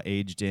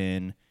aged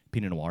in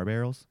Pinot Noir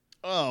barrels.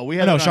 Oh, we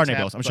had no, it on Chardonnay tap,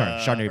 barrels. I'm sorry,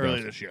 Chardonnay earlier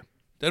barrels. this year.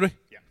 Did we?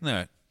 Yeah. All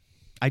right.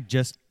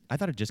 I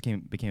thought it just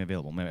became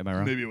available. Am I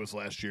wrong? Maybe it was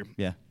last year.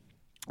 Yeah.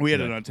 We had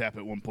Yeah. it on tap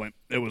at one point.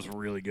 It was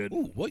really good.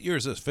 Ooh, what year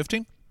is this?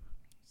 15?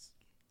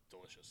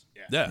 Delicious.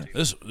 Yeah.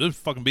 This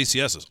fucking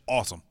BCS is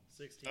awesome.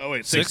 Oh,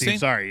 wait, 16? 16?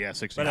 Sorry, yeah,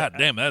 16. God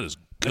damn, that is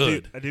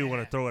good. I do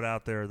want to throw it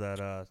out there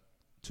that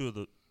two of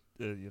the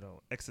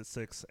Exit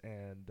 6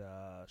 and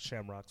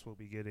Shamrocks will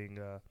be getting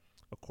a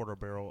quarter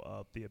barrel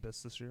of the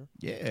Abyss this year.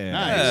 Yeah.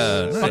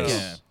 Nice. Nice. Fuck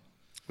yeah.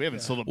 We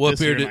haven't sold a What this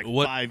beer here in did- like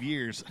what- 5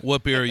 years.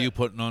 What beer are you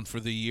putting on for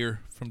the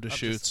year from I'm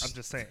Deschutes?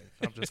 just saying.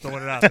 I'm just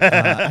throwing it out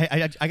there.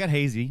 I got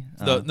hazy.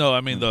 No,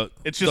 I mean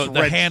It's just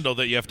the red- handle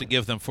that you have to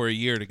give them for a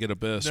year to get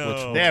Abyss. No.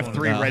 Which, They have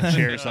 3 No. red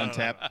chairs on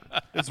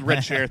tap. It's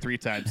red chair 3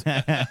 times.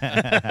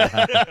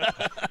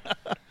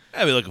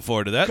 I'll be looking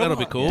forward to that. That'll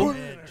be cool.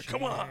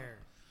 Come on.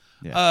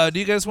 Yeah. Do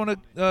you guys want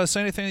to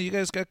say anything that you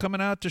guys got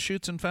coming out,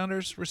 Deschutes and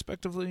Founders,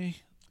 respectively,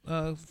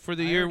 for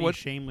the I year? already What?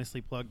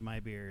 shamelessly plugged my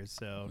beers,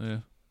 so Yeah.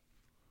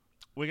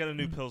 We got a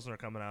new Pilsner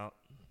coming out.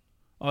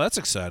 Oh, that's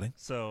exciting.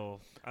 So,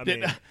 I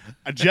mean,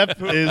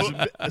 Jeff is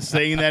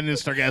saying that in a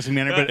sarcastic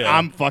manner, but Yeah.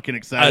 I'm fucking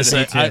excited. I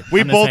say- I- we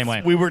I'm the both same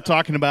way. we were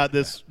talking about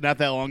this not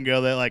that long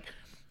ago that like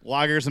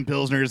lagers and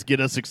pilsners get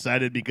us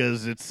excited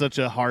because it's such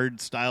a hard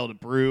style to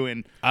brew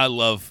and I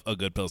love a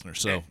good Pilsner.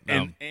 So,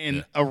 yeah.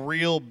 a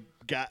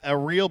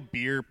real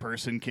beer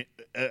person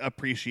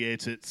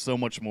appreciates it so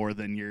much more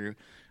than your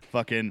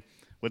fucking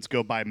let's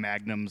go buy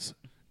Magnums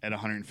at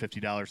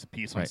 $150 a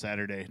piece on Right.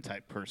 Saturday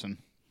type person.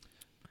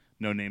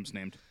 No names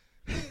named.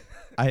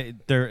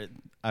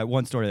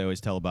 One story I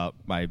always tell about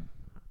my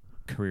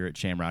career at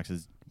Shamrocks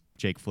is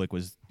Jake Flick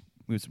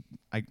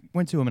I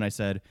went to him and I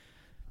said,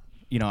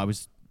 I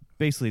was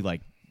basically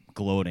like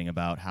gloating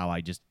about how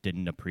I just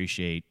didn't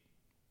appreciate.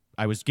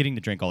 I was getting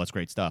to drink all this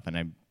great stuff and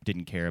I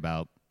didn't care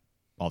about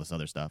all this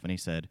other stuff. And he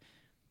said,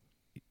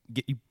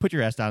 "You put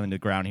your ass down in the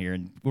ground here,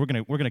 and we're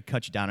gonna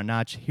cut you down a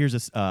notch.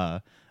 Here's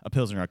a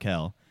Pilsner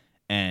Urquell."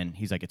 And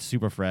he's like, "It's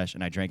super fresh,"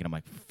 and I drank it. I'm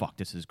like, "Fuck,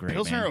 this is great,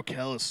 Pilsner man."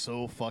 Urquell is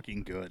so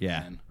fucking good, Yeah.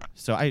 man.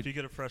 So if you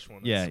get a fresh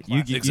one, yeah, it's you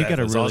classic. get Exactly.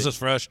 a As long really as it's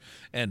fresh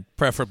and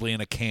preferably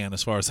in a can,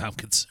 as far as I'm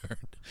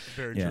concerned.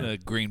 Very Yeah. true. The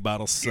green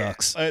bottle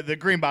sucks. The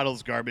green bottle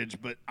is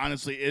garbage, but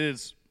honestly, it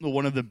is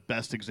one of the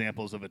best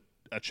examples of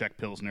a Czech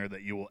Pilsner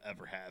that you will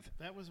ever have.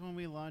 that was when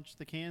we launched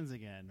the cans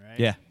again, right?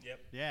 yeah.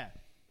 Yeah.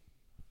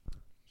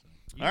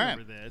 You All right.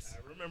 remember this?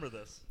 I remember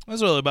this.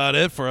 That's really about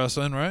it for us,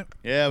 then, right?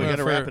 Yeah, we got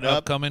to For wrap it up.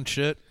 Upcoming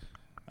shit.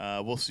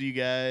 We'll see you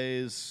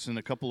guys in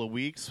a couple of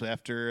weeks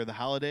after the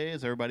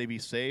holidays. Everybody be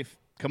safe.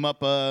 Come up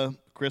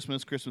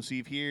Christmas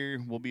Eve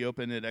here. We'll be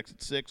open at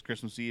Exit 6.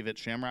 Christmas Eve at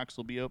Shamrocks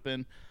will be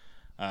open.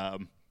 I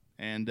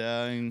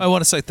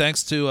want to say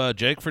thanks to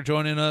Jake for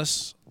joining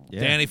us, Yeah.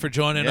 Danny for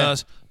joining Yeah.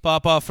 us,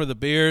 Pop Off for the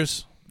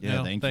beers. Yeah, You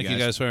know, thank you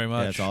guys very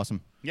much. Yeah, it's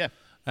awesome. yeah.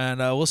 And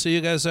we'll see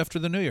you guys after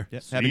the new year. Yeah.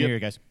 See Happy ya. New Year,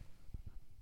 guys.